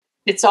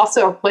 It's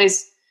also a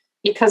place,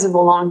 because of the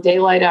long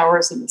daylight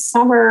hours in the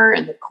summer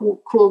and the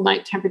cool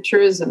night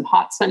temperatures and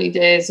hot sunny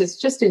days, it's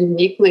just a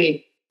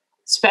uniquely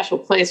special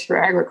place for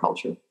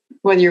agriculture,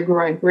 whether you're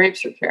growing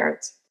grapes or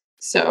carrots.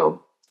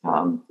 So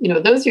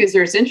those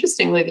users,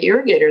 interestingly, the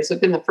irrigators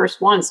have been the first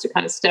ones to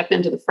kind of step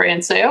into the fray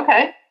and say,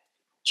 okay,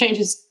 change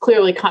is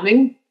clearly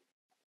coming.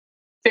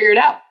 Figure it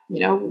out.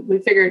 We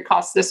figure it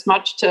costs this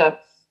much to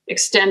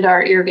extend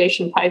our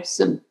irrigation pipes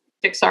and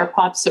fix our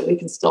pumps so we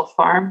can still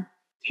farm.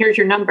 Here's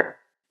your number.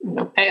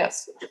 Pay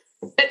us.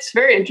 It's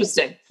very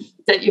interesting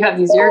that you have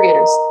these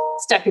irrigators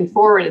stepping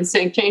forward and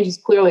saying change is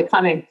clearly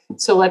coming,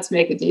 so let's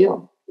make a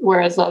deal.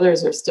 Whereas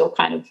others are still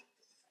kind of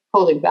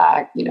holding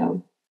back,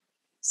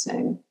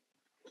 saying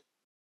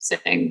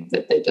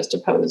that they just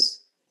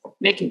oppose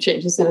making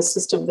changes in a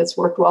system that's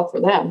worked well for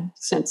them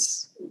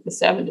since the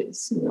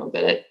 70s.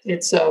 But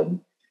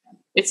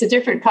it's a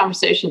different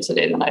conversation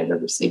today than I've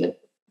ever seen it.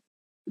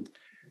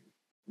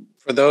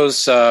 For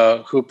those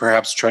who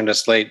perhaps joined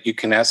us late, you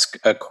can ask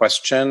a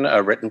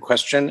written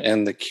question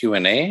in the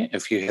Q&A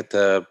if you hit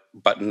the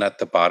button at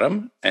the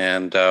bottom,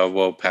 and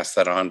we'll pass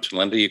that on to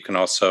Lynda. You can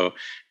also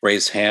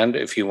raise hand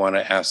if you want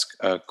to ask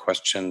a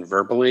question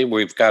verbally.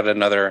 We've got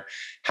another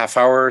half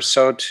hour or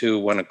so to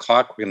 1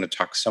 o'clock. We're going to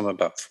talk some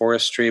about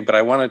forestry, but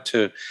I wanted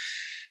to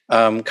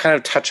kind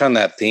of touch on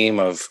that theme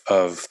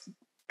of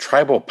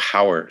tribal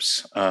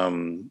powers,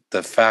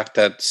 the fact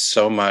that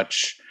so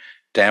much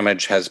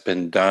damage has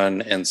been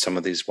done in some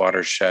of these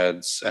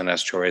watersheds and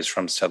estuaries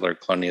from settler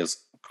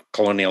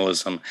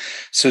colonialism.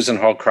 Susan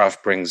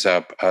Holcroft brings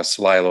up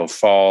Celilo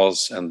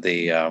Falls and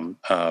the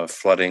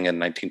flooding in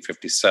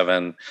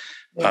 1957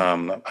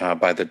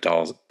 by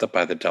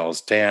the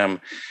Dells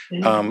Dam.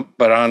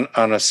 But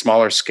on a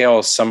smaller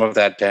scale, some of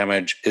that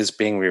damage is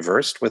being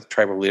reversed with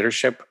tribal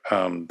leadership.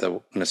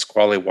 The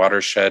Nisqually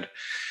watershed,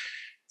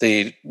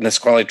 the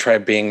Nisqually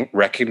tribe being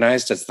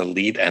recognized as the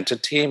lead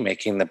entity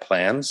making the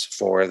plans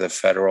for the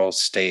federal,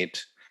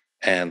 state,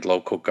 and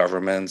local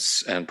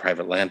governments and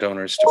private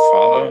landowners to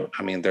follow.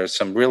 I mean, there's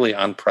some really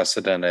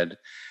unprecedented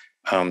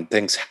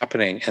things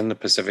happening in the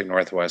Pacific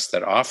Northwest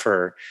that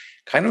offer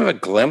kind of a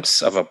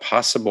glimpse of a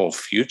possible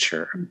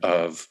future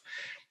of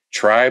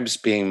tribes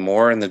being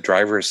more in the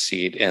driver's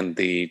seat in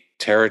the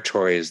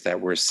territories that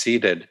were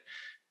ceded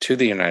to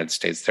the United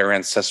States, their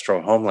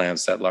ancestral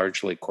homelands that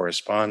largely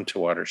correspond to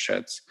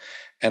watersheds.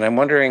 And I'm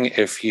wondering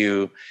if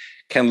you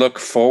can look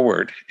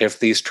forward, if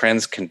these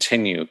trends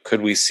continue, could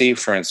we see,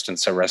 for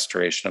instance, a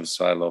restoration of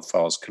Celilo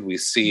Falls? Could we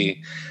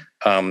see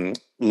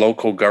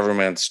local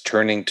governments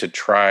turning to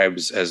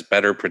tribes as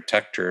better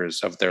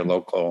protectors of their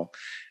local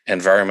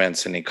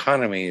environments and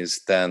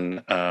economies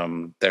than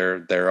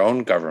their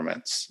own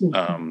governments?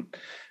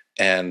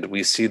 And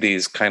we see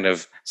these kind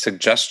of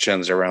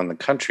suggestions around the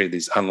country,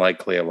 these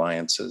unlikely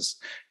alliances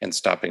in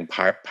stopping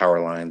power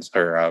lines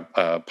or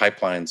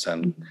pipelines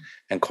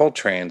and coal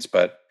trains.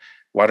 But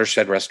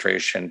watershed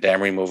restoration,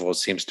 dam removal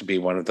seems to be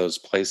one of those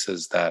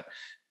places that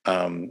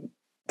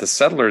the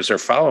settlers are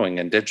following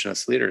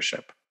indigenous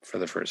leadership for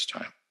the first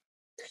time.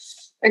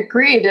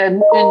 Agreed.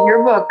 And in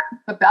your book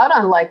about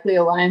unlikely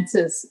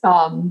alliances,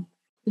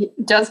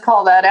 it does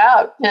call that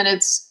out. And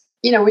it's,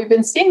 we've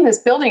been seeing this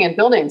building and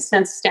building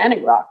since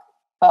Standing Rock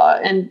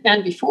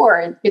and before.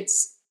 And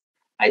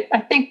I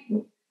think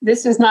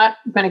this is not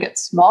going to get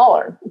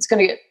smaller. It's going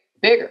to get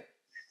bigger.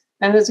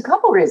 And there's a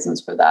couple reasons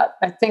for that.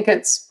 I think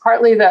it's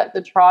partly that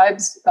the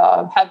tribes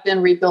have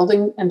been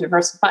rebuilding and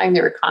diversifying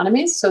their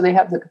economies, so they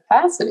have the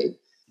capacity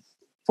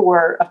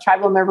for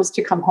tribal members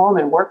to come home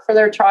and work for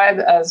their tribe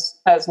as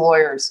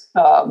lawyers,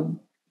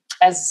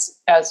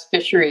 as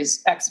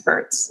fisheries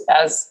experts,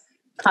 as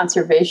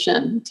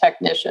conservation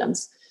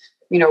technicians.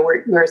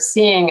 We're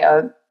seeing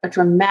a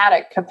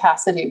dramatic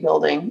capacity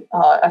building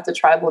at the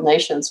tribal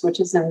nations, which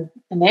is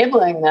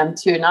enabling them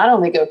to not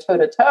only go toe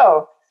to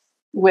toe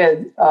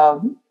with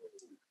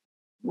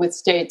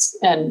states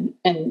and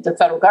the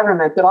federal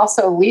government, but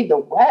also lead the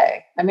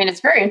way. I mean,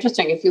 it's very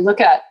interesting. If you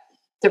look at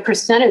the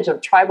percentage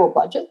of tribal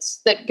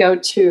budgets that go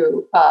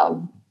to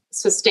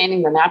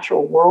sustaining the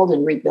natural world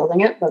and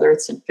rebuilding it, whether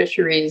it's in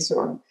fisheries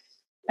or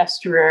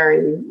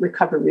estuary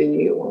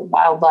recovery or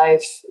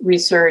wildlife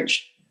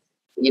research.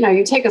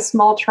 You take a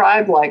small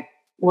tribe like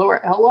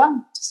Lower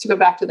Elwha, just to go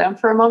back to them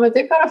for a moment,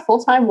 they've got a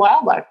full-time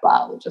wildlife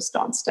biologist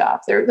on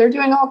staff. They're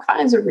doing all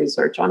kinds of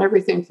research on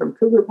everything from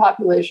cougar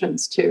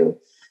populations to,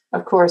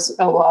 of course,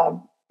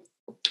 Elwha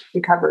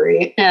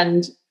recovery.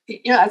 And,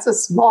 it's a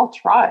small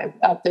tribe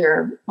out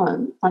there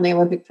on the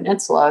Olympic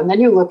Peninsula. And then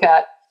you look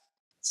at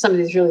some of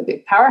these really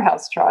big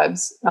powerhouse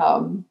tribes,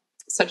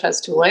 such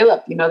as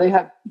Tulalip,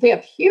 they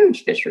have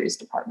huge fisheries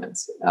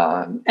departments.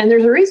 And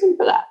there's a reason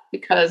for that,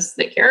 because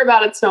they care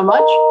about it so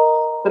much,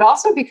 but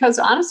also because,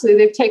 honestly,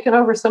 they've taken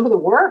over some of the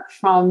work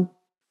from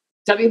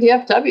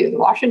WDFW, the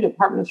Washington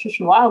Department of Fish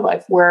and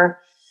Wildlife, where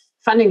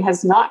funding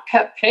has not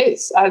kept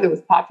pace either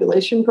with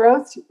population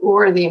growth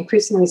or the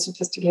increasingly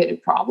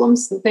sophisticated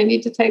problems that they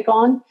need to take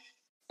on.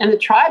 And the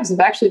tribes have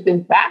actually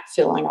been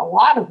backfilling a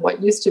lot of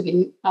what used to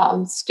be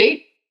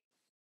state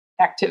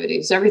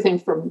activities, everything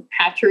from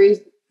hatchery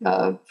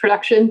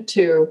production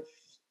to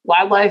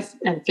wildlife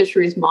and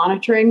fisheries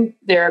monitoring.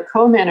 They're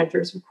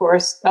co-managers, of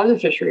course, of the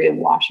fishery in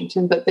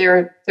Washington, but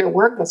their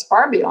work goes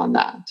far beyond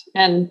that.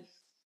 And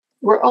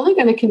we're only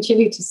going to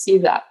continue to see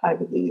that, I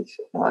believe,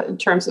 in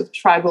terms of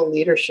tribal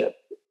leadership,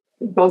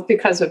 both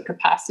because of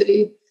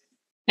capacity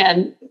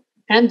and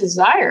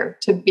desire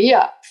to be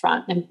up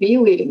front and be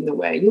leading the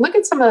way. You look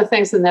at some of the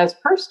things the Nez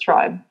Perce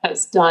tribe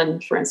has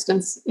done, for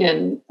instance,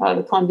 in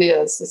the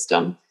Columbia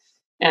system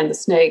and the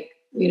Snake.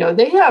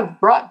 They have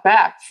brought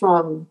back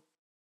from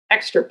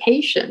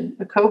extirpation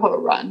a coho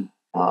run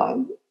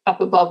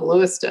up above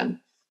Lewiston.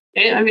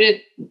 And,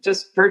 it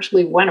just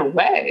virtually went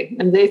away.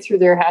 And they, through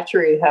their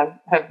hatchery, have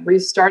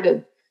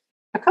restarted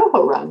a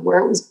coho run where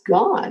it was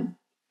gone.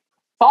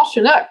 Fall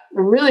Chinook,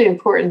 a really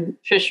important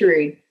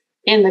fishery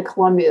in the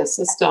Columbia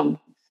system,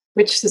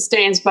 which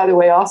sustains, by the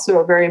way, also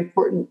a very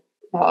important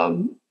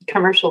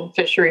commercial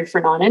fishery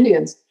for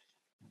non-Indians.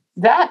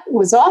 That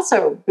was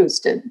also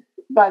boosted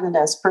by the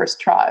Nez Perce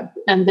tribe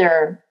and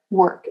their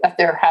work at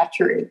their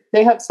hatchery.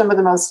 They have some of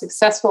the most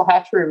successful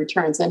hatchery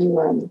returns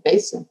anywhere in the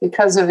basin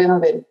because of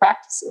innovative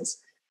practices.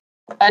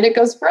 And it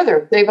goes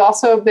further. They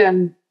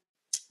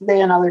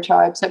and other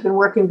tribes have been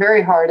working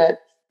very hard at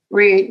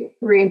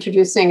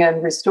reintroducing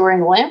and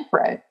restoring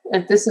lamprey.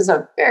 And this is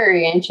a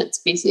very ancient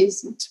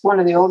species. It's one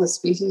of the oldest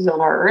species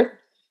on our Earth,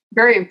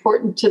 very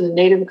important to the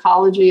native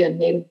ecology and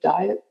native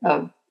diet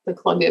of the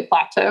Columbia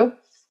Plateau.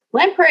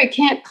 Lamprey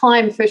can't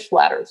climb fish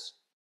ladders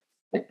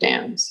at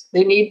dams.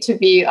 They need to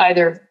be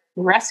either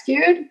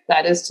rescued,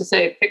 that is to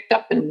say, picked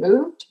up and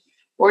moved,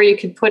 or you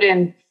can put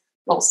in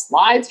little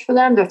slides for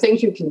them. There are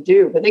things you can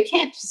do, but they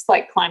can't just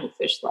climb a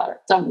fish ladder.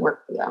 It doesn't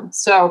work for them.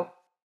 So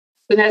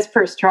the Nez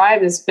Perce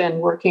tribe has been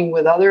working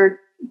with other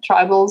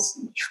tribal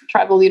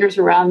leaders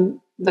around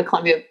the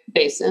Columbia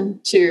Basin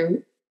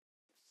to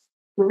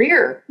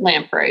rear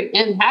lamprey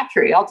in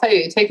hatchery. I'll tell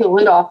you, take the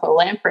lid off a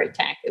lamprey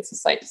tank, it's a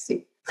sight to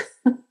see.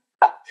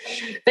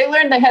 They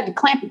learned they had to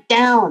clamp it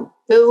down.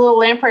 The little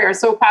lamprey are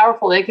so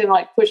powerful, they can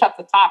push up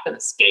the top and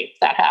escape.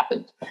 That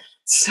happened.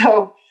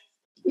 So,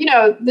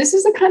 this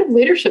is the kind of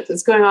leadership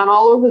that's going on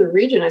all over the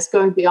region. It's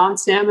going beyond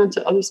salmon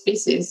to other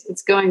species.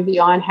 It's going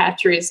beyond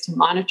hatcheries to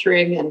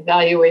monitoring and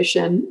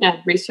evaluation and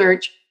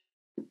research.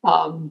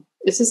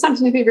 This is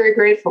something to be very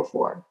grateful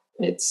for.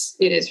 It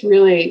is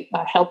really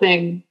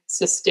helping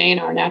sustain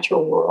our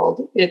natural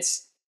world.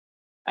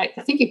 I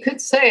think you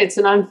could say it's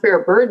an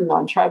unfair burden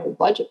on tribal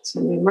budgets.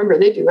 Remember,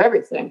 they do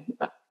everything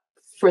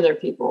for their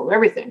people,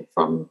 everything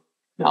from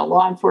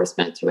law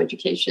enforcement to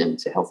education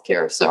to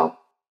healthcare. So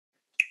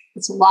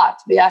it's a lot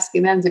to be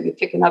asking them to be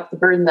picking up the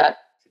burden that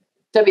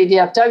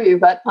WDFW,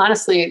 but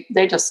honestly,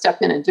 they just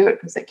step in and do it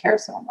because they care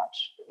so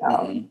much.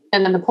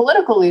 And then the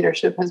political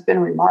leadership has been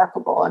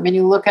remarkable.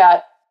 You look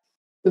at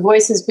the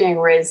voices being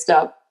raised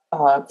up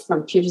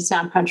from Puget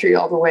Sound country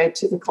all the way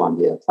to the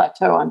Columbia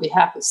Plateau on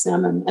behalf of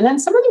salmon. And then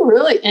some of the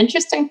really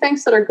interesting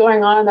things that are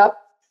going on up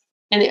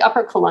in the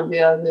Upper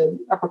Columbia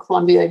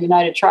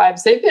United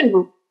Tribes, this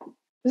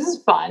is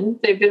fun,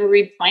 they've been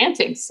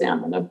replanting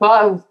salmon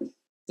above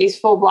these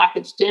full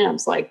blockage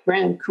dams like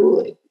Grand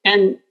Coulee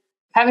and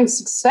having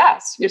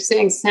success. You're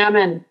seeing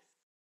salmon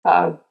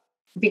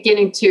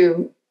beginning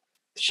to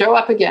show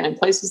up again in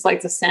places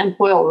like the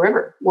Sanpoil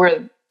River,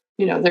 where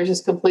they're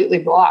just completely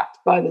blocked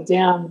by the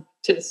dam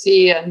to the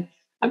sea. And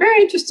I'm very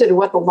interested in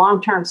what the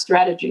long-term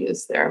strategy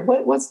is there.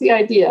 What's the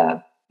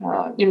idea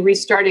in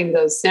restarting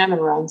those salmon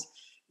runs?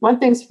 One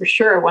thing's for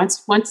sure,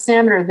 once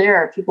salmon are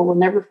there, people will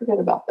never forget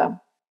about them.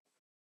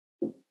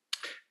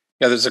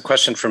 Yeah, there's a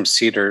question from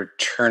Cedar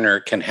Turner.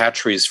 Can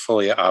hatcheries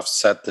fully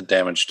offset the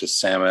damage to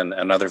salmon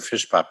and other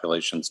fish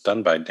populations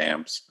done by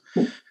dams?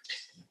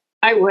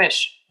 I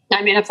wish.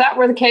 If that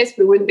were the case,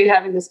 we wouldn't be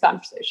having this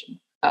conversation.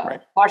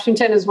 Right.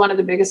 Washington is one of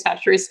the biggest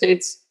hatchery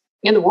states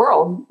in the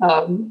world,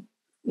 in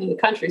the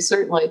country,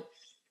 certainly.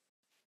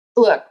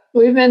 Look,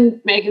 we've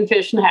been making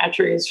fish in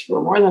hatcheries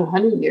for more than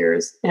 100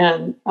 years,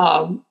 and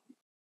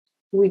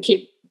we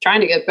keep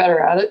trying to get better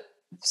at it.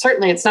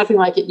 certainly it's nothing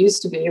like it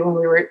used to be when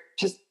we were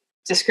just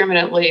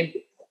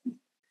discriminately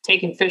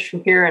taking fish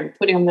from here and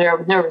putting them there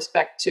with no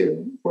respect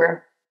to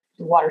where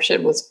the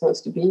watershed was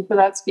supposed to be for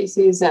that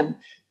species, and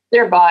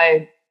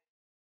thereby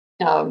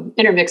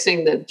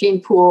intermixing the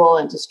gene pool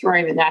and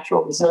destroying the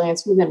natural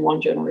resilience within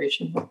one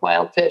generation of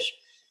wild fish.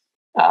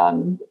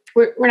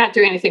 We're not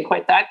doing anything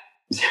quite that.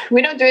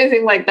 We don't do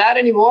anything like that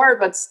anymore,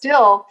 but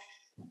still,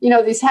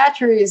 these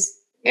hatcheries,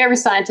 every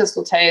scientist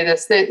will tell you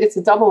this, that it's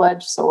a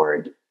double-edged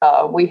sword.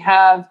 We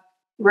have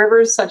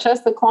rivers such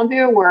as the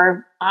Columbia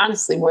where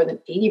honestly more than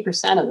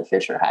 80% of the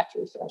fish are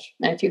hatchery fish.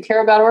 And if you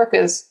care about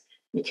orcas,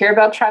 you care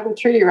about tribal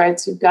treaty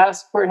rights, you've got to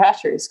support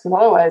hatcheries, because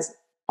otherwise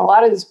a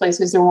lot of these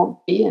places there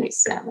won't be any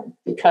salmon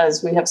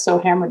because we have so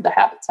hammered the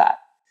habitat.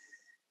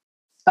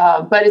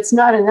 But it's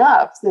not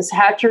enough. These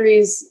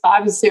hatcheries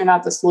obviously are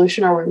not the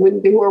solution, or we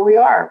wouldn't be where we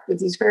are with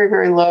these very,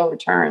 very low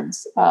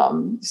returns.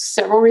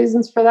 Several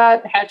reasons for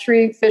that.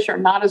 Hatchery fish are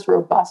not as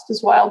robust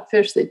as wild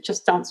fish. They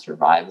just don't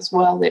survive as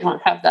well. They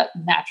don't have that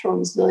natural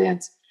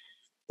resilience.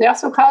 They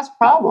also cause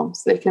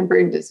problems. They can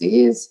bring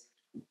disease.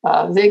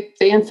 They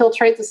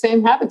infiltrate the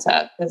same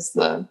habitat as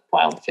the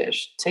wild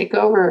fish, take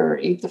over,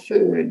 eat the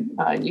food,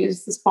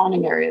 use the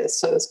spawning areas.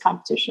 So there's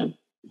competition.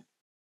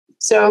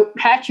 So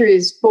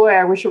hatcheries, boy,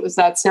 I wish it was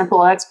that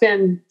simple. That's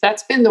been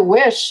the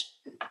wish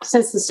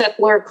since the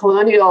settler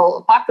colonial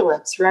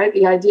apocalypse, right?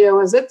 The idea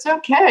was it's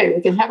okay.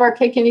 We can have our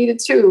cake and eat it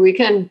too. We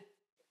can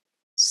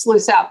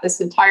sluice out this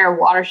entire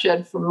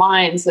watershed for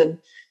mines and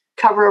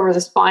cover over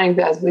the spawning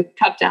beds. We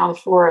cut down the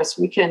forest.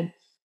 We can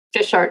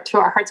fish to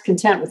our heart's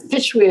content with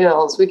fish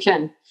wheels. We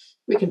can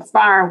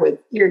farm with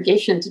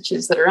irrigation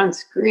ditches that are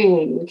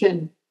unscreened. We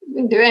can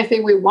do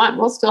anything we want.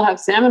 We'll still have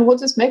salmon. We'll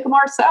just make them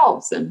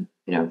ourselves and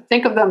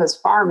think of them as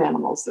farm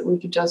animals that we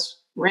could just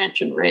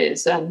ranch and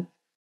raise. And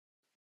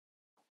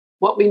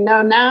what we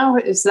know now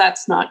is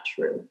that's not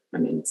true. I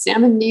mean,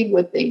 salmon need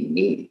what they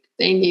need.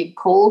 They need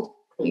cold,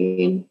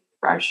 clean,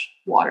 fresh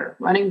water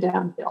running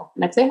downhill.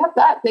 And if they have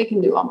that, they can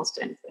do almost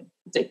anything.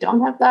 If they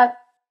don't have that,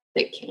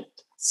 they can't.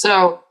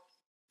 So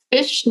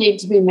fish need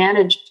to be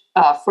managed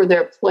for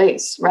their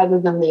place rather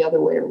than the other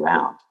way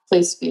around.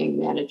 Place being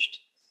managed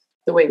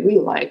the way we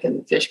like, and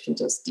the fish can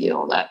just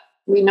deal. That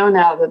we know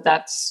now that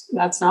that's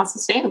not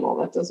sustainable.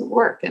 That doesn't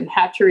work. And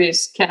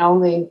hatcheries can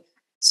only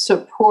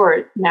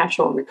support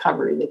natural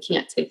recovery. They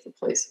can't take the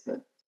place of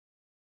it.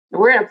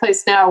 And we're in a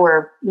place now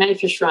where many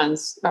fish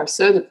runs are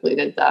so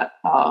depleted that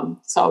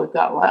it's all we've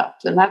got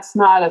left. And that's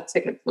not a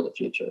ticket for the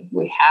future.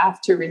 We have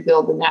to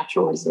rebuild the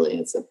natural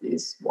resilience of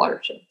these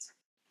watersheds.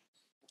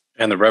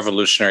 And the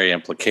revolutionary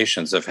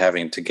implications of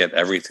having to get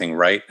everything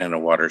right in a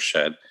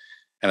watershed,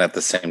 and at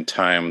the same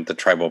time, the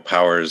tribal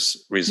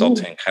powers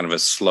resulting in kind of a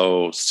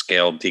slow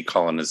scale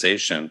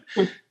decolonization,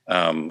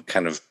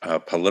 kind of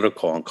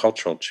political and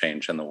cultural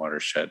change in the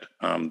watershed.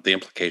 The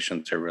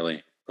implications are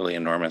really, really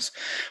enormous.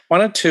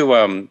 Wanted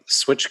to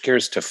switch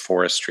gears to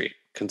forestry,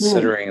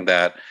 considering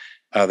that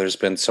there's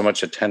been so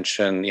much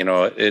attention.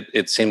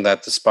 It seemed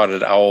that the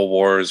spotted owl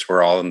wars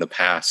were all in the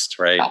past,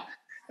 right? Oh.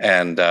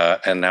 And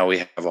now we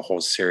have a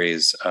whole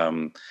series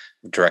of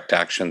direct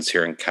actions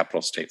here in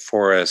Capital State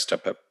Forest,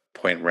 up at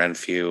Point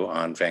Renfrew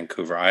on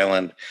Vancouver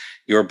Island.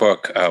 Your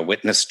book,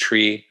 Witness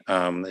Tree,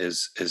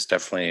 is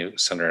definitely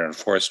centered on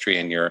forestry,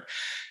 and your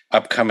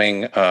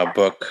upcoming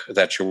book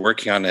that you're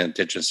working on,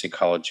 Indigenous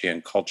Ecology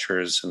and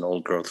Cultures in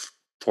Old Growth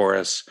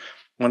Forests.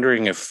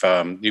 Wondering if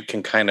you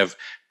can kind of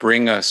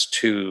bring us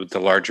to the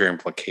larger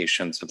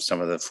implications of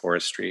some of the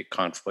forestry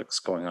conflicts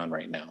going on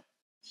right now.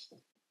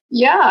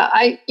 Yeah,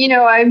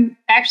 I'm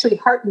actually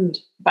heartened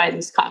by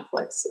these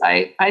conflicts.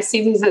 I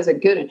see these as a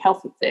good and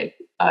healthy thing.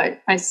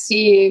 I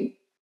see,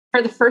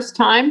 for the first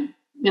time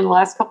in the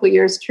last couple of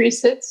years, tree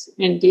sits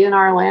in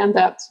DNR land.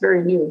 That's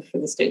very new for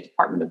the State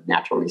Department of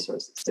Natural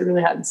Resources. They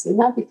really hadn't seen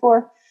that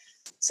before.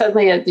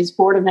 Suddenly at these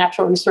Board of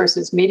Natural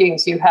Resources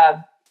meetings, you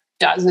have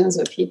dozens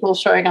of people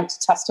showing up to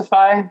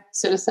testify,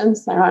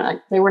 citizens.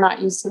 They were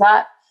not used to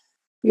that.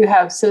 You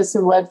have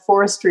citizen-led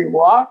forestry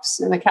walks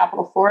in the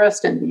Capitol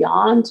Forest and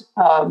beyond,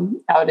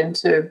 out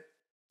into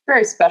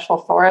very special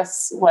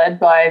forests led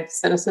by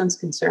citizens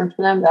concerned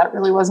for them. That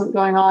really wasn't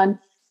going on.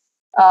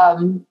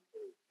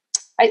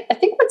 I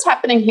think what's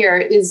happening here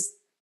is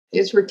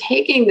we're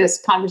taking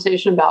this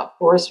conversation about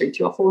forestry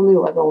to a whole new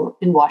level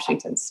in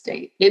Washington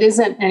State. It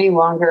isn't any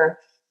longer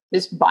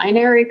this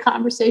binary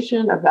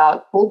conversation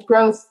about old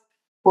growth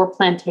or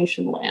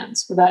plantation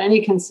lands without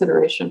any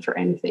consideration for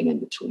anything in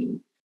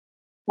between.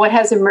 What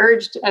has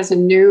emerged as a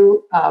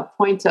new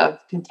point of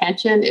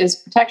contention is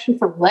protection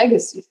for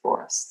legacy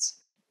forests.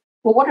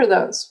 Well, what are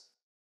those?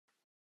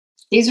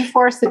 These are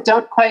forests that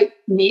don't quite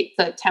meet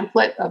the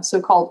template of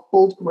so-called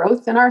old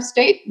growth in our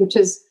state, which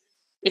is,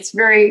 it's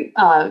very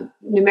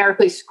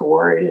numerically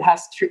scored.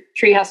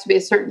 Tree has to be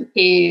a certain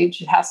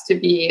age. It has to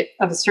be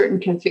of a certain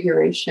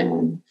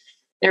configuration.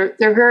 There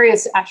are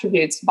various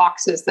attributes,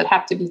 boxes that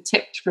have to be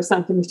ticked for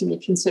something to be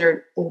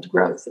considered old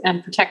growth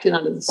and protected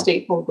under the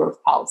state old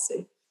growth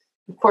policy.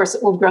 Of course,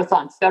 old growth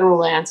on federal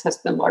lands has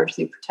been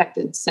largely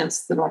protected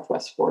since the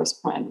Northwest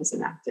Forest Plan was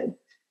enacted.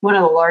 one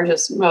of the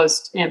largest,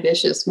 most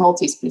ambitious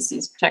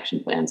multi-species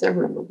protection plans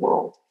ever in the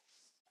world.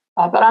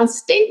 But on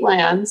state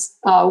lands,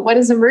 what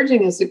is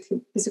emerging is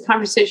a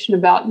conversation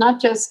about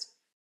not just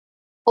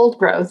old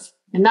growth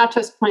and not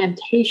just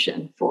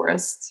plantation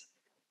forests,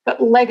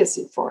 but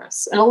legacy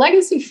forests. And a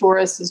legacy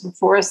forest is a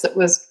forest that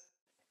was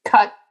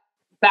cut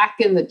back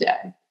in the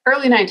day,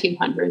 early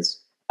 1900s,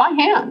 by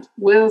hand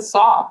with a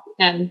saw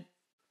and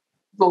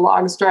the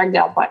logs dragged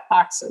out by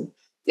oxen.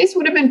 These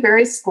would have been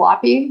very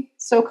sloppy,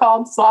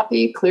 so-called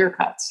sloppy clear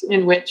cuts,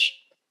 in which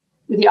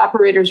the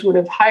operators would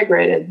have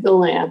high-graded the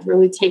land,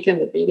 really taken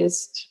the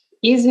biggest,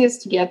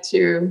 easiest to get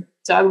to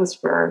Douglas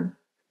fir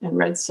and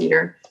red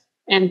cedar,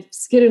 and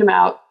skidded them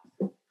out,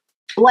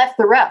 left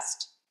the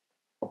rest.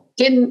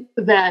 Didn't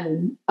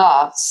then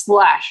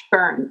slash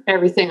burn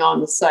everything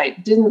on the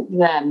site, didn't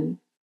then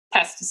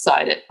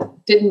pesticide it,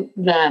 didn't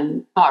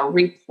then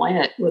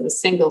replant it with a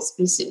single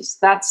species.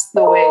 That's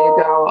the way you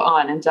go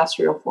on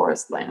industrial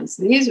forest lands.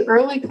 These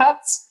early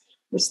cuts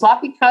were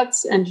sloppy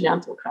cuts and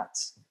gentle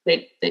cuts.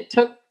 They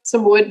took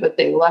some wood, but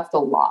they left a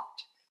lot.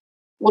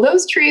 Well,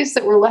 those trees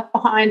that were left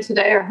behind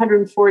today are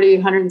 140,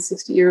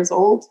 160 years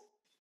old,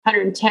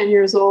 110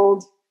 years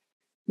old,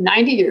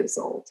 90 years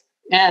old.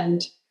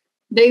 And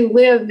they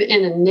live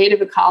in a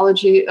native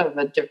ecology of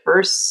a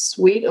diverse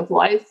suite of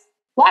life,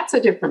 lots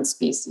of different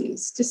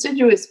species,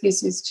 deciduous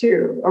species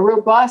too, a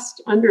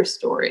robust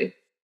understory,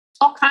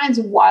 all kinds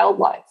of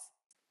wildlife.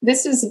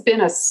 This has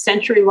been a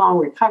century-long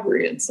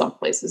recovery in some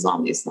places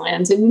on these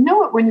lands, and you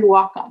know it when you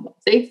walk on them.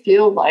 They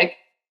feel like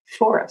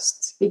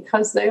forests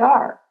because they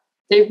are.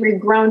 They've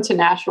regrown to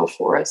national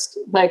forest,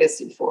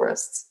 legacy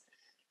forests.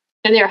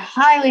 And they're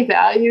highly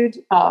valued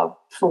for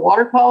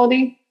water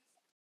quality,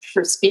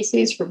 for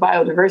species, for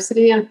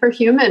biodiversity, and for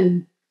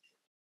human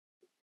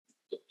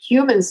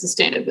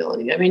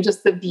sustainability. I mean,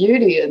 just the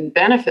beauty and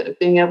benefit of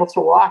being able to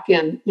walk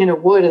in a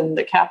wood in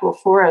the capital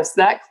forest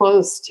that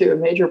close to a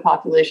major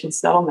population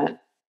settlement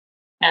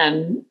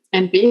and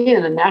be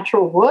in a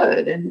natural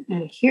wood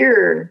and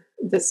hear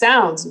the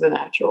sounds of a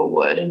natural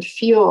wood and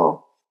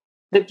feel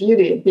the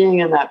beauty of being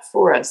in that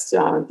forest.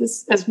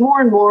 As more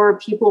and more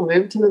people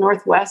move to the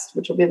Northwest,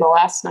 which will be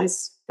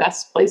the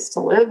best place to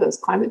live as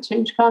climate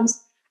change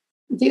comes,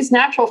 these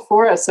natural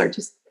forests are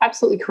just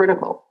absolutely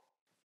critical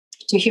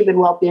to human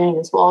well-being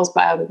as well as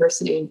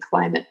biodiversity and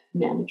climate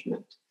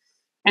management.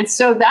 And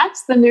so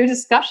that's the new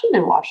discussion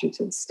in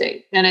Washington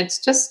state. And it's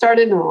just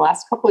started in the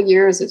last couple of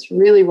years. It's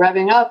really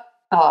revving up.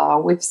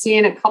 We've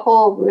seen a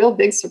couple real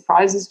big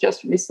surprises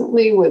just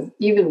recently with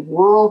even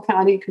rural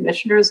county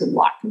commissioners in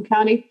Whatcom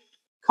County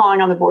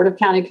calling on the Board of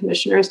County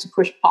Commissioners to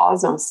push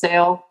pause on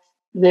sale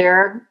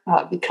there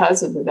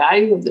because of the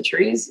value of the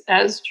trees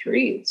as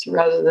trees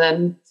rather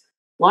than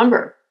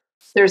lumber.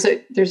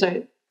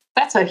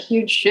 That's a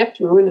huge shift.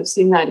 We wouldn't have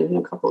seen that even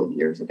a couple of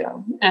years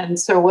ago. And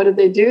so what did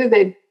they do?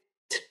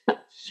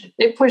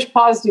 They pushed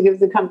pause to give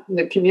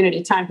the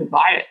community time to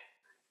buy it.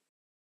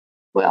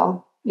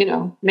 Well,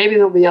 maybe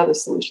there'll be other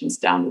solutions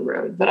down the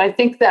road. But I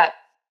think that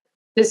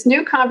this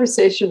new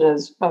conversation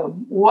is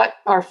what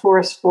are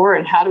forests for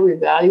and how do we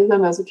value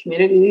them as a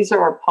community? These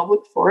are our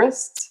public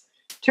forests.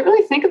 To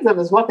really think of them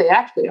as what they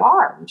actually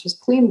are, which is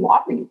clean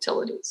water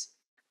utilities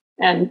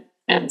and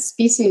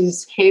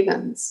species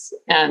havens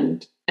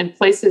and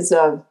places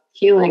of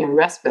healing and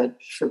respite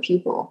for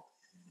people,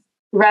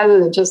 rather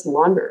than just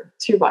lumber,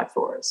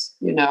 2x4s.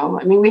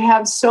 I mean, we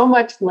have so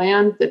much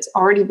land that's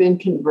already been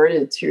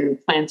converted to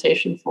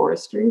plantation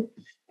forestry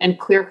and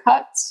clear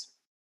cuts,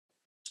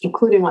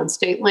 including on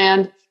state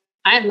land.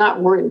 I am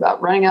not worried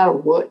about running out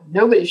of wood.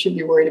 Nobody should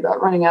be worried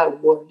about running out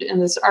of wood.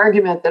 And this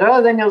argument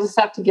that, then you'll just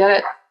have to get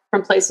it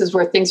from places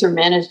where things are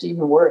managed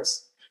even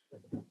worse.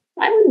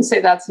 I wouldn't say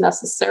that's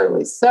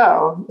necessarily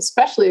so,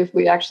 especially if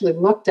we actually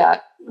looked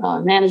at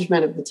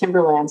management of the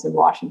timberlands in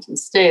Washington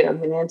state. I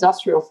mean, the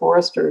industrial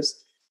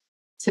foresters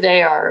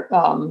today are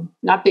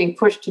not being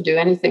pushed to do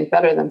anything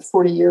better than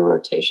 40-year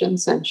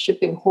rotations and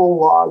shipping whole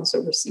logs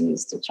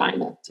overseas to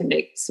China to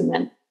make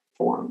cement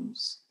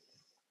forms.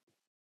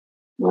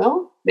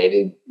 Well,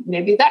 maybe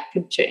that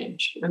could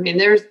change. I mean,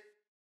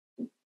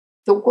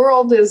 the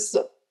world is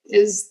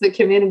the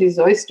community's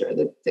oyster.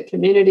 The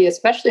community,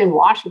 especially in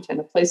Washington,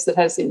 a place that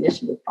has the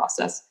initiative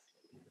process,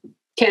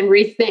 can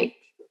rethink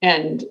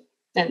and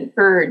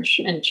urge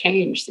and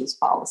change these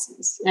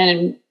policies.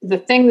 And the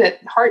thing that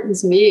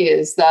heartens me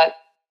is that,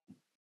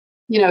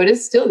 it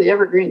is still the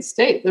Evergreen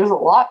state. There's a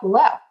lot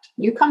left.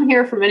 You come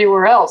here from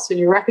anywhere else and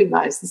you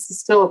recognize this is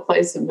still a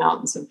place of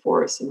mountains and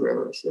forests and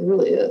rivers. It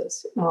really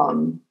is.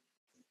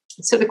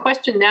 So the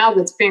question now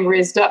that's being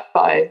raised up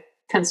by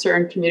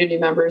concerned community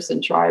members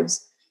and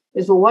tribes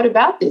is, well, what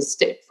about these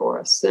state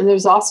forests? And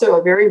there's also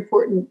a very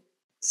important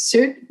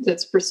suit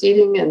that's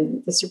proceeding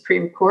in the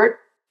Supreme Court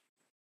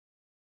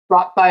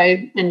brought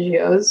by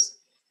NGOs.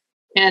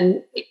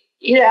 And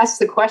it asks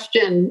the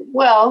question,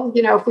 well,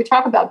 if we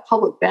talk about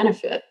public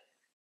benefit,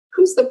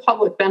 who's the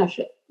public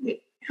benefit?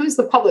 Who's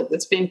the public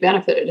that's being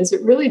benefited? Is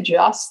it really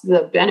just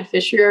the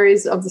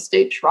beneficiaries of the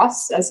state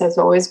trusts, as has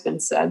always been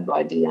said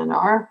by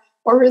DNR?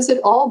 Or is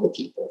it all the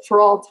people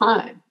for all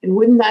time? And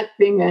wouldn't that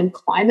bring in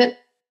climate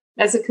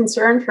as a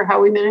concern for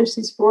how we manage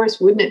these forests?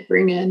 Wouldn't it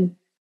bring in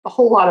a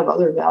whole lot of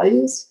other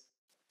values?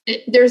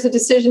 There's a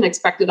decision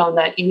expected on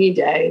that any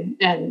day.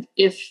 And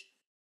if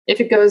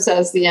it goes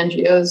as the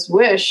NGOs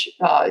wish,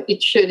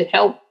 it should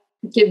help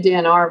give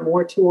DNR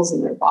more tools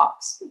in their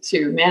box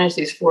to manage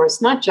these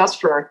forests, not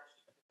just for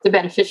the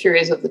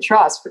beneficiaries of the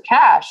trust for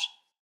cash,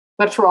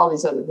 but for all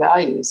these other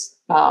values.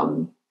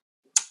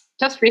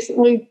 Just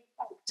recently,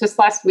 just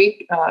last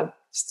week,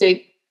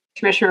 State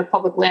Commissioner of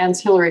Public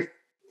Lands, Hillary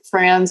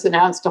Franz,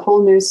 announced a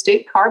whole new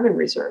state carbon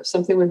reserve,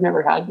 something we've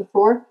never had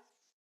before,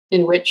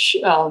 in which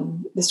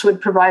this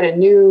would provide a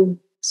new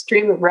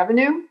stream of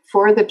revenue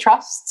for the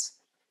trusts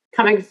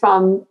coming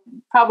from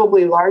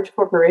probably large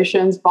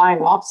corporations buying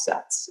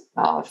offsets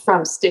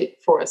from state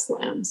forest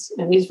lands.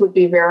 And these would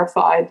be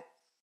verified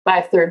by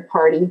a third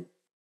party.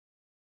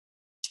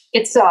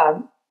 It's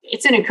an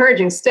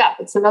encouraging step.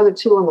 It's another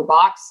tool in the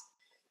box.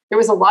 There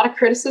was a lot of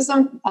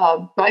criticism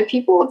by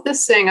people of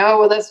this, saying, oh,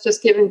 well, that's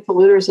just giving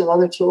polluters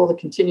another tool to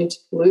continue to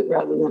pollute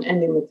rather than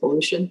ending the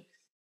pollution.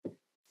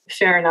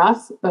 Fair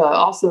enough.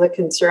 Also the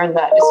concern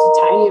that it's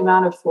a tiny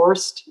amount of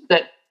forest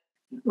that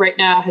right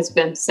now has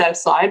been set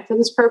aside for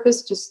this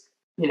purpose, just,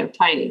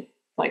 tiny,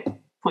 like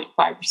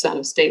 0.5%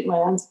 of state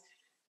lands.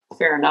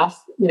 Fair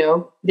enough.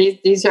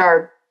 These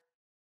are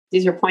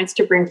points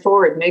to bring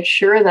forward. Make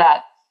sure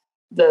that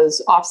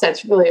those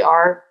offsets really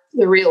are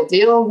the real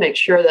deal. Make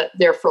sure that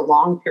they're for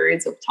long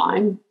periods of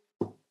time.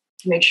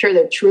 Make sure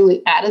they're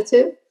truly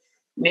additive.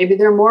 Maybe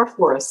there are more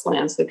forest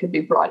lands that could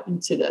be brought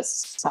into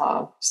this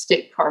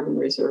state carbon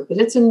reserve. But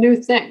it's a new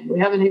thing. We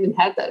haven't even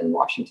had that in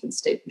Washington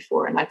State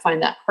before. And I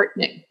find that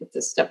heartening that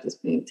this step is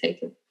being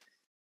taken.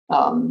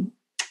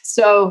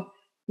 So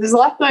there's a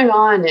lot going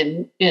on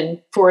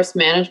in forest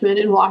management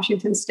in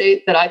Washington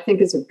State that I think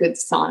is a good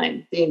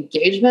sign. The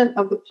engagement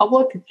of the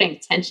public, paying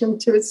attention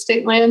to its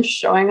state land,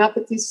 showing up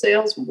at these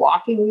sales,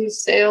 walking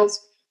these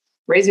sales,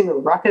 raising a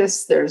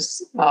ruckus.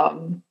 There's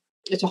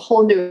a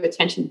whole new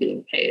attention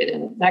being paid,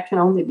 and that can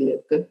only be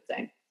a good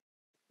thing.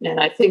 And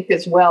I think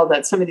as well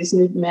that some of these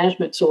new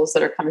management tools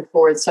that are coming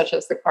forward, such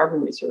as the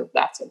carbon reserve,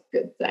 that's a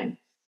good thing.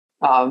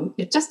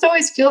 It just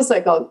always feels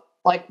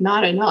like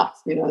not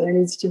enough. There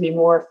needs to be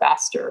more,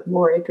 faster,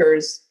 more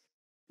acres,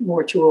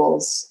 more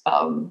tools.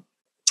 But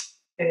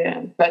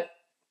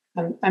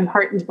I'm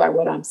heartened by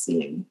what I'm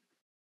seeing.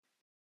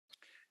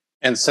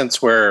 And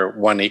since we're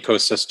one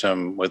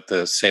ecosystem with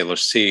the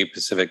Salish Sea,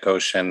 Pacific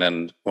Ocean,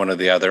 and one of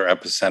the other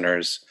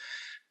epicenters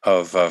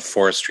of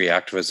forestry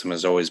activism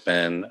has always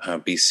been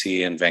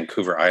BC and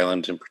Vancouver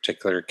Island in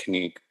particular, can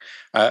you,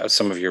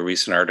 some of your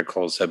recent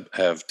articles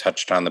have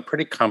touched on the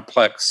pretty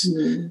complex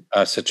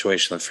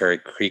situation of the Fairy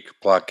Creek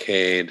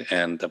blockade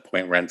and the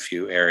Point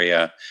Renfrew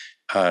area,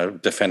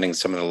 defending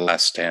some of the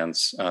last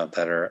stands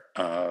that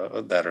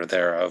are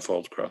there of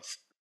old growth.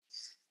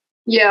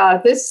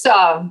 Yeah, this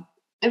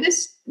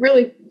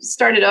really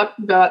started up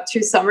about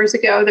 2 summers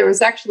ago. There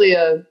was actually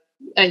a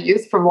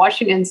youth from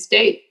Washington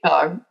State,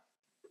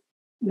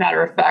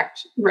 matter of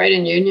fact, right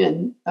in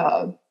Union,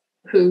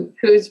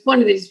 who's one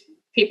of these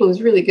people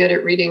who's really good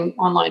at reading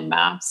online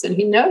maps. And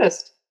he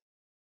noticed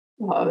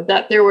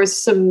that there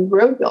was some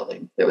road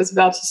building that was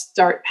about to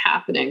start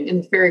happening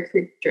in the Fairy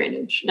Creek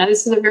drainage. Now,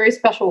 this is a very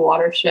special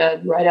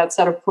watershed right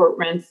outside of Port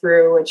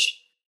Renfrew, which,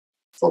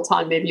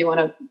 Sultan, maybe you want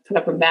to put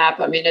up a map.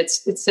 I mean,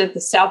 it's at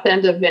the south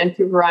end of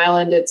Vancouver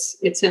Island.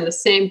 It's in the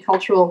same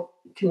cultural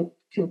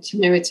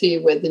continuity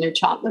with the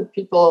Nuu-Chah-Nulth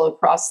people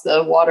across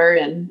the water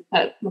and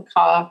at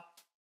Macau.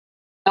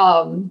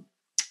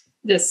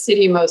 The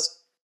city most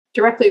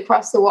directly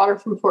across the water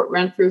from Port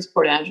Renfrew is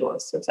Port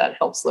Angeles, so if that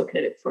helps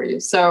locate it for you.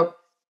 So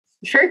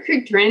the Fairy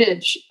Creek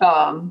drainage,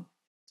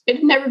 it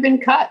had never been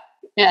cut.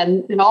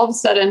 And all of a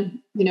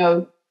sudden,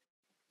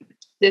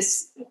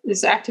 this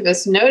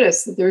activist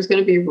noticed that there was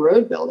going to be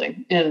road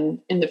building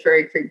in the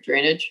Fairy Creek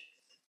drainage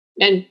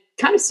and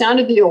kind of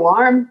sounded the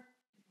alarm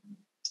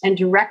and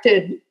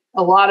directed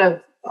a lot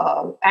of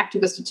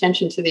activist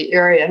attention to the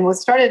area. And what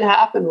started to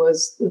happen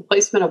was the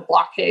placement of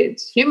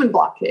blockades, human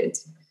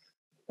blockades,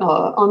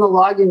 on the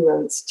logging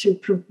roads to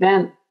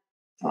prevent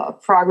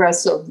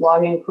progress of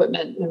logging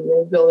equipment and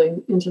road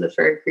building into the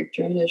Fairy Creek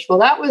drainage. Well,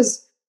 that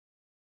was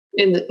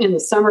in the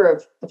summer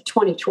of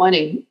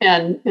 2020,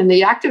 and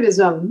the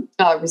activism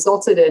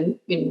resulted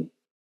in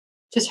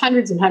just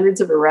hundreds and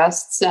hundreds of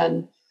arrests,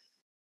 and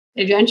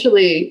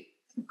eventually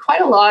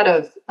quite a lot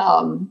of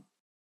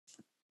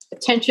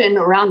attention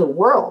around the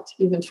world,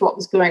 even to what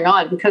was going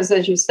on. Because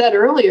as you said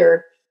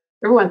earlier,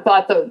 everyone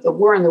thought the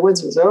war in the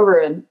woods was over,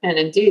 and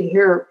indeed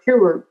here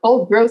were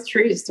old growth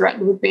trees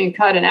threatened with being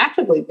cut and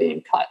actively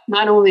being cut,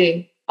 not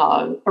only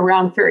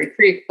around Fairy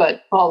Creek,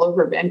 but all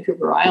over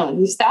Vancouver Island.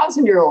 These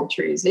 1,000-year-old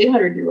trees,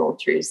 800-year-old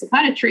trees, the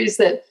kind of trees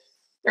that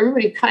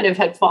everybody kind of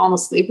had fallen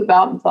asleep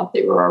about and thought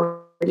they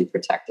were already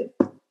protected.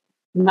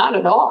 Not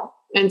at all.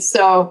 And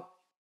so,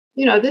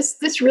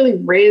 this really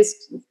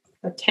raised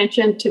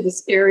attention to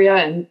this area,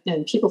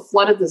 and people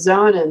flooded the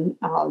zone and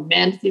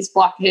manned these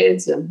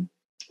blockades and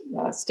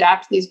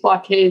staffed these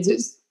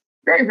blockades.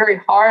 very, very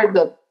hard.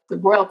 The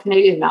Royal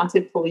Canadian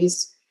Mounted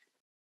Police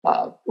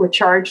were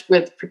charged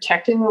with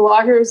protecting the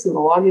loggers and the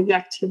logging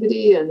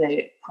activity, and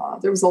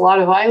there was a lot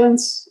of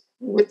violence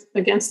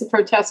against the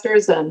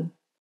protesters, and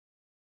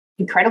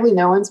incredibly,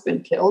 no one's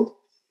been killed.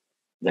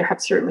 There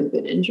have certainly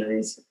been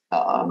injuries,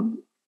 and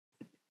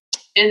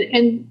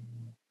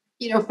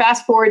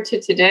fast forward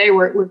to today,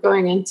 we're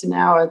going into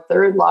now a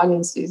third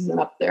logging season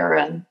up there,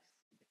 and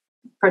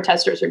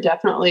protesters are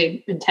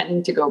definitely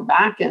intending to go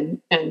back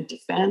and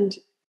defend.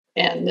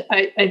 And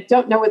I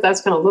don't know what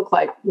that's going to look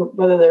like,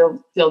 whether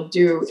they'll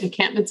do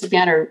encampments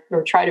again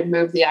or try to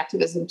move the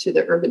activism to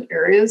the urban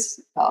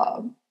areas.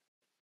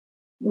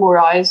 More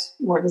eyes,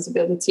 more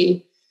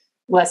visibility,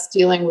 less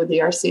dealing with the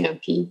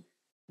RCMP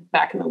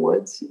back in the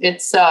woods.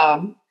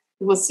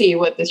 We'll see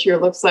what this year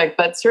looks like,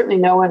 but certainly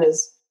no one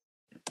is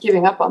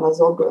giving up on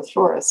those old growth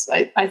forests.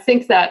 I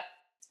think that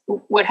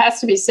what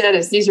has to be said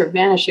is these are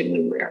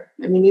vanishingly rare.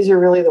 I mean, these are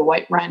really the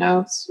white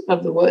rhinos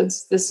of the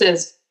woods. This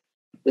is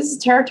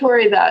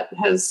territory that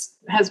has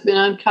been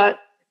uncut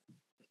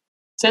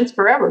since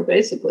forever,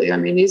 basically. I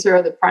mean, these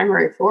are the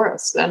primary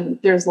forests, and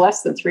there's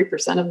less than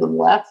 3% of them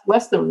left,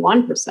 less than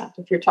 1%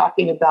 if you're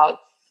talking about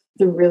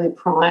the really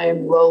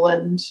prime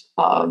lowland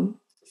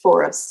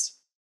forests.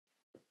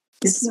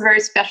 This is a very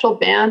special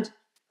band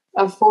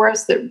of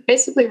forest that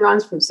basically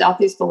runs from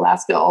Southeast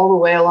Alaska all the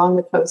way along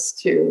the coast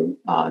to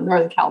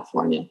Northern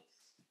California.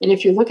 And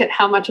if you look at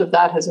how much of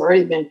that has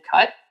already been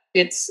cut,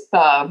 it's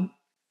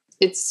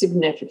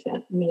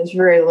significant. I mean, there's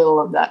very little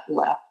of that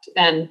left.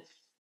 And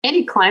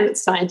any climate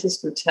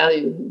scientist would tell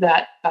you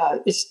that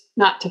it's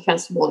not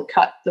defensible to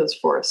cut those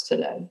forests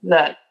today,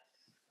 that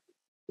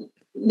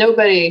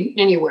nobody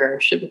anywhere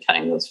should be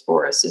cutting those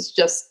forests. It's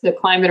just the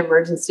climate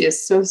emergency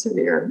is so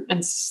severe,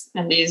 and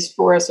these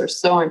forests are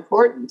so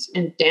important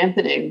in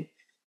dampening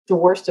the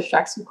worst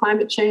effects of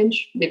climate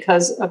change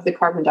because of the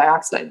carbon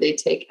dioxide they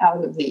take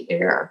out of the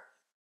air,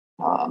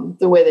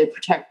 the way they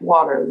protect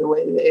water, the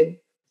way they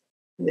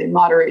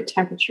moderate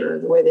temperature,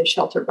 the way they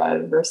shelter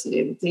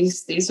biodiversity.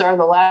 These are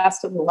the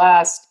last of the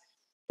last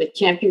that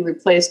can't be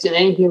replaced in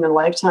any human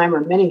lifetime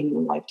or many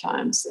human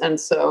lifetimes. And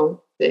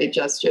so they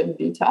just shouldn't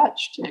be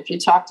touched. And if you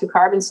talk to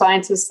carbon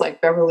scientists like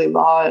Beverly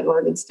Law at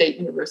Oregon State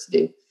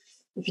University,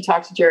 if you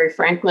talk to Jerry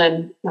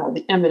Franklin,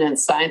 the eminent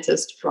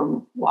scientist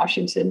from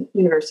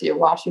University of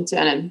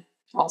Washington, and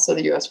also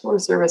the U.S.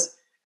 Forest Service,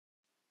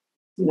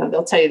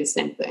 they'll tell you the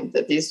same thing,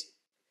 that these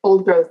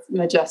old growth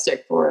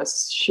majestic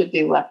forests should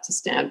be left to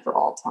stand for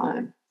all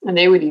time. And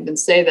they would even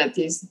say that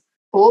these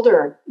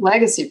older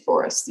legacy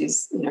forests,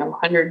 these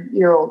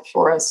 100-year-old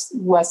forests,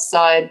 west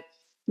side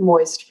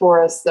moist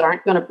forests that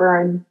aren't going to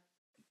burn,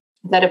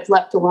 that if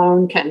left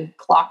alone can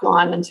clock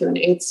on into an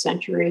 8th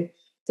century,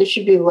 they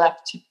should be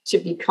left to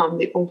become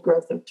the old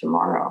growth of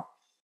tomorrow.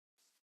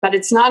 But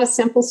it's not a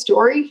simple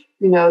story.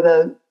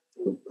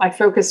 I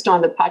focused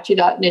on the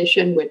Pacheedaht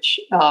Nation, which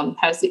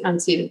has the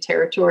unceded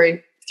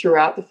territory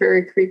throughout the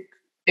Fairy Creek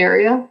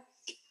area.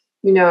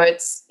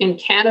 It's in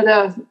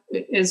Canada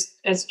is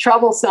as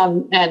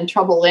troublesome and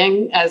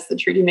troubling as the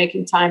treaty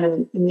making time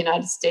in the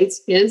United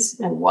States is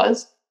and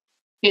was.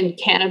 In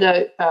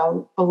Canada,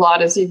 a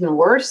lot is even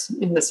worse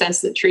in the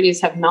sense that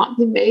treaties have not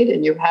been made,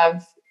 and you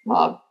have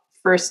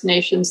First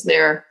Nations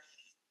there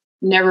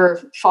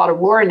never fought a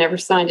war, never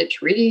signed a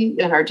treaty,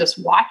 and are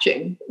just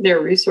watching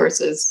their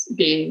resources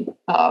be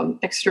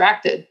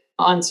extracted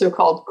on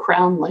so-called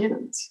crown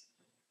lands.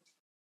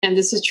 And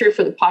this is true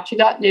for the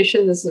Pacheedaht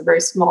Nation. This is a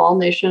very small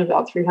nation,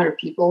 about 300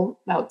 people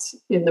out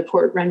in the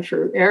Port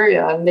Renfrew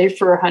area. And they,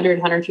 for 100,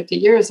 150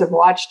 years, have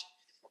watched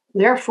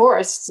their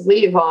forests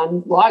leave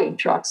on logging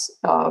trucks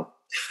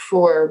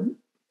for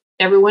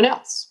everyone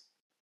else.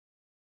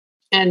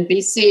 And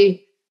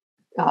BC,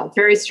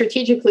 very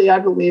strategically, I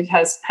believe,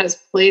 has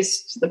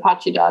placed the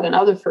Pacheedaht and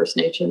other First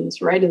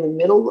Nations right in the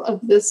middle of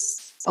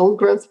this old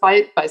growth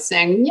fight by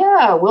saying,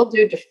 yeah, we'll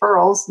do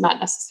deferrals, not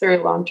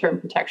necessarily long-term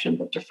protection,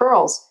 but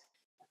deferrals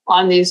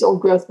on these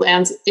old growth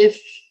lands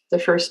if the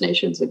First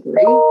Nations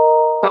agree,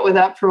 but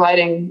without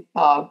providing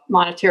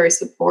monetary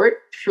support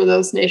for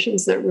those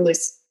nations that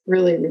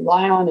really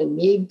rely on and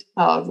need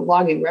the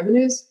logging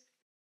revenues.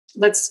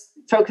 Let's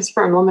focus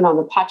for a moment on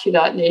the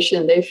Pacheedaht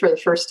Nation. They, for the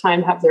first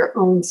time, have their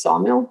own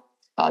sawmill.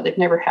 They've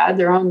never had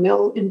their own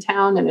mill in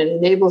town, and it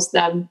enables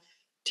them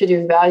to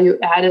do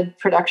value-added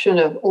production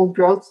of old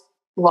growth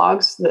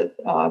logs that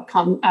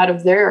come out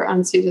of their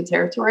unceded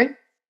territory.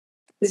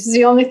 This is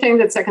the only thing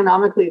that's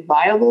economically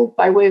viable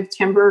by way of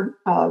timber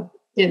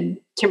in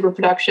timber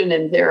production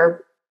in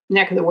their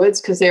neck of the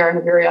woods, because they are in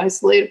a very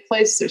isolated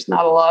place. There's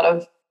not a lot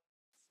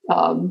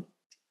of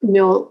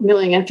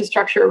milling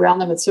infrastructure around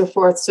them and so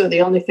forth. So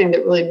the only thing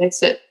that really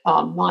makes it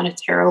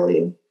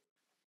monetarily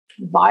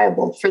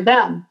viable for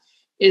them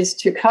is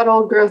to cut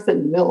old growth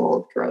and mill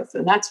old growth.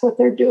 And that's what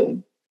they're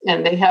doing.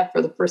 And they have,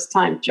 for the first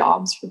time,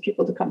 jobs for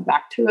people to come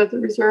back to at the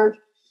reserve.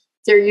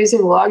 They're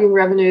using logging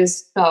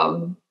revenues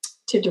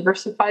to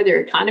diversify their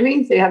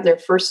economy. They have their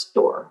first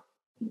store,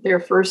 their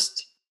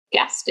first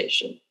gas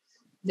station.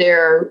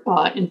 They're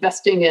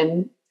investing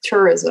in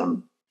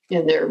tourism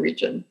in their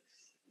region.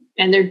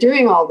 And they're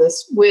doing all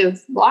this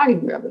with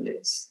logging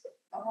revenues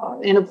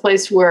in a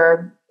place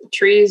where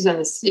trees and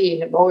the sea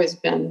have always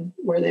been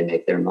where they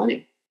make their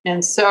money.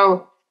 And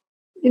so,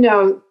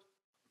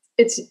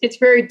 it's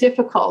very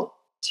difficult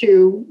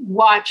to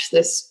watch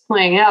this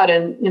playing out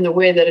in the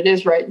way that it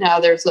is right now.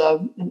 There's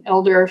an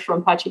elder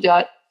from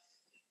Pachidat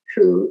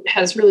who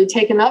has really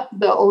taken up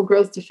the old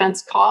growth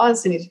defense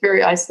cause, and he's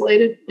very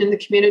isolated in the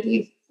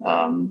community.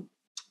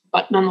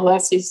 But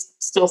nonetheless, he's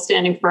still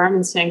standing firm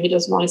and saying he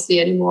doesn't want to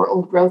see any more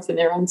old growth in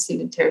their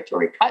unceded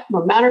territory cut,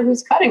 no matter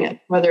who's cutting it,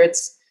 whether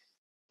it's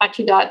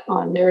Pachidat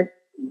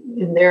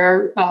in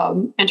their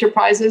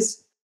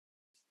enterprises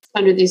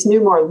under these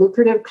new, more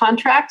lucrative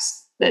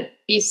contracts that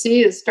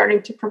BC is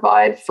starting to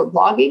provide for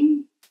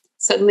logging.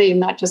 Suddenly,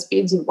 not just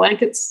beads and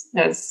blankets,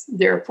 as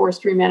their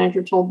forestry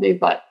manager told me,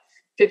 but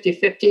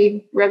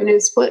 50-50 revenue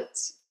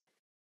splits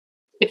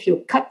if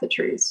you cut the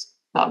trees,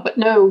 but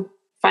no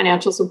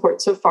financial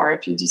support so far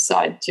if you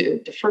decide to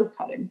defer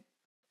cutting.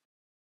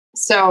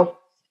 So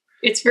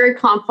it's very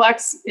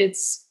complex.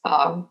 It's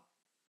an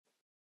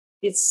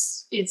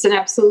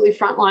absolutely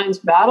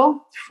frontlines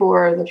battle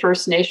for the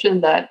First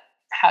Nation that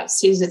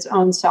sees its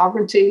own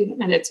sovereignty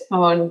and its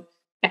own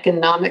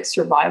economic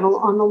survival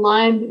on the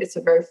line. It's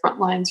a very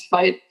frontlines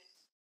fight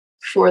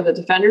for the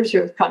defenders who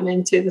have come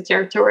into the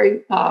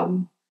territory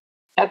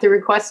at the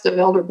request of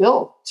Elder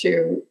Bill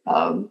to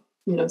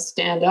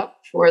stand up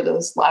for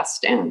those last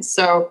stands.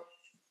 So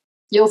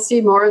you'll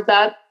see more of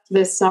that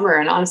this summer.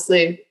 And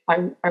honestly,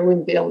 I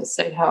wouldn't be able to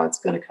say how it's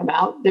going to come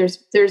out. There's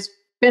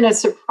been a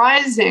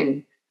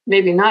surprising,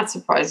 maybe not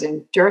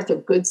surprising, dearth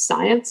of good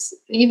science,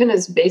 even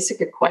as basic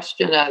a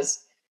question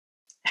as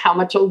how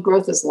much old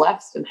growth is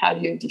left and how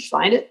do you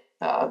define it.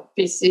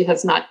 BC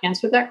has not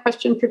answered that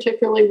question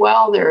particularly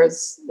well.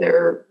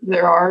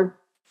 There are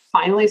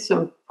finally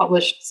some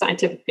published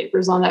scientific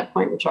papers on that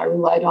point, which I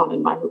relied on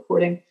in my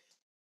reporting.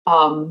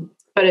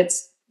 But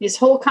this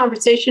whole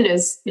conversation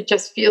it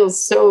just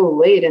feels so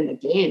late in the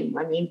game.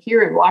 I mean,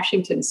 here in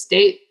Washington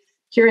State,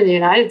 here in the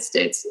United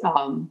States,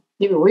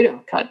 even we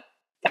don't cut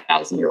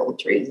 1,000-year-old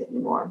trees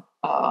anymore.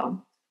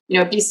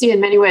 BC in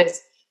many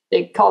ways,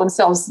 they call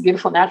themselves the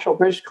beautiful natural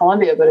British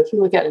Columbia, but if you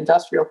look at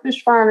industrial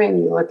fish farming,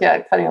 you look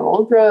at cutting of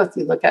old growth,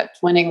 you look at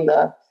twinning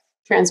the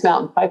Trans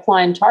Mountain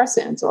Pipeline tar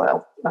sands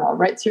oil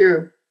right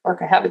through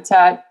orca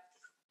habitat,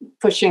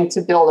 pushing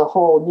to build a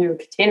whole new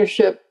container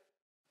ship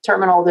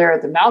terminal there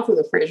at the mouth of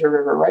the Fraser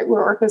River, right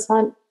where orcas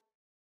hunt.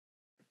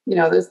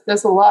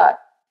 There's a lot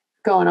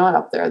going on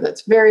up there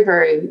that's very,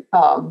 very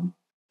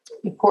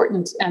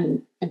important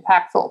and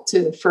impactful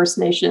to the First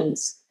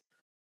Nations,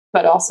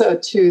 but also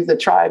to the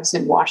tribes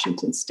in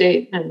Washington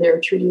State and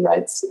their treaty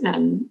rights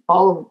and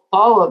all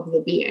of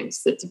the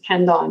beings that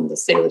depend on the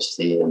Salish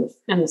Sea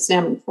and the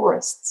salmon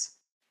forests,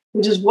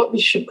 which is what we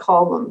should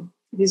call them.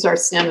 These are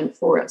salmon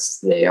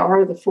forests. They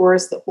are the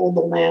forests that hold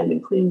the land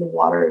and clean the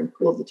water and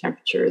cool the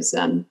temperatures.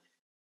 And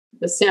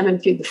the salmon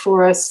feed the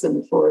forests,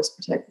 and the forests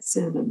protect the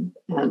salmon.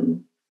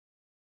 And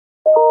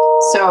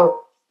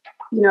so,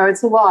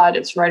 it's a lot.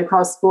 It's right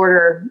across the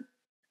border.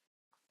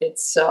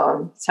 It's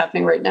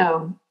happening right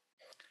now.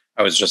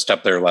 I was just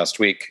up there last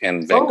week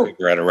in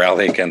Vancouver at a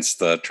rally against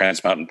the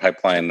Trans Mountain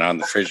Pipeline on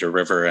the Fraser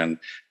River, and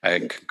I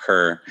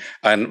concur.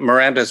 And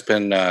Miranda's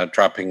been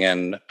dropping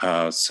in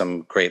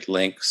some great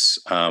links.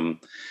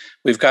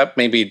 We've got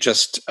maybe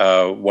just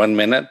 1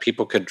 minute.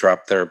 People could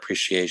drop their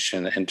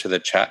appreciation into the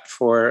chat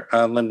for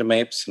Lynda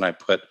Mapes, and I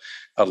put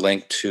a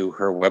link to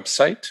her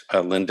website,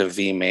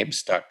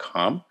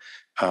 lindavmapes.com,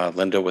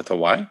 Lynda with a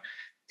Y.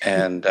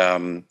 And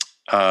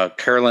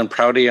Carolyn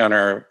Prouty on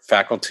our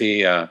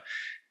faculty,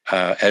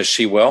 as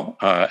she will,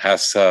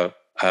 asks a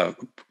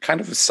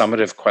kind of a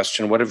summative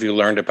question. What have you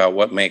learned about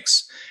what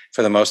makes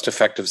for the most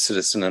effective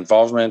citizen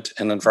involvement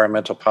in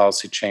environmental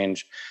policy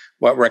change?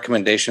 What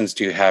recommendations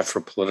do you have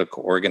for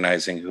political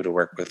organizing, who to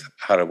work with,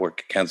 how to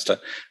work against it?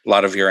 A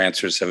lot of your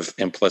answers have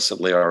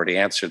implicitly already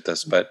answered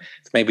this, but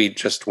maybe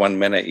just 1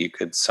 minute you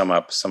could sum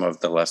up some of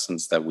the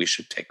lessons that we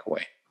should take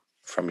away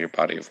from your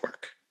body of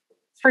work.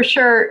 For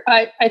sure.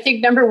 I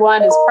think number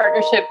one is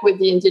partnership with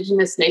the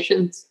Indigenous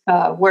nations,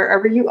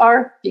 wherever you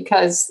are,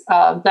 because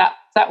that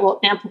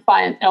will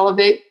amplify and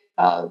elevate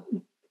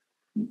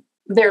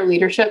their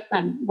leadership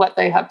and what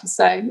they have to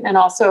say, and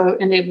also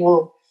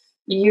enable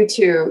you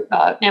to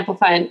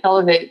amplify and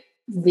elevate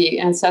the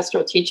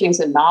ancestral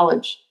teachings and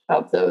knowledge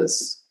of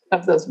those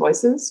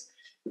voices.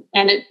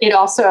 And it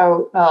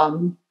also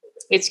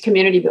it's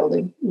community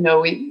building.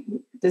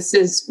 This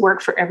is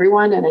work for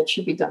everyone, and it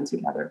should be done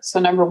together. So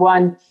number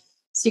one,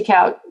 seek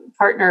out,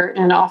 partner,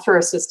 and offer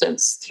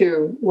assistance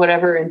to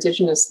whatever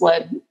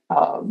Indigenous-led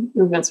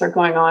movements are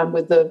going on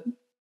with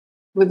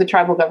the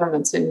tribal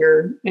governments in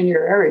your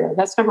area.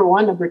 That's number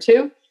one. Number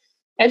two,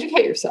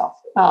 educate yourself.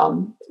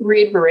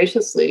 Read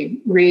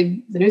voraciously.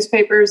 Read the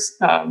newspapers.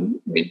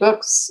 Read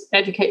books.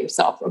 Educate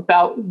yourself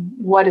about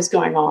what is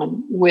going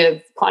on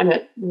with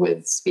climate,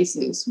 with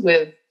species,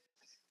 with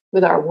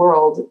our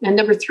world. And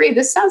number three,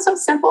 this sounds so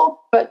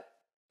simple, but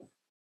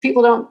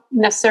people don't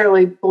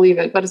necessarily believe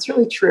it, but it's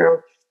really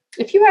true.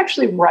 If you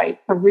actually write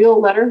a real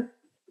letter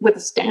with a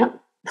stamp,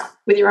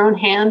 with your own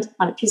hand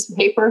on a piece of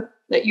paper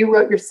that you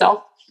wrote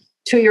yourself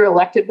to your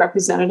elected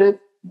representative,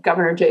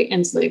 Governor Jay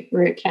Inslee,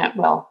 Maria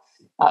Cantwell,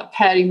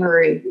 Patty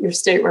Murray, your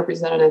state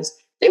representatives,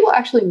 they will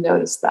actually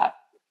notice that.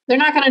 They're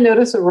not going to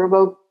notice a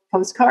robo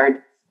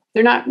postcard.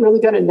 They're not really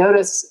going to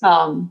notice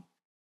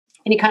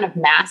any kind of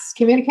mass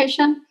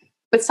communication,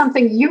 but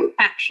something you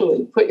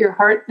actually put your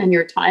heart and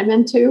your time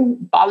into,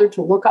 bother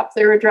to look up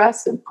their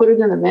address and put it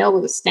in the mail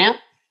with a stamp.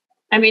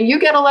 I mean, you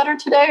get a letter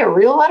today, a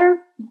real letter,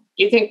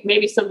 you think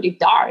maybe somebody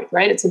died,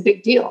 right? It's a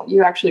big deal.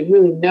 You actually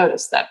really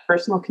notice that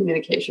personal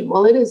communication.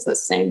 Well, it is the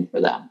same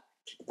for them.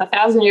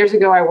 1,000 years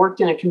ago, I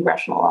worked in a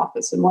congressional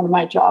office, and one of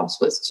my jobs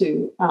was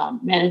to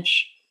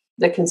manage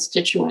the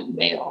constituent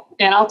mail.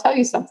 And I'll tell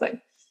you something.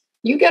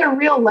 You get a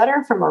real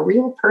letter from a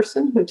real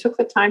person who took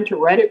the time to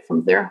write it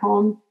from their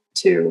home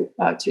to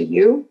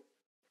you,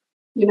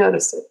 you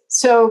notice it.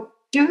 So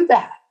do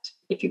that.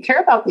 If you care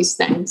about these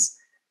things,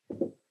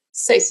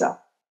 say so,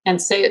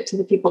 and say it to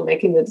the people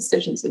making the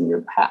decisions in your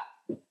behalf.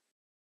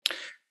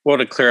 Well,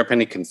 to clear up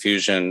any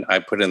confusion, I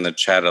put in the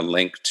chat a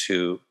link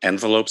to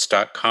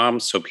envelopes.com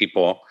so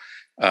people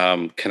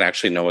can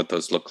actually know what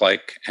those look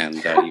like, and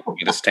you can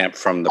get a stamp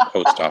from the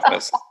post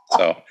office.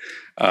 So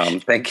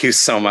thank you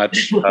so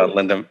much,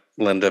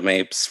 Lynda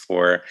Mapes,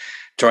 for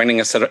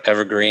joining us at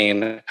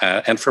Evergreen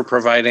and for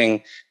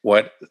providing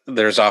what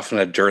there's often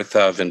a dearth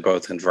of in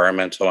both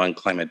environmental and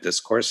climate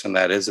discourse, and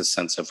that is a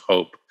sense of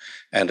hope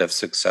and of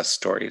success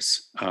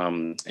stories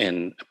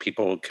in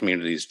people,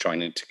 communities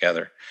joining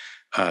together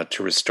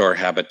to restore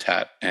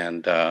habitat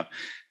and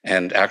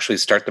actually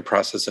start the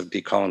process of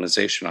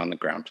decolonization on the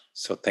ground.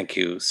 So thank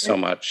you so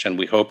much. And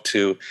we hope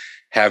to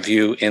have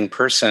you in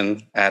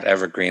person at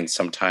Evergreen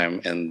sometime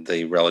in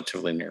the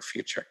relatively near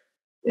future.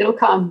 It'll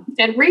come.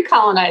 And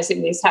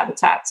recolonizing these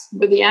habitats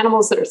with the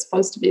animals that are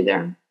supposed to be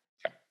there.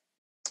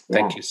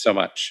 Thank you so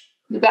much.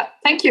 You bet.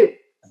 Thank you.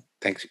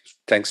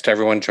 Thanks to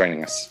everyone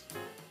joining us.